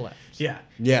Newman into the left. Yeah.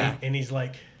 Yeah. And he's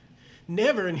like,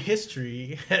 never in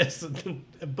history has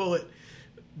a bullet.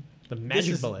 The this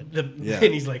magic is bullet. Yeah.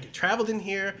 And he's like, it traveled in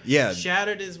here. Yeah.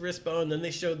 Shattered his wrist bone. Then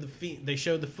they showed the feet. They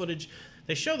showed the footage.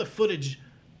 They show the footage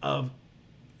of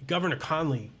Governor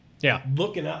Conley Yeah.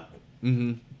 looking up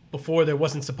before there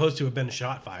wasn't supposed to have been a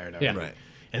shot fired. Yeah. Right.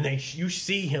 And you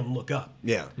see him look up.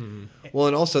 Yeah. Well,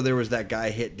 and also there was that guy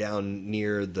hit down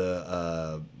near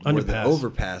the where the Underpass.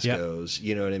 overpass Yep. goes.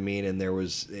 You know what I mean? And there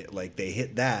was like they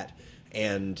hit that,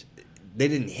 and they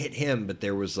didn't hit him, but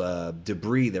there was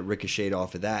debris that ricocheted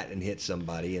off of that and hit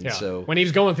somebody. And Yeah. so when he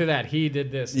was going through that, he did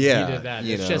this. Yeah, He did that.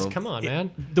 you It's know. just come on,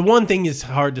 man. The one thing is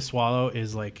hard to swallow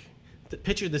is like the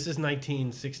picture. This is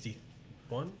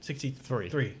 1961, 63.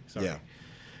 Sorry. yeah,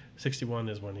 61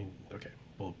 is when he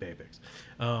Bullet Bay Pigs.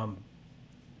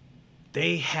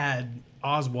 They had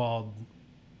Oswald,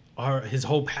 his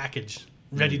whole package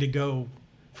ready to go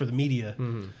for the media.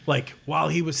 Like while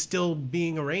he was still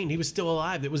being arraigned, he was still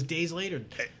alive. It was days later.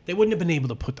 They wouldn't have been able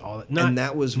to put all that. Not and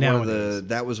that was nowadays.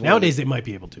 one of Nowadays the they might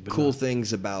be able to. But cool not.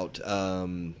 things about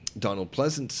Donald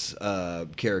Pleasant's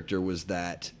character was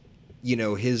that. You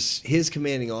know, his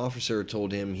commanding officer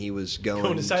told him he was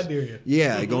going to Siberia.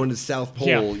 Yeah, going to the South Pole,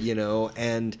 Yeah. you know,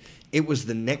 and it was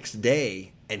the next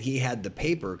day, and he had the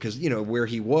paper, because, you know, where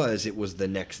he was, it was the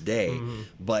next day.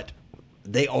 But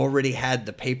they already had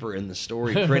the paper in the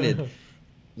story printed,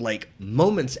 like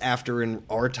moments after in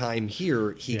our time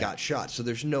here he got shot. So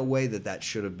there's no way that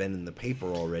should have been in the paper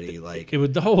already. Like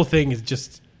The whole thing is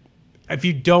just, if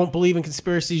you don't believe in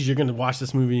conspiracies, you're going to watch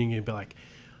this movie and you're going to be like,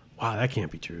 wow, that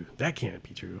can't be true. That can't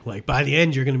be true. Like by the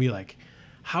end, you're going to be like,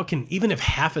 how can, even if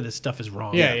half of this stuff is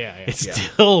wrong, it's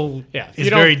still it's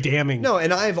very damning. No,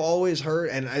 and I've always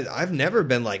heard, and I've never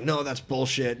been like, no, that's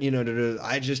bullshit.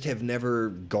 I just have never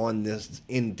gone this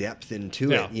in depth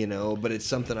into it. But it's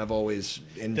something I've always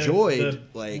enjoyed.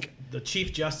 Like the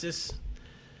Chief Justice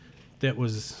that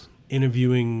was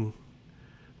interviewing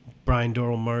Brian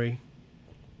Doral Murray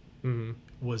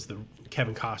was the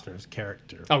Kevin Costner's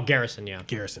character. Oh, Garrison, yeah.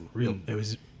 Garrison, real. It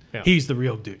was. Yeah. He's the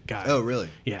real guy. Oh, really?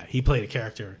 Yeah, he played a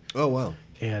character. Oh, wow.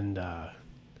 And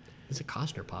it's a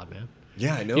Costner pod, man.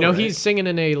 Yeah, I know. He's singing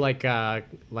in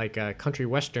a country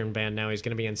western band now. He's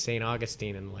going to be in St.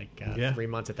 Augustine in 3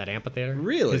 months at that amphitheater.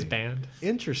 Really? His band.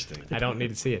 Interesting. I don't need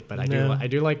to see it, but I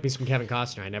do like me some Kevin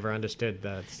Costner. I never understood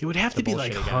the. It would have to be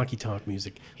like bullshit honky tonk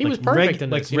music. He was perfect in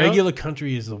like this. regular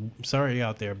country is sorry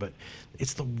out there, but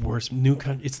it's the worst new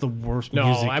country. It's the worst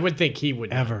music. No, I would think he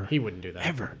would ever. He wouldn't do that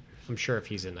ever. I'm sure if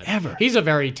he's in that. Ever. He's a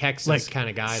very Texas kind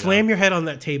of guy. Slam your head on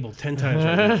that table 10 times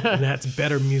right now, and that's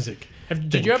better music.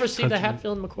 Did you ever see the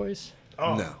Hatfield and McCoys?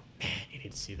 Oh. No. Man, you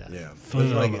need to see that. Yeah.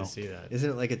 Isn't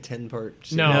it like a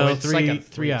 10-part? No, it's three, like a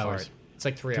 3 hours. It's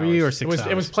like 3 hours. 3 or 6 hours.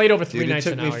 hours. It was played over 3 nights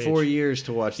It an took hour me 4 each. years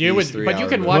to watch these 3 But hours. you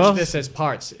can watch this as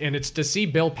parts, and it's to see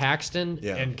Bill Paxton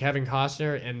and Kevin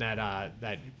Costner and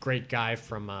that great guy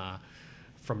from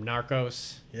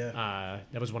Narcos. Yeah,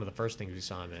 that was one of the first things we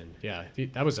saw him in. Yeah,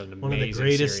 that was an amazing one of the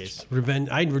greatest series. revenge.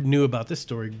 I knew about this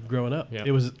story growing up. Yeah.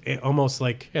 It was almost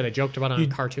like they joked about it on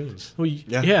cartoons. Well, it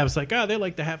was like they're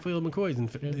like the Hatfield and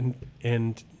McCoys,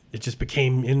 and it just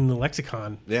became in the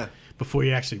lexicon. Yeah, before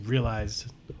you actually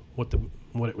realized what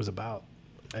it was about.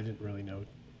 I didn't really know.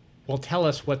 Well, tell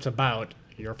us what's about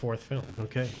your fourth film.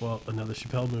 Okay, well, another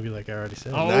Chappelle movie, like I already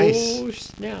said. Oh, nice.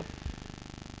 Snap.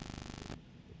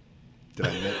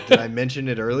 Did I mention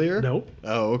it earlier? Nope.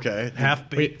 Oh, okay. Half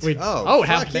Baked. Half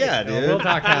Baked. Yeah, dude. We'll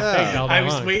talk Half Baked all day I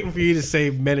was long. waiting for you to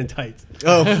say Men in Tights.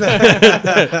 Oh.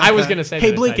 I was going to say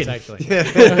Hey, Men in Blinken. Tights,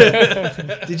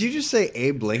 actually. Did you just say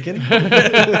Abe Lincoln?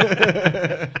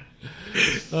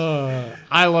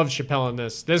 I love Chappelle in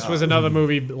this. This was another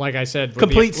movie, like I said,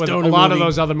 Complete with stoner a lot movie. of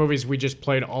those other movies we just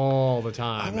played all the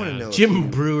time. I want to man. know. Jim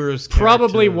Brewer's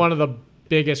Probably character. one of the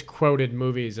biggest quoted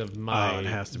movies of my it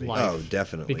has to be. life. Oh,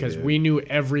 definitely. Because dude. we knew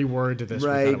every word to this. We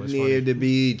thought Right it was near funny. the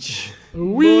beach.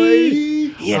 We.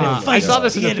 He had to fight. I saw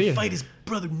this He in the had to theater. fight his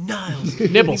brother Niles.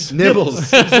 Nibbles.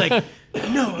 Nibbles. He was like,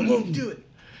 "No, I won't do it."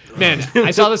 Man,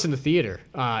 I saw this in the theater,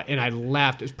 and I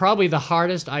laughed. It's probably the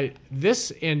hardest.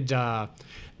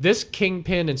 This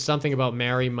Kingpin and Something About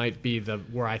Mary might be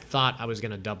where I thought I was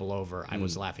going to double over. I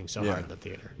was laughing so hard in the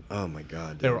theater. Oh my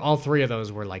god. They were all three of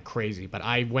those were like crazy, but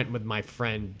I went with my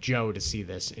friend Joe to see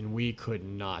this, and we could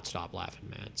not stop laughing.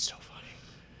 Man, it's so funny.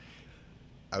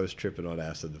 I was tripping on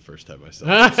acid the first time I saw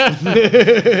it.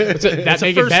 That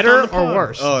make it better or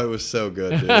worse? Oh, it was so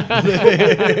good, dude.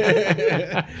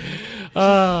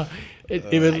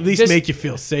 It would at least make you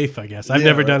feel safe, I guess. I've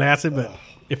never done acid, but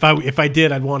if I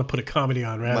did, I'd want to put a comedy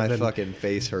on rather My than fucking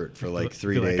face hurt for like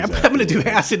 3 be days. like, I'm going to do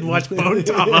acid and watch Bone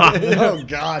Tomahawk Oh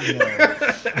god, no.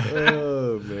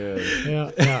 Oh man.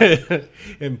 Yeah.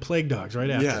 and Plague Dogs right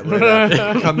after. Yeah, right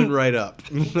up. Coming right up.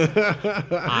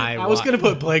 I was going to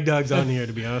put Plague Dogs on here,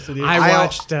 to be honest with you. I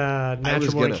watched Natural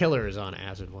was Born gonna- Killers on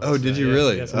acid once. Oh, did you yeah.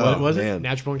 really? Yes, Oh, was it? man.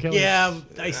 Natural Born Killers. Yeah,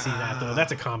 I see that, though.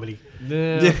 That's a comedy.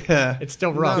 Yeah. It's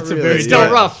still rough. Not It's really, still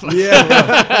yeah. rough.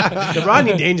 Yeah, The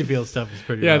Rodney Dangerfield stuff is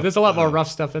pretty Yeah, rough. there's a lot more rough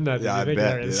stuff in that. yeah, I than you think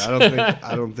bet. there Dude. is.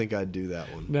 I don't think I'd do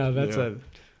that one. No, that's Yeah.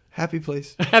 Happy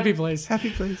place. a happy place. Happy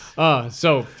place.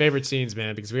 So favorite scenes,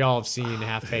 man, because we all have seen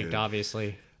Half Baked,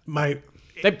 obviously.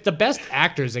 The best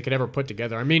actors they could ever put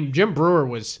together. I mean, Jim Brewer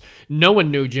no one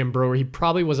knew Jim Brewer. He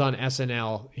probably was on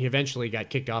SNL. He eventually got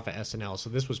kicked off of SNL, so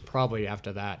this was probably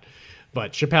after that.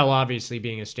 But Chappelle, obviously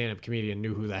being a stand-up comedian,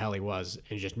 knew who the hell he was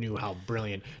and just knew how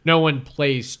brilliant. No one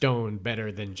plays Stone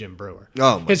better than Jim Brewer.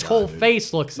 Oh, my His God, whole dude.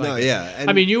 face looks like No, it. yeah, and-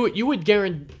 I mean, you would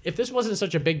guarantee, if this wasn't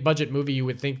such a big budget movie, you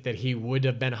would think that he would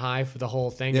have been high for the whole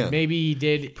thing. Yeah. Maybe he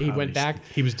did. He went back.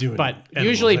 He was doing But edibles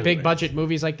usually anyway. big budget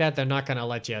movies like that, they're not going to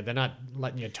let you. They're not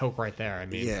letting you toke right there. I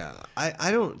mean, Yeah,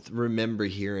 I don't remember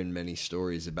hearing many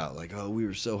stories about like, oh, we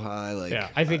were so high. Like, yeah.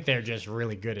 I think they're just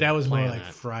really good at That was more playing like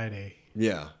that. Friday.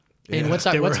 yeah. And what's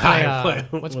They were my high.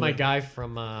 what's my guy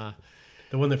from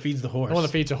The one that feeds the horse. the one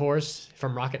that feeds a horse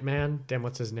from Rocket Man? Damn,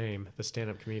 what's his name? The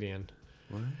stand-up comedian.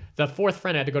 What? The fourth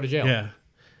friend had to go to jail. Yeah.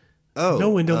 Oh, No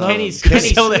window love. Kenny's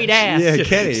Sell that sweet ass. Yeah,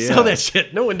 Kenny. Yeah. Sell that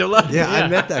shit. No window love. Yeah, Yeah. I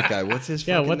met that guy. What's his?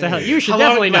 Yeah, fucking what the hell? name? You should How long-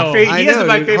 definitely my know. fa- I he has know,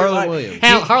 my dude, favorite Harlan line. Williams.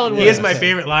 Harlan He is Williams. my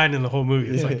favorite line in the whole movie.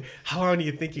 It's like, how long do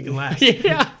you think you can last?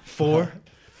 Yeah. 4:30.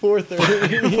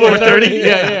 4:30.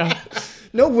 Yeah.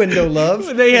 No window love.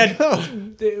 They had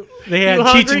they had You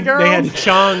hungry, Cheech and, girl? they had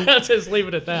Chong. Let's just leave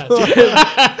it at that.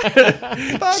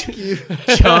 Fuck you.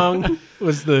 Chong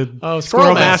was the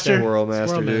Squirrel Master. Squirrel Master,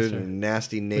 Squirrel dude. Master. And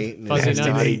Nasty Nate. And Fuzzy Nasty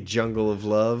Nuts. Nate Jungle of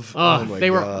Love. Oh, my they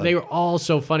God. were all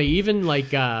so funny. Even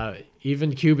like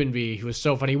even Cuban B, who was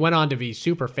so funny. He went on to be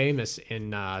super famous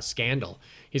in Scandal.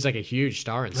 He's like a huge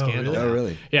star in Scandal. really? Oh,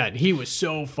 really? Yeah, and he was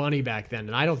so funny back then.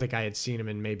 And I don't think I had seen him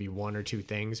in maybe one or two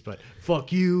things, but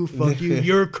fuck you,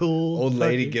 you're cool. Old fuck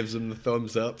lady you. gives him the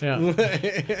thumbs up. Yeah.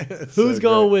 It's Who's so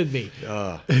going great. with me?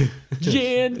 Ah.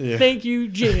 Jan, thank you,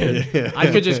 Jan. I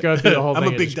could just go through the whole I'm thing a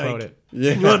and big just quote dyke. it.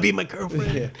 Yeah. You want to be my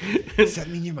girlfriend? Does that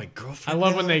mean you're my girlfriend? I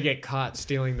love when now? they get caught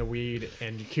stealing the weed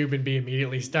and Cuban B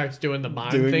immediately starts doing the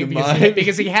mime Doing thing the because, mime?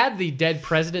 because he had the dead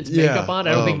president's Yeah. makeup on.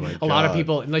 I don't Oh think my a lot of God.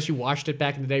 people, unless you watched it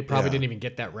back in the day, probably Yeah. didn't even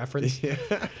get that reference.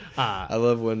 I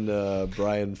love when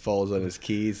Brian falls on his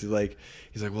keys. He's like,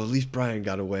 well, at least Brian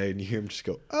got away, and you hear him just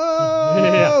go, oh,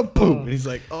 Yeah. boom, and he's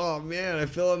like, oh man, I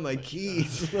fell on my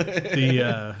keys.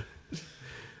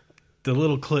 The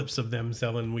little clips of them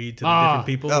selling weed to the Ah. different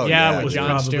people. Oh, Yeah, yeah, with was Jon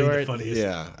probably the Stewart. funniest.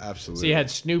 Yeah, absolutely. So you had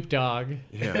Snoop Dogg,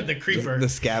 yeah. The creeper. the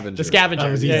scavenger, the scavenger.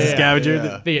 Oh, he's yeah, the yeah. scavenger Yeah.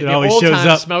 that, The, that the always old shows time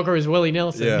up. smoker is Willie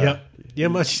Nelson. Yeah. Yep. You know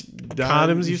how much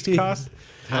condoms used to cost?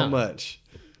 How much?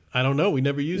 I don't know. We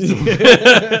never used them.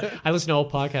 I listened to a whole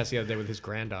podcast the other day with his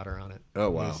granddaughter on it. Oh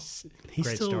wow, He's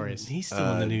Great still, stories. He's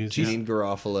still in the news. Gene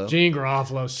Garofalo. Gene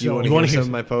Garofalo, so you want wanna to hear hear some of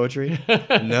my poetry?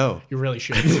 No. you really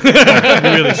should. You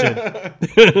really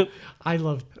should. I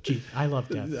love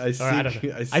death. I seek, Or I don't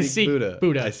know. I seek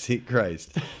Buddha. I seek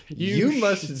Christ. You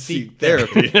must should seek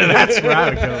therapy. That's where I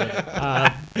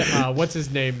would go. What's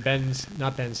his name?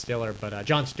 Not Ben Stiller, but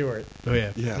Jon Stewart. Oh,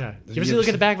 yeah. Yeah. Yeah. You ever see look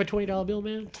at the back of a $20 bill,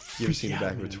 man? You ever seen the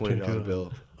back of a $20 $20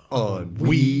 bill? On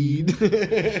weed.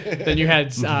 Then you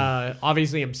had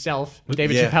obviously himself,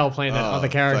 David Chappelle playing that other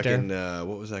character, Fucking,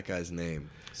 what was that guy's name?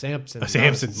 Samson.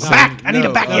 Samson. No, Back! I need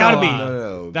a bacchiotomy.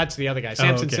 No. That's the other guy.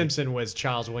 Samson okay. Simpson was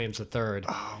Charles Williams III.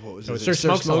 What was So it? Sir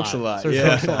Smokes a Lot. Sir Yeah.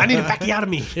 Smokes a Lot. I need a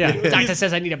bacchiotomy. Yeah. Doctor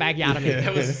says I need a bacchiotomy.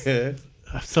 That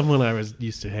was. Someone I was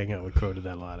used to hang out with quoted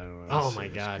that a lot. I don't know. Oh my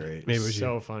god. great. Maybe it was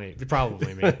so funny.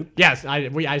 Probably me. Yes,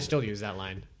 I still use that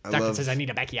line. Doctor love- says I need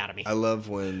a bacchiotomy. I love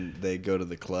when they go to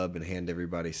the club and hand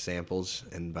everybody samples,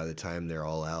 and by the time they're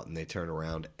all out and they turn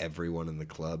around, everyone in the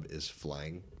club is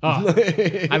flying. Oh,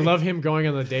 I love him going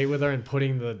on the date with her and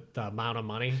putting the amount of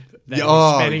money that he's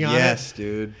Oh, spending on yes, it.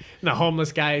 dude. And the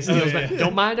homeless guy steals it.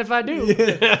 Don't mind if I do.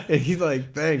 And he's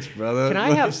like, thanks, brother. Can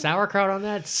I have sauerkraut on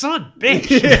that? Son, bitch.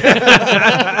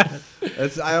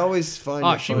 I always find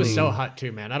Oh, it she was funny. so hot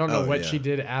too, man. I don't know Oh, what yeah. she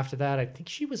did after that. I think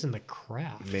she was in The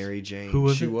Craft. Mary Jane. Who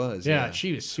was she it? was. Yeah,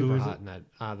 she was super was hot it? in that.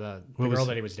 The was girl it?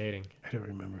 that he was dating, I don't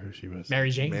remember who she was. Mary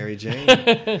Jane. Mary Jane.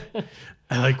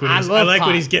 I like when I he's, love when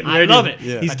pot. he's getting I ready. love it.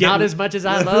 Yeah. He's But getting not as much as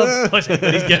I love. but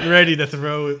he's getting ready to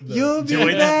throw the You'll be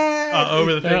joints back.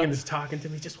 over the thing Yeah. and is talking to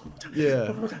me just one more time. Yeah.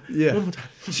 One more time. Yeah. One more time.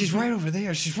 She's right over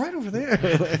there. She's right over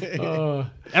there.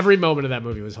 Every moment of that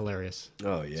movie was hilarious.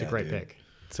 Oh, yeah. It's a great dude. pick.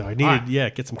 So I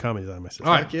needed, get some comedies on myself.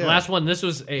 All right, yeah. last one. This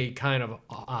was a kind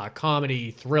of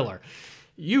comedy thriller.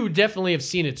 You definitely have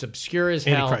seen it. It's obscure as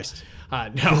hell. Antichrist. No,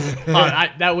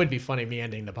 that would be funny. Me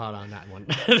ending the pot on that one.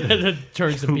 That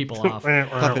turns some people off.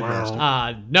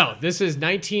 No, this is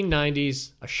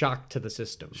 1990s. A Shock to the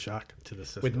System Shock to the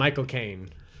system. with Michael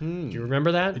Caine. Do you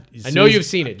remember that? As I soon know as- you've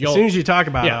seen it. As soon as you talk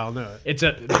about it, Yeah. I'll know it. It's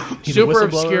a He's a super whistleblower?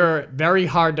 obscure, very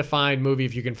hard to find movie.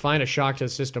 If you can find A Shock to the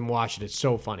System, watch it. It's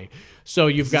so funny. So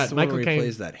you've Is this got the one Michael where he Caine.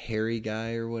 plays that hairy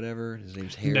guy or whatever. His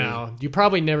name's Harry. No, you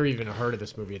probably never even heard of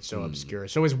this movie. It's so obscure.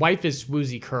 So his wife is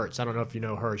Swoozie Kurtz. I don't know if you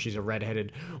know her. She's a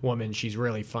redheaded woman. She's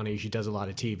really funny. She does a lot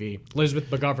of TV. Elizabeth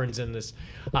McGovern's in this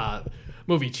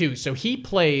movie too. So he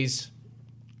plays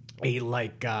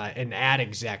an ad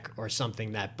exec or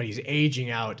something but he's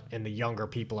aging out and the younger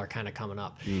people are kind of coming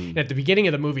up. And at the beginning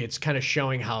of the movie, it's kind of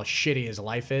showing how shitty his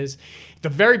life is. At the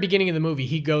very beginning of the movie,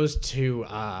 he goes to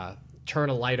turn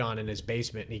a light on in his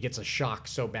basement and he gets a shock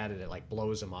so bad that it like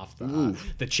blows him off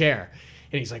the chair.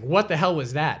 And he's like, what the hell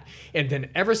was that? And then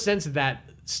ever since that,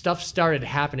 stuff started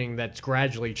happening that's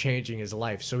gradually changing his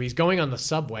life. So he's going on the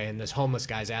subway and this homeless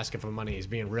guy's asking for money. He's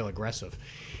being real aggressive.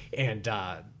 And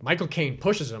Michael Caine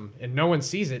pushes him and no one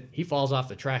sees it. He falls off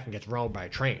the track and gets rolled by a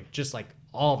train, just like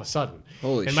all of a sudden.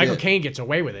 Holy and Michael shit. Caine gets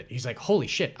away with it. He's like, holy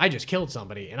shit, I just killed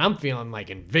somebody. And I'm feeling like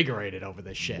invigorated over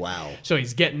this shit. Wow. So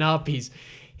he's getting up.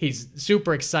 he's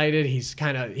super excited. He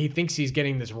thinks he's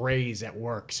getting this raise at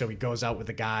work, so he goes out with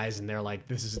the guys, and they're like,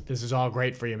 "This is all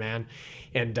great for you, man."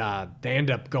 And they end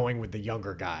up going with the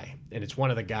younger guy, and it's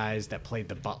one of the guys that played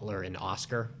the butler in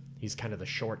Oscar. He's kind of the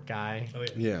short guy. Oh,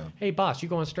 Yeah. Hey, boss, you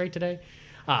going straight today?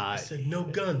 I said no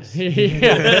guns. Not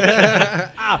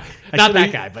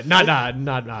that guy, but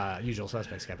not Usual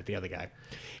Suspects guy, but the other guy.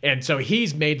 And so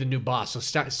he's made the new boss. So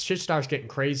shit starts getting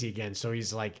crazy again. So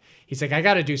he's like, I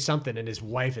got to do something. And his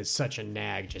wife is such a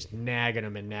nag, just nagging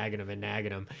him and nagging him and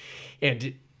nagging him.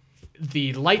 And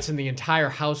the lights in the entire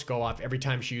house go off every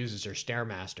time she uses her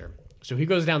Stairmaster. So he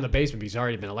goes down the basement because he's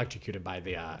already been electrocuted by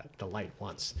the light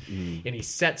once. And he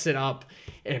sets it up.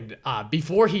 And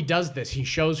before he does this, he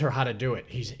shows her how to do it.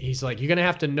 He's like, you're going to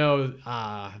have to know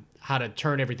how to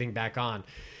turn everything back on.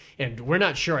 And we're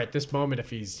not sure at this moment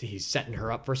if he's setting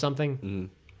her up for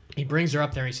something. He brings her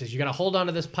up there and he says, you got to hold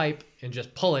onto this pipe and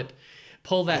just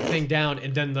pull that thing down,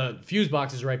 and then the fuse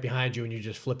box is right behind you and you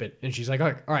just flip it. And she's like,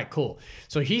 all right, cool.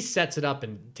 So he sets it up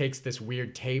and takes this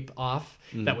weird tape off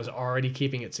that was already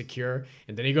keeping it secure.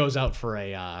 And then he goes out for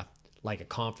a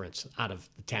conference out of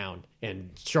the town.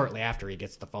 And shortly after, he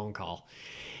gets the phone call.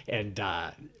 And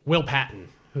Will Patton,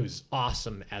 who's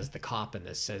awesome as the cop in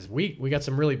this, says, we got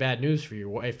some really bad news for your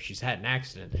wife. She's had an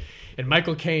accident. And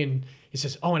Michael Caine, he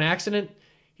says, oh, an accident?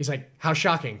 He's like, how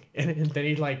shocking. And then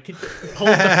he like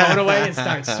pulls the phone away and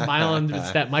starts smiling.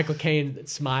 It's that Michael Caine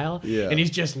smile. Yeah. And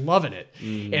he's just loving it.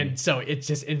 And so it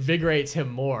just invigorates him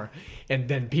more. And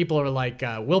then people are like,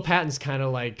 Will Patton's kind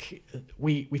of like,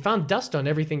 we found dust on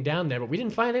everything down there, but we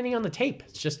didn't find any on the tape.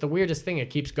 It's just the weirdest thing. It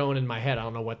keeps going in my head. I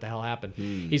don't know what the hell happened.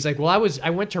 He's like, well, I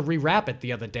went to rewrap it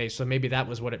the other day, so maybe that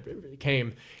was what it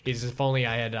became. He says, if only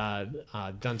I had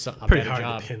done a Pretty better hard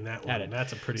job to pin that at one. it.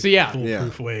 That's a pretty So,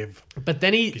 foolproof wave. But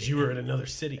then Because you were in another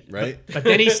city. Right? But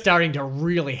then he's starting to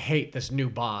really hate this new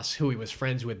boss who he was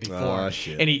friends with before. Oh,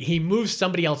 shit. And he moves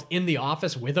somebody else in the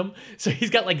office with him. So he's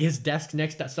got like his desk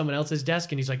next to someone else's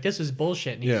desk, and he's like, this is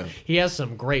bullshit. And he has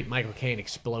some great Michael Caine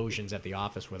explosions at the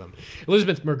office with him.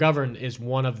 Elizabeth McGovern is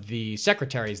one of the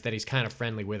secretaries that he's kind of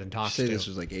friendly with and talks Say to. this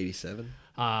was like 87?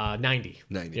 90.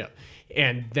 90. Yeah.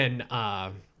 And then,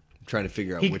 Trying to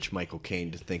figure out which Michael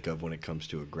Caine to think of when it comes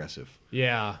to aggressive.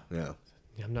 yeah. Yeah.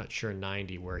 I'm not sure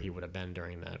 90 where he would have been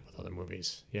during that with other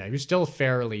movies. Yeah, he was still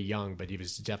fairly young, but he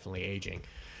was definitely aging.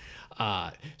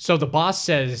 So the boss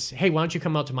says, "Hey, why don't you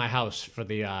come out to my house for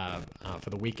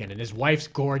the weekend?" And his wife's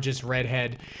gorgeous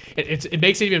redhead. It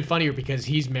makes it even funnier because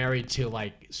he's married to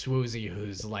like Swoozie,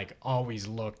 who's like always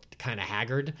looked kind of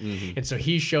haggard, and so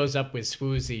he shows up with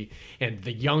Swoozie, and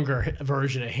the younger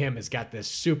version of him has got this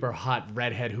super hot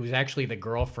redhead who's actually the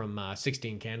girl from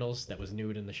 16 Candles that was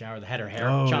nude in the shower that had her hair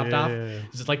chopped off. Yeah.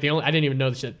 It's like I didn't even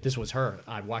know this was her.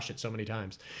 I watched it so many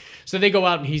times. So they go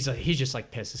out and he's just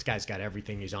like pissed. This guy's got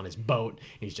everything. He's on his boat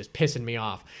and he's just pissing me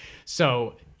off.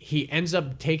 So he ends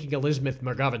up taking Elizabeth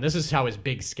McGovern. This is how his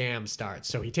big scam starts.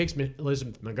 So he takes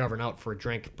Elizabeth McGovern out for a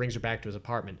drink, brings her back to his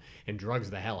apartment, and drugs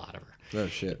the hell out of her. Oh,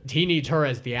 shit. He needs her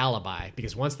as the alibi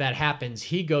because once that happens,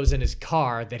 he goes in his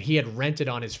car that he had rented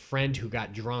on his friend who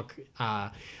got drunk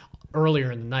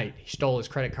earlier in the night. He stole his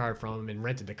credit card from him and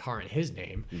rented the car in his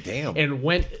name. Damn. And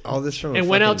went All this from a and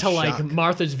went out to fucking like shock.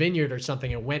 Martha's Vineyard or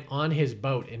something and went on his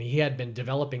boat. And he had been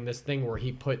developing this thing where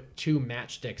he put 2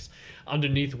 matchsticks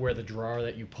underneath where the drawer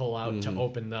that you pull out to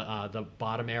open the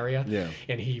bottom area. Yeah.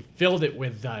 And he filled it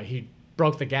with he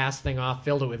broke the gas thing off,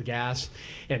 filled it with gas,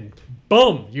 and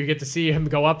boom, you get to see him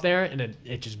go up there, and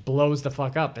it just blows the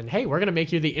fuck up. And hey, we're gonna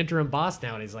make you the interim boss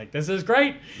now. And he's like, this is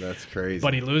great. That's crazy.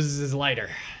 But he loses his lighter.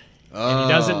 And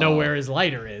he doesn't know where his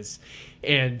lighter is.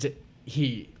 And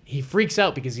he freaks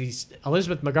out because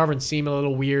Elizabeth McGovern's seem a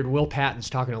little weird. Will Patton's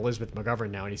talking to Elizabeth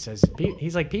McGovern now, and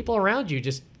he's like, people around you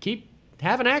just keep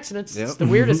having accidents. Yep. It's the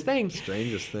weirdest thing.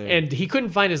 Strangest thing. And he couldn't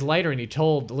find his lighter, and he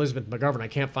told Elizabeth McGovern, I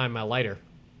can't find my lighter.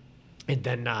 And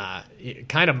then it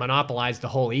kind of monopolized the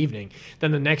whole evening.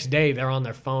 Then the next day, they're on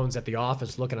their phones at the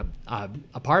office looking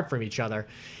apart from each other.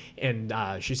 And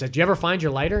she said, "Do you ever find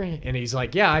your lighter?" And he's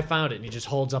like, "Yeah, I found it." And he just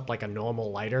holds up like a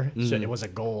normal lighter. So it was a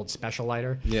gold special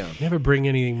lighter. Yeah. Never bring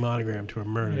anything monogrammed to a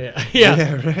murder. Yeah.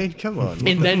 Yeah, right? Come on. What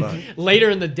And the then fuck? later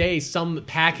in the day, some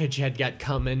package had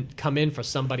come in for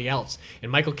somebody else,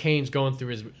 and Michael Caine's going through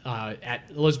his at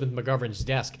Elizabeth McGovern's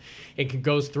desk, and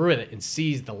goes through it and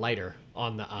sees the lighter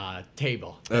on the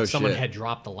table. Oh, Someone shit. had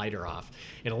dropped the lighter off,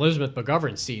 and Elizabeth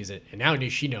McGovern sees it, and now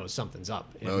she knows something's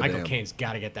up. And Oh, Michael damn. Caine's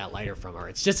got to get that lighter from her.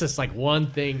 It's just just like one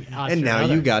thing. And now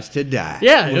you got to die.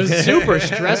 Yeah, it was super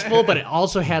stressful, but it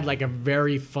also had like a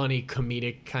very funny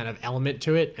comedic kind of element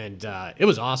to it, and it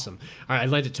was awesome. All right, I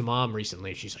lent it to Mom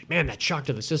recently. She's like, "Man, that Shock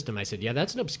to the System." I said, "Yeah,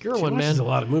 that's an obscure She one, watches man." a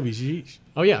lot of movies. You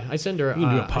Oh yeah, I send her. can do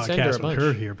a I send her a podcast bunch. with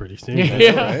her here pretty soon.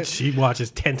 Yeah. Right. She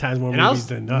watches 10 times more And movies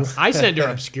than us. I send her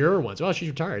obscure ones. Well, she's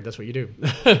retired. That's what you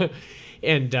do.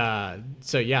 And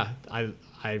so yeah,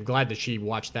 I'm glad that she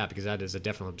watched that because that is a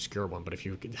definitely obscure one. But if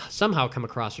you could somehow come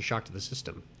across a Shock to the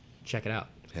System, check it out.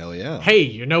 Hell yeah. Hey,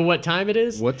 you know what time it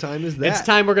is? What time is that? It's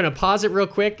time. We're going to pause it real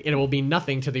quick, and it will be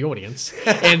nothing to the audience.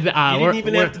 And didn't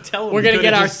even have to tell them. We're You going to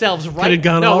get could've just- ourselves right. could've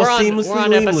gone no, all we're on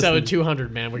seamlessly, episode seamlessly.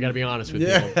 200, man. We got to be honest with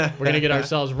Yeah. people. We're going to get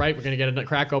ourselves right. We're going to get a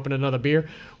crack open another beer.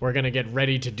 We're going to get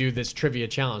ready to do this trivia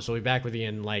challenge. So we'll be back with you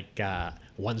in like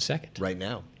 1 second. Right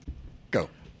now. Go.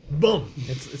 Boom!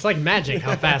 It's like magic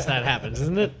how fast that happens,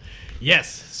 isn't it? Yes.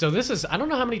 So this is, I don't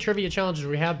know how many trivia challenges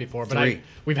we have before, but 3.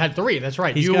 we've had 3. That's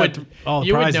right. He's you got would all the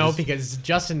you would know prizes. because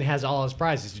Justin has all his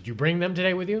prizes. Did you bring them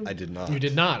today with you? I did not. You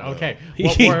did not. Okay. He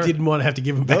What were, didn't want to have to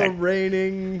give him The back.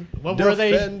 reigning, what were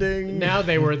they? defending. Now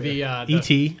they were the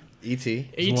E.T. E.T.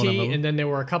 ET, one of them. and then there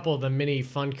were a couple of the mini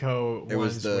Funko There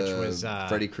was ones, the which was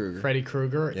Freddy Krueger. Freddy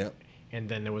Krueger. Yep. And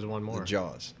then there was one more. The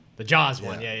Jaws. The Jaws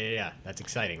one. Yeah. Yeah. That's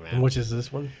exciting, man. And which is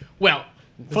this one? Well,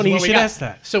 this Funny is you what we should got. ask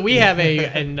that. So we have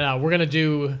and we're gonna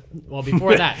do. Well,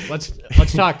 before that, let's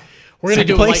talk. We're gonna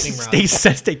Second do place, lightning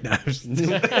round. steak knives.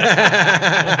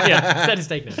 Yeah, set a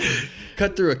steak now.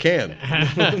 Cut through a can.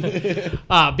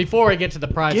 Before I get to the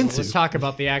prizes, Ginsu. let's talk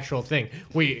about the actual thing.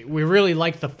 We really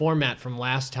liked the format from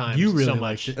last time. You really so liked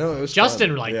much. it. Oh, it was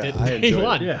Justin fun. liked Yeah, it. I He enjoyed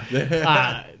won. it.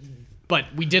 Yeah. But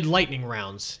we did lightning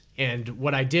rounds, and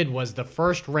what I did was the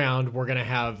first round we're gonna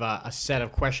have a set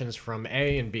of questions from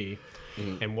A and B,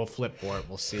 and we'll flip for it.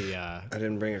 We'll see. I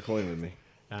didn't bring a coin with me.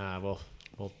 We'll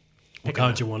We'll pick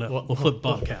conjure one up. We'll flip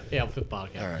Bobcat. Yeah, we'll flip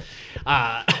Bobcat.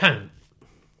 All right.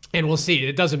 And we'll see.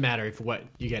 It doesn't matter if what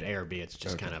you get A or B. It's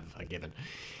just kind of a given.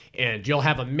 And you'll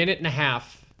have a minute and a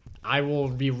half. I will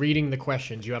be reading the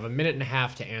questions. You have a minute and a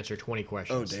half to answer 20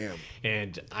 questions. Oh, damn.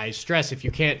 And I stress, if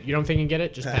you don't think you can get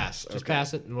it, just pass. Just Okay.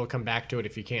 pass it, and we'll come back to it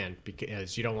if you can,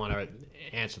 because you don't want to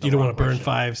answer the You don't wrong want to burn question.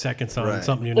 5 seconds on Right.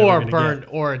 something you're never Or going to burn, get.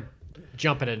 or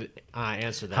jump at an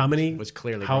answer that How many? was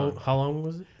clearly how wrong. how long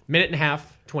was it? Minute and a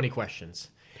half, 20 questions.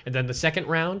 And then the second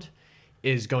round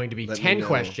is going to be Let me 10 know.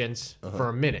 questions for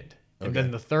a minute. And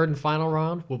then the third and final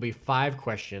round will be 5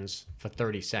 questions for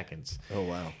 30 seconds. Oh,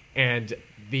 wow. And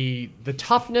the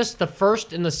toughness, the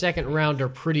first and the second round are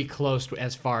pretty close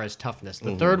as far as toughness.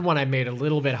 The third one I made a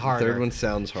little bit harder. Third one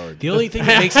sounds hard. The only thing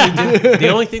that makes me the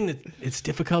only thing that it's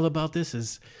difficult about this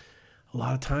is a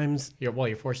lot of times Your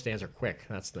 4 stands are quick.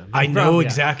 That's the I know problem. Yeah.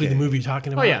 exactly the movie you're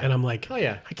talking about, yeah. and I'm like, Oh,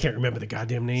 yeah. I can't remember the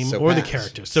goddamn name So or the pass.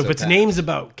 characters. So, So if it's pass. names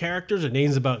about characters or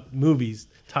names about movies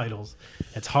titles,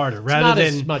 it's harder. Rather not than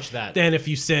as much that. than if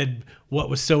you said what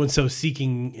was so and so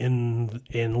seeking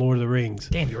in Lord of the Rings.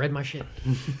 Damn, you read my shit.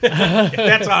 If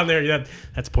that's on there,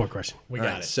 that's a poor question. We All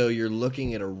got right, it. so you're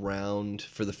looking at around,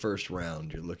 for the first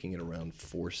round, you're looking at around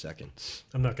 4 seconds.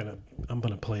 I'm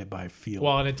gonna play it by feel.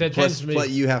 Well, and it tends Plus, to be. but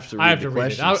you have to read I have the to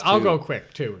read it. questions, I'll too. go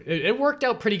quick too. It worked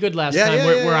out pretty good last Yeah, time. yeah,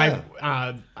 where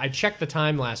yeah, I checked the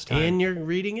time last time. and you're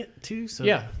reading it too, so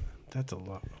Yeah. that's a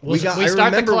lot. we I start the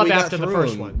remember club we got after the through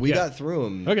first 'em. one. We Yeah. got through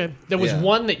them. Okay, There was Yeah.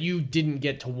 one that you didn't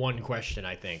get to one question,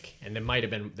 I think, and it might have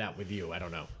been that with you. I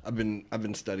don't know, I've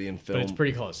been studying but film. it's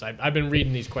pretty close. I've been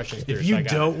reading these questions through. if so you I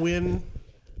got don't win,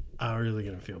 I'm really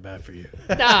gonna feel bad for you.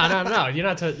 it. no, you're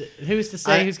not. Who's to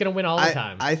say who's going to win all the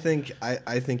time? I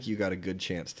think you got a good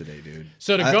chance today, dude.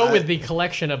 So to go with the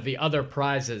collection of the other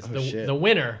prizes, shit. the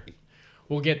winner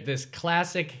will get this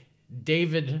classic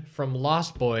David from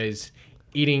Lost Boys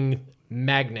eating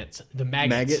maggots.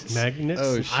 maggots. Magnets?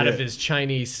 Oh Out of shit, his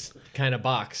Chinese kind of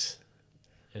box.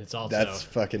 And it's also that's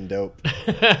fucking dope.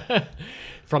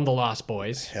 from the Lost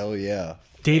Boys. Hell yeah.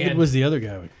 David And- was the other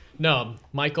guy. No,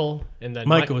 Michael and then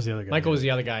Michael was the other guy. Michael was the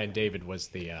other guy, and David was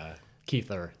the Keith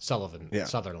or Yeah.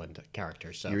 Sutherland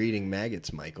character. So, You're eating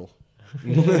maggots, Michael.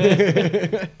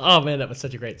 oh man, that was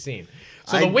such a great scene.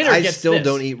 So the winner I gets still this.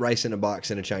 don't eat rice in a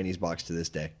box in a Chinese box to this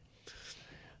day.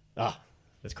 Ah,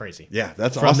 that's crazy. Yeah,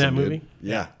 that's From awesome, that dude. movie?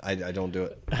 Yeah, I don't do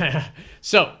it.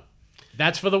 So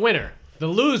that's for the winner. The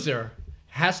loser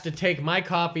has to take my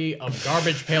copy of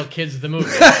Garbage Pail Kids the movie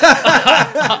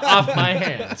off my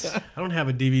hands. I don't have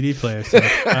a DVD player, so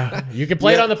You can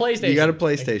play it on the PlayStation. You got a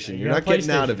PlayStation. You're got not a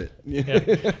getting out PlayStation. of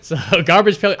it. Yeah. So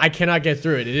Garbage Pail, I cannot get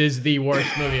through it. It is the worst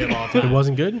movie of all it time.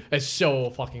 wasn't good. It's so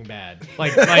fucking bad.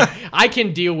 Like I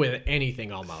can deal with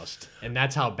anything almost, and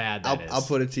that's how bad that is. I'll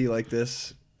put it to you like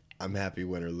this. I'm happy,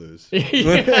 win or lose.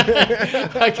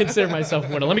 I consider myself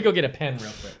a winner. Let me go get a pen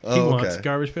real quick. He wants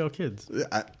Garbage Pail Kids.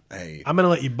 Hey, I'm gonna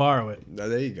let you borrow it.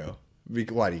 there you go.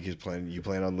 Why do you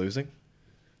plan on losing?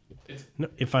 No,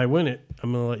 if I win it,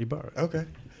 I'm gonna let you borrow it. Okay.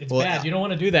 It's bad. You don't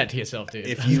want to do that to yourself, dude.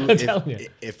 If I'm telling you.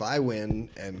 if I win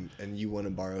and you want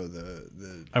to borrow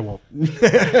the I won't.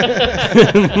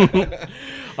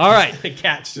 All right. The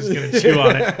cat's just gonna chew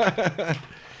on it.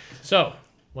 So,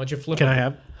 why don't you flip Can it? I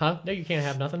have? Huh? No, you can't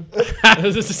have nothing. That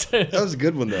was a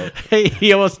good one though. Hey,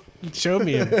 he almost showed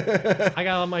me him. I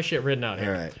got all my shit written out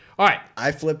here. All right. All right.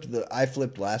 I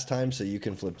flipped last time, so you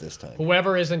can flip this time.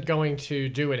 Whoever isn't going to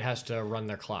do it has to run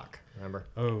their clock. Remember?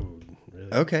 Oh,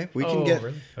 really? Okay, we can Oh, get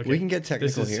really? Okay. we can get This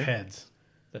technical is here. heads.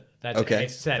 That's Okay.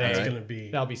 It's set That's A. gonna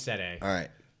be. That'll be set A. All right.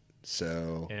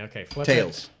 So Yeah, okay. Flip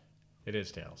tails. It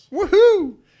is tails.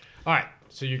 Woohoo! All right.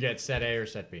 So you get set A or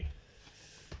set B.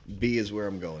 B is where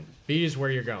I'm going. B is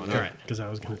where you're going. All right. Because I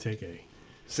was gonna take A.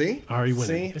 See? Already winning.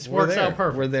 See? This We're works there. out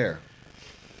perfect. We're there.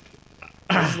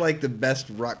 This is like the best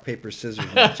rock paper scissors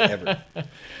match ever. All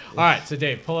right. So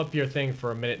Dave, pull up your thing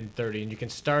for 1:30, and you can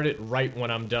start it right when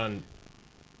I'm done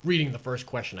reading the first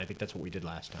question. I think that's what we did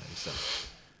last time.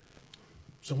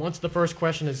 So once the first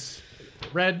question is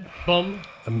read, boom.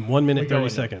 I'm 1 minute We go 30 in.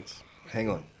 seconds. Hang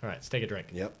on. All right. Let's take a drink.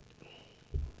 Yep.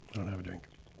 I don't have a drink.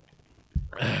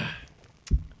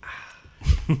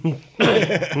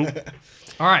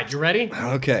 All right. You ready?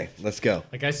 Okay, let's go.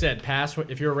 Like I said, pass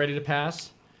if you're ready to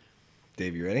pass.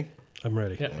 Dave, you ready? I'm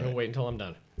ready. Yeah, we'll wait until I'm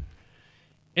done.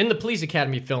 In the Police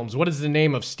Academy films, what is the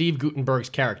name of Steve Guttenberg's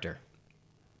character?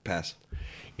 Pass.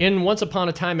 In Once Upon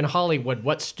a Time in Hollywood,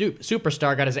 what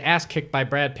superstar got his ass kicked by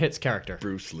Brad Pitt's character?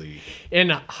 Bruce Lee. In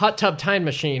Hot Tub Time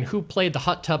Machine, who played the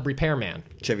hot tub repairman?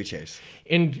 Chevy Chase.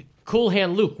 In Cool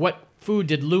Hand Luke, what food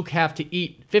did Luke have to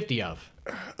eat 50 of?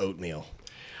 Oatmeal.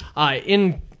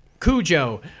 In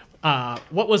Cujo,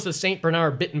 what was the St.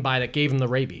 Bernard bitten by that gave him the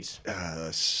rabies?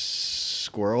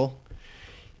 Squirrel.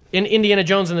 In Indiana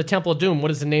Jones and the Temple of Doom,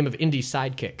 what is the name of Indy's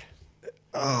sidekick?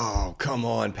 Oh, come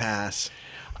on, pass.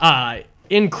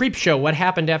 In Creepshow, what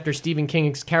happened after Stephen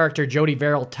King's character Jody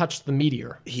Verrill touched the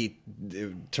meteor?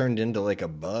 It turned into like a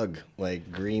bug.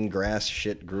 Like green grass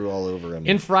shit grew all over him.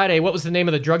 In Friday, what was the name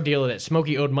of the drug dealer that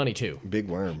Smokey owed money to? Big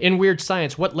worm. In Weird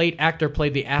Science, what late actor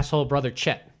played the asshole brother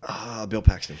Chet? Bill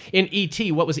Paxton. In E.T.,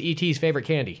 what was E.T.'s favorite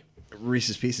candy?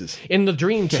 Reese's Pieces. In The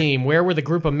Dream Team, where were the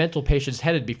group of mental patients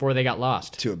headed before they got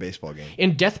lost? To a baseball game.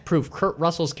 In Death Proof, Kurt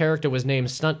Russell's character was named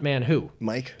Stuntman Who?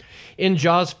 Mike. In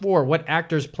Jaws 4, what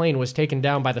actor's plane was taken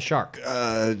down by the shark?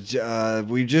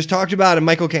 We just talked about it.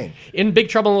 Michael Caine. In Big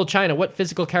Trouble in Little China, what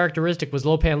physical characteristic was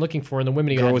Lopan looking for in the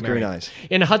women he Girl had with married? green eyes.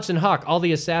 In Hudson Hawk, all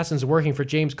the assassins working for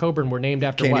James Coburn were named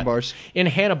after Candy what? bars. In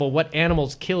Hannibal, what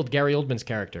animals killed Gary Oldman's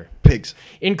character? Pigs.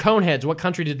 In Coneheads, what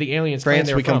country did the aliens claim France.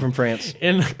 they were We come from France.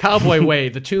 In Cowboy Way,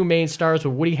 the two main stars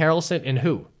were Woody Harrelson and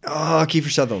who? Oh,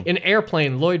 Kiefer Sutherland. In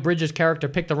Airplane, Lloyd Bridges' character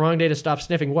picked the wrong day to stop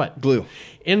sniffing what? Glue.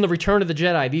 In The Return of the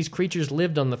Jedi, these creatures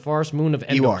lived on the forest moon of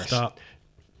Endor. Ewoks. Stop.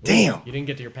 Damn. You didn't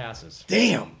get to your passes.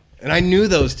 Damn. And I knew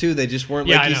those too. They just weren't,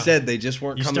 Yeah, like I you know. said, they just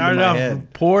weren't You coming to started my off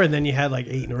head. poor, and then you had like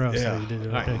 8 in a row. Yeah. So you did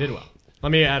All right, you did well.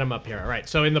 Let me add them up here. All right,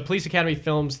 so in the Police Academy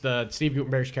films, the Steve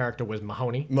Guttenberg's character was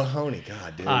Mahoney. Mahoney.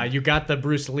 God, dude. You got the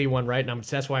Bruce Lee one right, and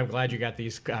that's why I'm glad you got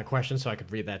these questions so I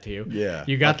could read that to you. Yeah,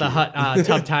 You got the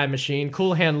Tub Time Machine.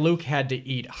 Cool Hand Luke had to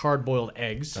eat hard-boiled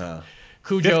eggs.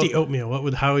 Cujo. 50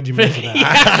 oatmeal. How would you measure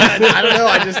that? I don't know.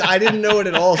 I didn't know it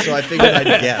at all, so I figured I'd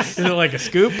guess. Is it like a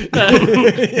scoop?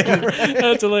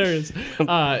 That's hilarious.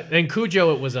 And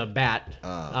Cujo, it was a bat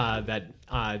that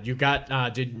you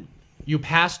got. You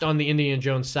passed on the Indiana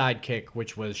Jones sidekick,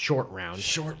 which was Short Round.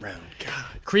 Short round. God.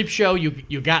 Creepshow,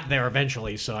 you got there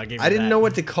eventually, so I gave you I didn't that. know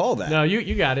what to call that. No,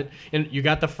 you got it. And you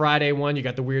got the Friday one, you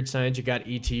got the Weird Science, you got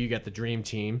E.T., you got the Dream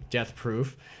Team, Death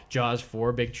Proof, Jaws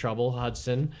 4, Big Trouble,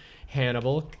 Hudson,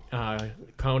 Hannibal,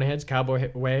 Coneheads,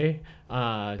 Cowboy Way.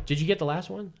 Did you get the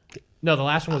last one? No, the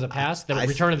last one was a pass. The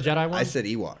Return of the Jedi one? I said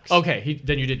Ewoks. Okay,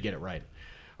 then you did get it right.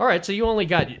 All right, so you only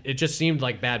got, it just seemed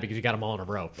like bad because you got them all in a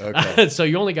row. Okay. So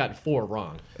you only got 4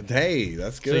 wrong. Hey,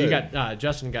 that's good. So you got,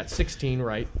 Justin got 16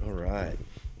 right. All right.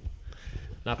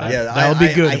 Not bad. Yeah, That'll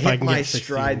be good I if I hit can my get 16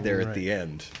 stride there right. at the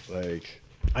end. Like,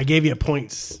 I gave you a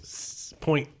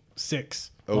 0.6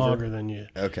 Over? longer than you.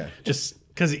 okay. Just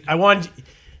because I wanted.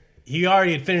 He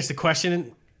already had finished the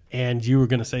question, and you were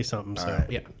going to say something. So All right.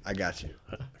 Yeah. I got you.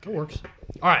 It works.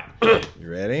 All right.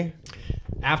 You ready?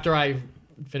 After I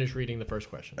finish reading the first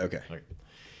question. Okay.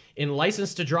 In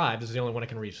License to Drive, this is the only one I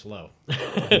can read slow.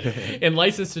 In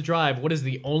License to Drive, what is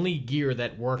the only gear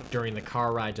that worked during the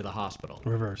car ride to the hospital?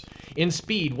 Reverse. In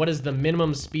Speed, what is the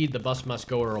minimum speed the bus must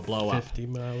go or it'll blow up? 50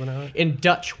 mile an hour. In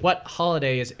Dutch, what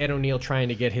holiday is Ed O'Neill trying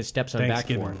to get his stepson back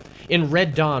for? Thanksgiving. In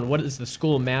Red Dawn, what is the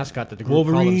school mascot that the group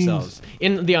call Wolverines. themselves?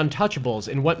 In The Untouchables,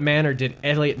 in what manner did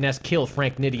Elliot Ness kill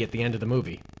Frank Nitti at the end of the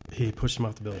movie? He pushed him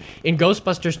off the building. In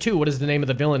Ghostbusters 2, what is the name of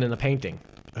the villain in the painting?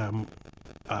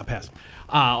 Pass.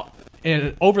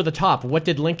 In Over the Top, what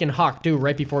did Lincoln Hawk do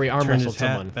right before he arm Turned wrestled his hat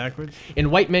someone? backwards. In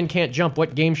White Men Can't Jump,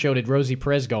 what game show did Rosie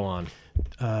Perez go on?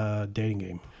 Dating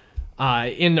game.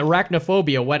 In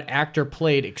Arachnophobia, what actor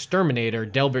played Exterminator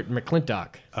Delbert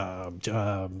McClintock?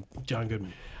 John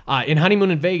Goodman. In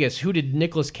Honeymoon in Vegas, who did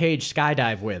Nicolas Cage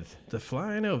skydive with? The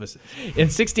Flying Elvis. In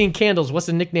 16 Candles, what's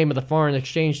the nickname of the foreign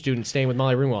exchange student staying with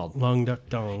Molly Ringwald? Long Duck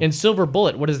Dong. In Silver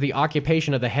Bullet, what is the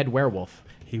occupation of the head werewolf?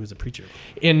 He was a preacher.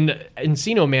 In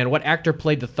Encino Man, what actor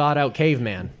played the thought-out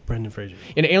caveman? Brendan Fraser.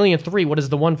 In Alien 3, what is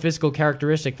the one physical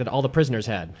characteristic that all the prisoners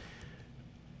had?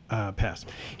 Pass.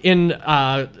 In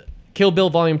Kill Bill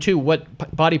Volume 2,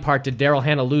 what body part did Daryl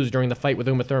Hannah lose during the fight with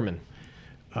Uma Thurman?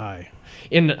 Aye.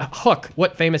 In Hook,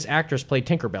 what famous actress played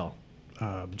Tinkerbell?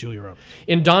 Julia Roberts.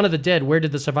 In Dawn of the Dead, where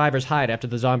did the survivors hide after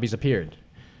the zombies appeared?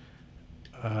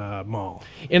 Mall.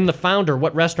 In The Founder,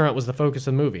 what restaurant was the focus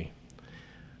of the movie?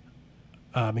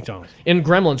 McDonald's. In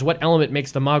Gremlins, what element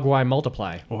makes the Mogwai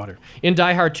multiply? Water. In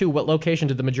Die Hard 2, what location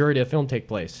did the majority of the film take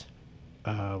place?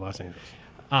 Los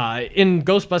Angeles. In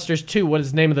Ghostbusters 2, what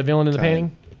is the name of the villain in the Time.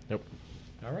 painting? Nope.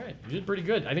 All right. You did pretty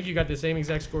good. I think you got the same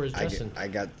exact score as Justin. I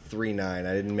got 3-9.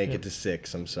 I didn't make it to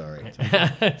 6. I'm sorry.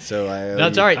 So I.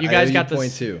 That's all right. You guys got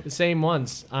point the 2. same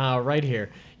ones right here.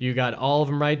 You got all of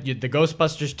them right. The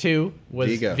Ghostbusters 2 was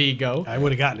Vigo. I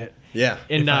would have gotten it Yeah.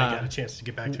 In if I got a chance to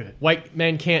get back to it. White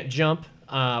Men Can't Jump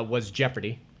was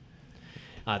Jeopardy.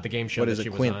 The game show What that is a she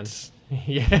was quince? on.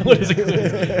 Yeah, what is a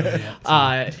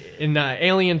quince? In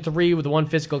Alien 3, with the one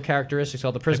physical characteristic,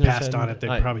 all the They prisoners passed had, on it.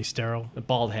 They're probably sterile.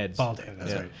 bald heads. Bald head.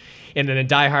 That's right. And then in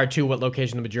Die Hard 2, what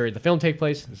location the majority of the film take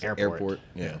place? Airport.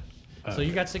 Yeah. So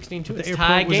you got 16 too. The It's airport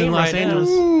tie was game in Los right Angeles.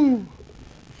 now.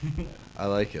 I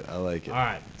like it. I like it. All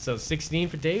right, so 16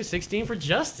 for Dave, 16 for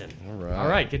Justin. right. All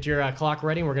right, get your clock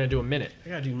ready. And we're gonna do a minute I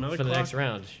gotta do another for the clock. next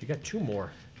round. You got 2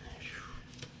 more.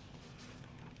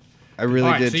 I really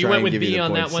All right, did so you try went and with give you B the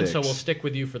on that point one, so 6. we'll stick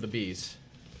with you for the B's.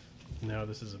 No,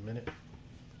 this is a minute.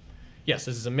 Yes,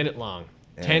 this is a minute long.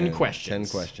 10 And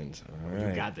questions. 10 questions. All You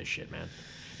right. got this shit, man.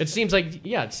 It seems like,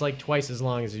 yeah, it's like twice as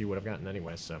long as you would have gotten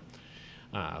anyway, so.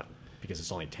 Because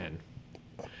it's only 10.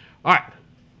 All right,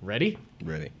 ready?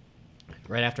 Ready.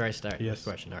 Right after I start Yes.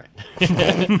 the question. All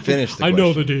right. Finish the I question.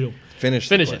 know the deal. Finish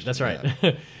Finish the it. That's question.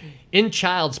 right. In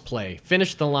Child's Play,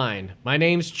 finish the line. My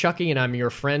name's Chucky, and I'm your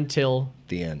friend till.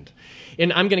 The end.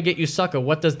 In I'm Gonna Get You Sucker,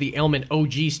 what does the ailment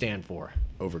OG stand for?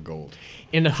 Over gold.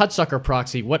 In the Hudsucker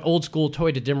Proxy, what old school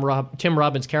toy did Tim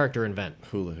Robbins' character invent?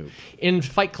 Hula hoop. In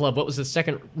Fight Club, what was the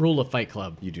second rule of Fight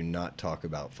Club? You do not talk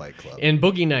about Fight Club. In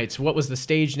Boogie Nights, what was the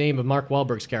stage name of Mark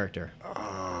Wahlberg's character?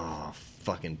 Oh,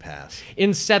 fucking pass.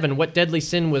 In Seven, what deadly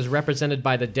sin was represented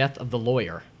by the death of the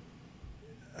lawyer?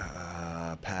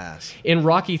 Pass. In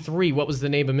Rocky 3, what was the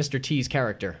name of Mr. T's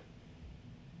character?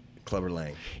 Clubber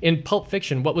Lang. In Pulp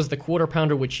Fiction, what was the quarter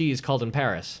pounder with cheese called in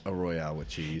Paris? A Royale with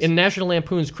cheese. In National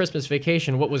Lampoon's Christmas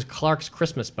Vacation, what was Clark's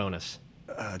Christmas bonus?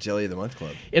 Jelly of the Month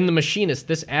Club. In The Machinist,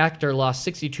 this actor lost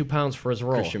 62 pounds for his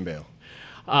role. Christian Bale.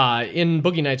 In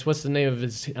Boogie Nights, what's the name of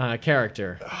his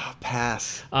character?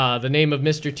 Pass. The name of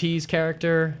Mr. T's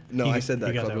character? No, I said that.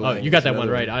 you got Clubber that Oh, Lang you got was that one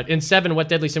another right. In Seven, what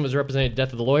deadly sin was represented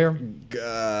death of the lawyer?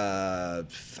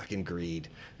 Fucking greed.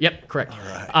 Yep, correct. All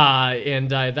right. And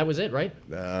that was it, right?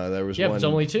 There was Yeah, one. it's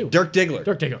only 2. Dirk Diggler.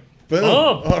 Dirk Diggler. Boom.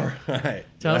 Oh. All right.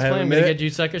 Child's I have Play, a I'm gonna minute? get you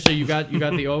sucker. So you got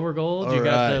the over gold, you All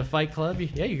got right. the Fight Club.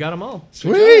 Yeah, you got them all.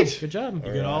 Sweet. Good job.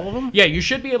 You got all of them? Yeah, you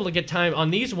should be able to get time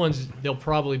on these ones. There'll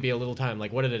probably be a little time.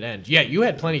 Like, what did it end? Yeah, you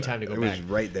had plenty of time to go It back. was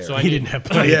right there. So I He need- didn't have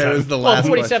plenty of Yeah, time. it was the Well, last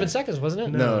 47 question. seconds,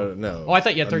 wasn't it? No. Oh, I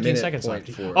thought you had A 13 minute seconds point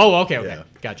left. four. Oh, okay. Yeah.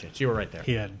 Gotcha. So you were right there.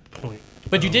 He had point.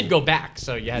 But you did go back,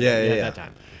 so you had, Yeah, you had yeah. that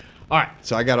time. All right.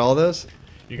 So I got all those?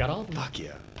 You got all of them? Fuck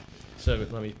yeah. So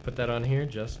let me put that on here.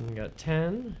 Justin got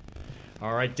 10.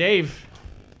 All right, Dave.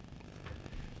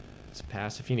 Let's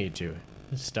pass if you need to.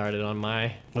 Started on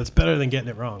my... Well, it's better than getting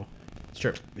it wrong. It's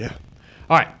true. Yeah.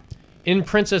 All right. In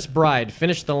Princess Bride,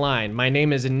 finish the line. My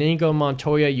name is Inigo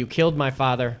Montoya. You killed my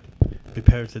father.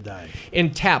 Prepare to die.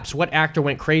 In Taps, what actor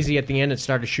went crazy at the end and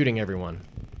started shooting everyone?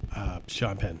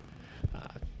 Sean Penn.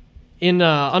 In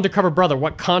Undercover Brother,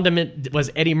 what condiment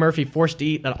was Eddie Murphy forced to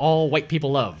eat that all white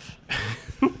people love?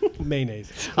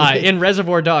 Mayonnaise. In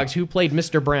Reservoir Dogs, who played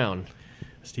Mr. Brown?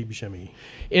 Steve Buscemi.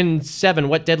 In 7,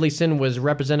 what deadly sin was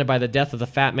represented by the death of the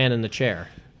fat man in the chair?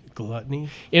 Gluttony.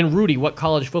 In Rudy, what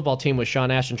college football team was Sean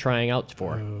Astin trying out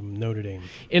for? Notre Dame.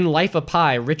 In Life of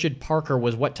Pi, Richard Parker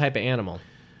was what type of animal?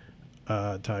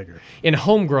 Tiger. In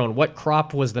Homegrown, what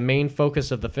crop was the main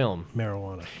focus of the film?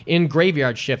 Marijuana. In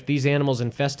Graveyard Shift, these animals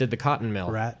infested the cotton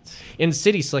mill. Rats. In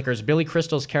City Slickers, Billy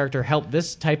Crystal's character helped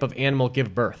this type of animal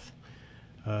give birth.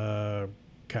 Cow.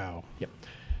 Yep.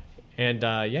 And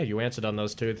you answered on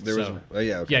those two. There was,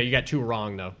 yeah, okay. Yeah, you got 2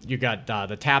 wrong though. You got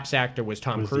the Taps actor was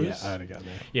Tom Cruise. Yeah, I'd have gotten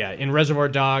that. Yeah, in Reservoir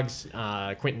Dogs,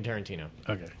 Quentin Tarantino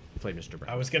Okay. played Mr.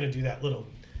 Brown. I was gonna do that little.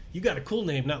 You got a cool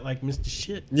name, not like Mr.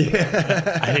 Shit.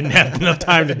 Yeah. I didn't have enough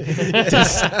time to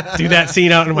do that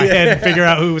scene out in my head and figure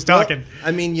out who was talking. Well,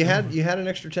 I mean, you had an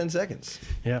extra 10 seconds.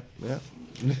 Yeah. Yeah.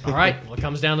 All right, well, it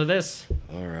comes down to this.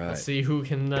 All right. Let's see who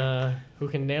can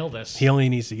nail this. He only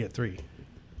needs to get 3.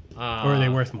 Or are they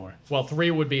worth more? Well, 3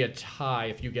 would be a tie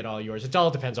if you get all yours. It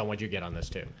all depends on what you get on this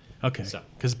too. Okay. So-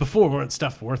 Because before weren't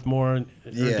stuff worth more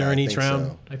during I each think round?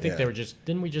 so. I think Yeah. they were just.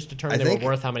 Didn't we just determine I they think- were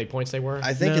worth how many points they were?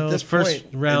 I think No, at this first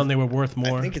point, round they were worth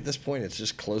more. I think at this point it's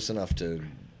just close enough to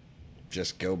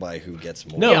just go by who gets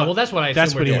more. No, Yeah, well, that's what I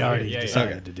That's assume what we're he doing already here. Yeah, yeah.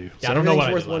 decided to do. Yeah, I don't know what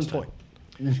I Everything's did worth last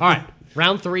 1 point. All right,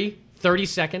 round 3, 30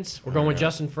 seconds. We're going with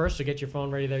Justin first, so get your phone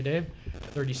ready there, Dave.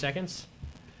 30 seconds.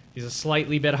 These are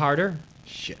slightly bit harder.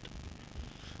 Shit.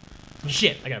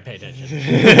 Shit, I gotta pay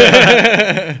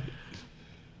attention.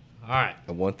 All right,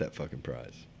 I want that fucking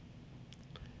prize.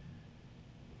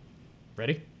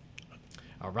 ready?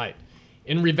 All right.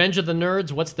 In Revenge of the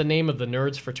Nerds, what's the name of the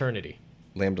Nerds fraternity?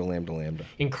 Lambda, lambda, lambda.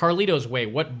 In Carlito's Way,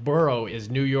 what borough is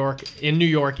New York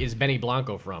is Benny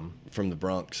Blanco from? From the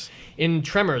Bronx. In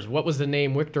Tremors, what was the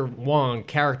name Victor Wong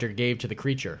character gave to the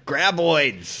creature?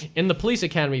 Graboids. In the Police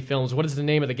Academy films, what is the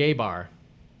name of the gay bar?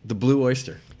 The Blue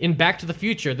Oyster. In Back to the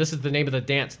Future, this is the name of the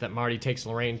dance that Marty takes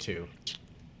Lorraine to.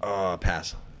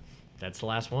 Pass. That's the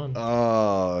last one.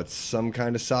 Oh, it's some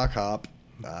kind of sock hop.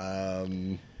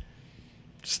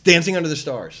 Dancing Under the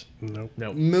Stars. Nope.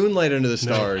 No. Moonlight Under the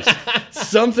Stars.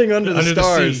 Something Under the Under the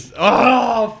Stars. Sea.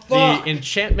 Oh, fuck. The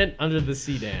Enchantment Under the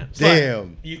Sea dance.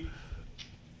 Damn.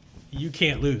 You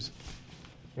can't lose.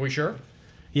 Are we sure?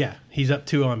 Yeah, he's up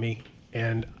 2 on me,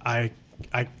 and I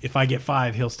if I get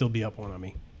 5, he'll still be up 1 on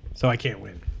me, so I can't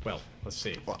win. Well, let's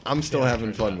see. I'm still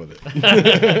having fun with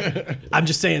it. I'm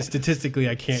just saying statistically,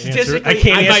 I can't answer. Statistically, I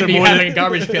can't I answer might be more having than a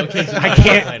garbage pail kick.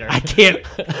 I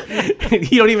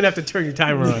can't. You don't even have to turn your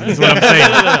timer on. Is what I'm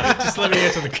saying. Just let me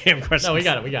answer the damn question. No, we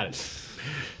got it.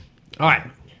 All right.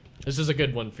 This is a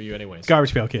good one for you anyways.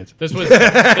 Garbage pail kids. This was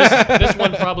this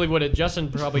one probably would have.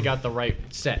 Justin probably got the right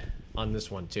set on this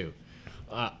one too.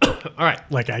 All right.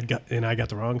 Like I got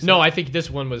the wrong. Set. No, I think this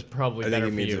one was probably I think better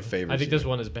he for means you. it favors I think you. this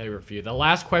one is better for you. The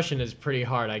last question is pretty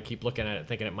hard. I keep looking at it,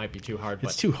 thinking it might be too hard. But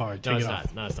It's too hard. No, Take it's it not.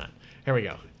 off. No, it's not. Here we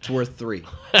go. It's worth 3.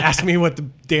 Ask me what the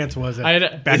dance was at I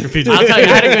had Back to the Future. I'll tell you.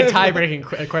 I had a good tie-breaking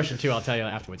question too. I'll tell you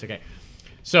afterwards. Okay.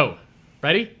 So,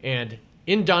 ready? And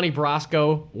in Donnie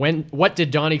Brasco, what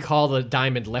did Donnie call the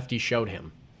diamond Lefty showed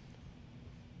him?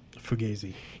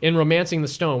 Fugazi. In Romancing the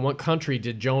Stone, what country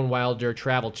did Joan Wilder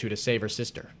travel to save her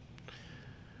sister?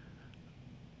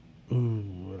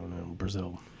 Ooh, I don't know.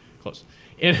 Brazil. Close.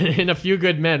 In A Few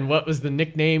Good Men, what was the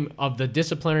nickname of the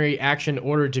disciplinary action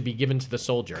ordered to be given to the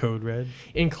soldier? Code Red.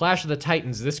 In Clash of the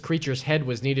Titans, this creature's head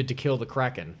was needed to kill the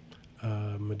Kraken.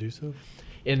 Medusa.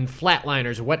 In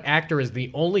Flatliners, what actor is the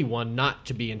only one not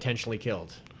to be intentionally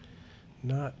killed?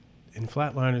 Not in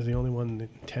Flatline is the only one that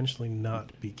intentionally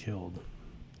not be killed.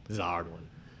 This is a hard one.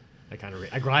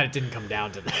 I'm glad it didn't come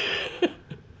down to that.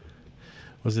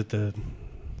 Was it the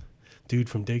dude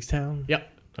from Digstown? Yep.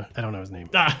 I don't know his name.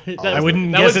 I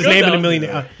wouldn't guess his name in a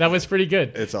million. That was pretty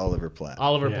good. It's Oliver Platt.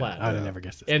 Oliver Yeah, Platt. I'd have never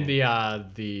guessed this. And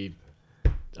the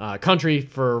country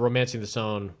for Romancing the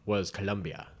Stone was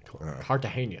Colombia.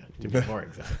 Cartagena, to be more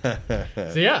exact.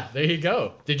 So yeah, there you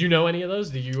go. Did you know any of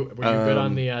those? Were you good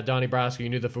on the Donnie Brasco? You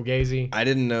knew the Fugazi, I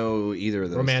didn't know either of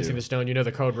those. Romancing two. the Stone. You know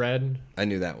the Code Red, I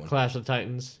knew that one. Clash of the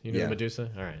Titans. You knew Yeah. the Medusa.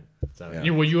 All right. So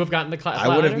Yeah. would you have gotten the Clash?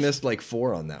 I would have missed like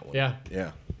 4 on that one. Yeah.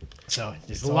 Yeah. So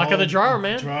it's the luck of the drawer,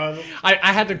 man. Draw.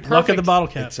 I had the perfect. Luck of the bottle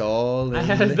cap. It's all in I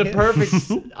had the hand. perfect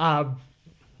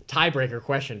tiebreaker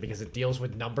question because it deals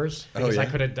with numbers. Because I yeah.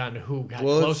 could have done who got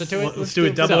Well, closer to it. Let's do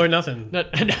it double or nothing. No,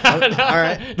 no, no, All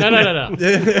right. no.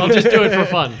 I'll just do it for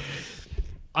fun.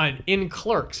 In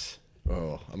Clerks,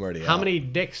 Oh, I'm already how out. many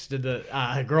dicks did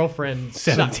the girlfriend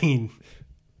suck? 17.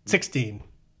 16.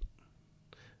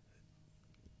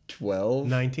 12.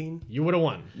 19. You would have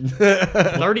won.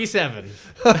 37.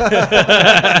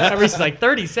 Reese is like,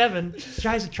 37?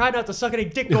 Guys, try not to suck any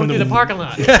dick going through the parking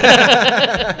lot.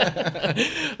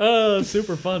 Oh,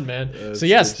 super fun, man. So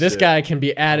yes, this guy can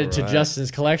be added to Justin's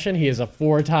collection. He is a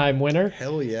 4-time winner.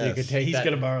 Hell yes. You could take He's that.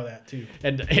 going to borrow that too.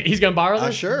 And he's going to borrow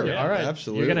this? Sure. Yeah, all right.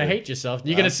 Absolutely. You're going to hate yourself.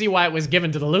 You're going to see why it was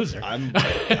given to the loser. I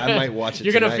might watch it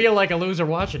You're going to tonight. feel like a loser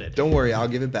watching it. Don't worry, I'll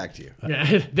give it back to you.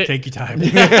 Yeah. Take your time.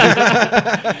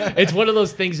 It's one of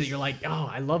those things that you're like, oh,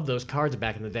 I love those cards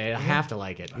back in the day. I have to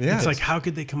like it. Yeah. It's like, how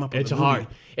could they come up with It's a movie? hard.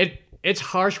 It's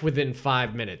harsh within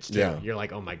 5 minutes, too. Yeah. You're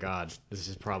like, oh my God, this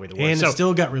is probably the worst. And So it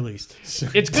still got released.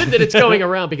 it's good that it's going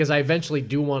around because I eventually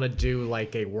do want to do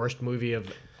like a worst movie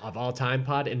of all time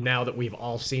pod. And now that we've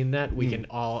all seen that, we can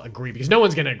all agree because no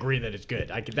one's going to agree that it's good.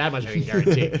 That much I can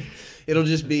guarantee. It'll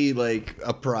just be like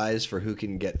a prize for who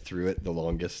can get through it the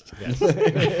longest.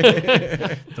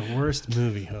 The worst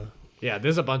movie, huh? Yeah,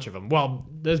 there's a bunch of them. Well,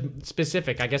 there's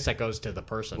specific. I guess that goes to the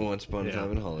person. Once upon a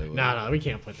time in Hollywood. No, we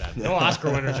can't put that. No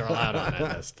Oscar winners are allowed on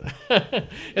that list.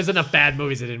 There's enough bad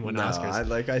movies that didn't win Oscars.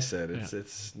 Like I said,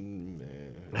 it's.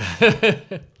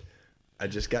 I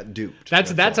just got duped. That's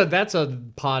a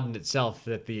pod in itself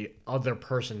that the other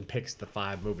person picks the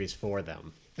 5 movies for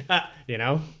them. You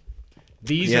know,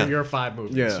 these Yeah. are your 5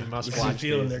 movies. Yeah. You must This is watch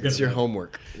feeling these. they're It's your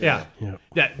homework. Yeah. Yeah.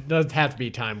 That does have to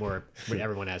be time where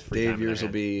everyone has free time. Dave, in yours their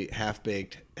will be half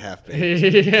baked, half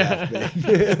baked. yeah.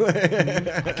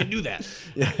 I can do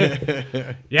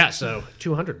that. Yeah, so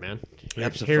 200, man.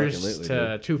 Here's Abso-fucking-lutely,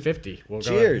 to 250. We'll go.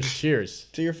 Cheers. Cheers.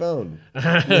 To your phone.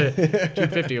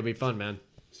 250 will be fun, man.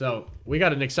 So we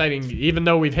got an exciting, even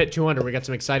though we've hit 200, we got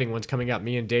some exciting ones coming up.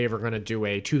 Me and Dave are going to do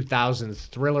a 2000s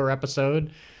thriller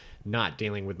episode, not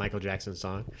dealing with Michael Jackson's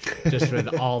song, just with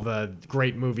all the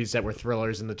great movies that were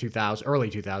thrillers in the early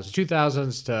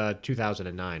 2000s to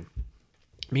 2009.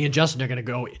 Me and Justin are going to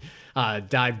go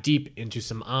dive deep into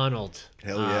some Arnold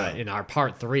Hell yeah. in our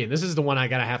part 3. And this is the one I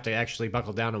got to have to actually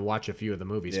buckle down and watch a few of the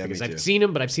movies Yeah, because me too. I've seen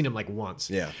them, but I've seen them like once.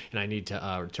 Yeah. And I need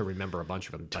to remember a bunch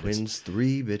of them. But it's- Twins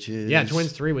 3, bitches. yeah,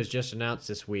 Twins 3 was just announced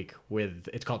this week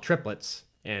it's called Triplets,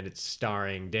 and it's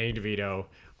starring Danny DeVito,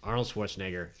 Arnold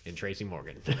Schwarzenegger, and Tracy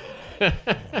Morgan.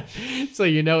 So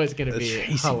you know it's going to be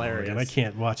Tracy hilarious. Morgan. I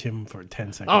can't watch him for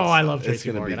 10 seconds. Oh, I love It's Tracy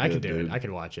gonna be Morgan. I could good, do dude. it. I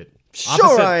could watch it.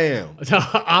 Sure I am.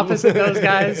 Opposite those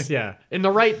guys, yeah. In the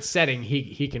right setting,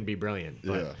 he can be brilliant,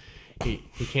 but he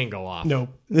can go off. Nope.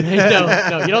 no,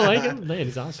 you don't like him? Man,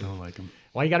 he's awesome. I don't like him.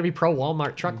 Why you got to be pro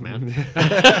Walmart truck, man?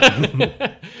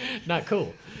 Not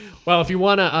cool. Well, if you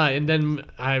want to, and then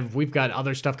we've got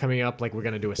other stuff coming up. Like we're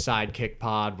going to do a sidekick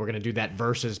pod. We're going to do that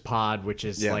versus pod, which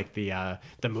is like the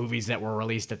movies that were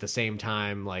released at the same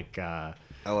time. Like I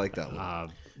like that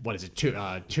one. what is it?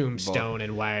 Tombstone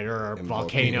and White or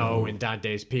Volcano and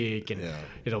Dante's Peak, and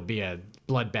it'll be a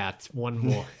bloodbath.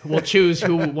 We'll choose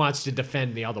who wants to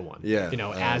defend the other one. Yeah,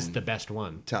 as the best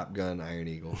one. Top Gun, Iron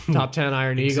Eagle. Top 10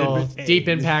 Iron Eagle, A. Deep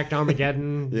Impact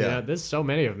Armageddon. Yeah. There's so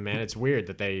many of them, man. It's weird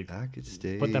that they I could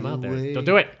stay put them out there. away Don't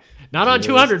do it. Not on just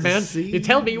 200, to man. see You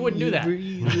tell me you wouldn't do that.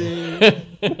 breathing.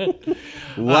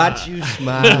 Watch you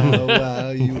smile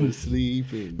while you were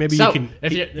sleeping. Maybe So, you can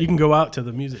if you can go out to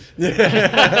the music.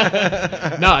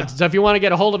 No, so if you want to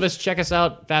get a hold of us, check us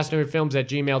out,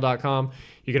 fastnerdfilms@gmail.com.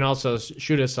 You can also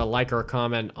shoot us a like or a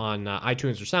comment on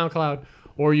iTunes or SoundCloud,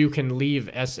 or you can leave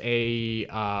us a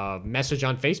message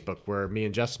on Facebook where me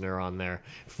and Justin are on there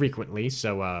frequently,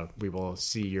 so we will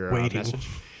see your Waiting. message.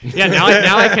 Yeah,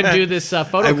 now I can do this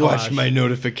photo I collage. watch my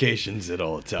notifications at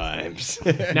all times.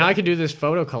 Now I can do this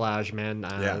photo collage, man.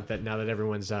 Yeah. That now that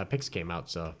everyone's picks came out,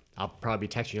 so I'll probably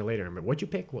be texting you later. What'd you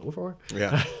pick? What for?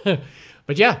 Yeah.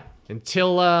 But yeah,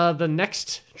 until the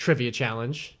next trivia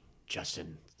challenge,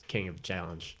 Justin, king of the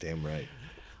challenge. Damn right.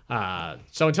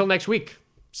 So until next week,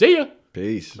 see ya.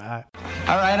 Peace. Bye. All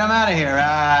right, I'm out of here.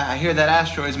 I hear that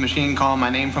asteroids machine calling my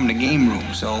name from the game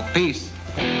room, so peace.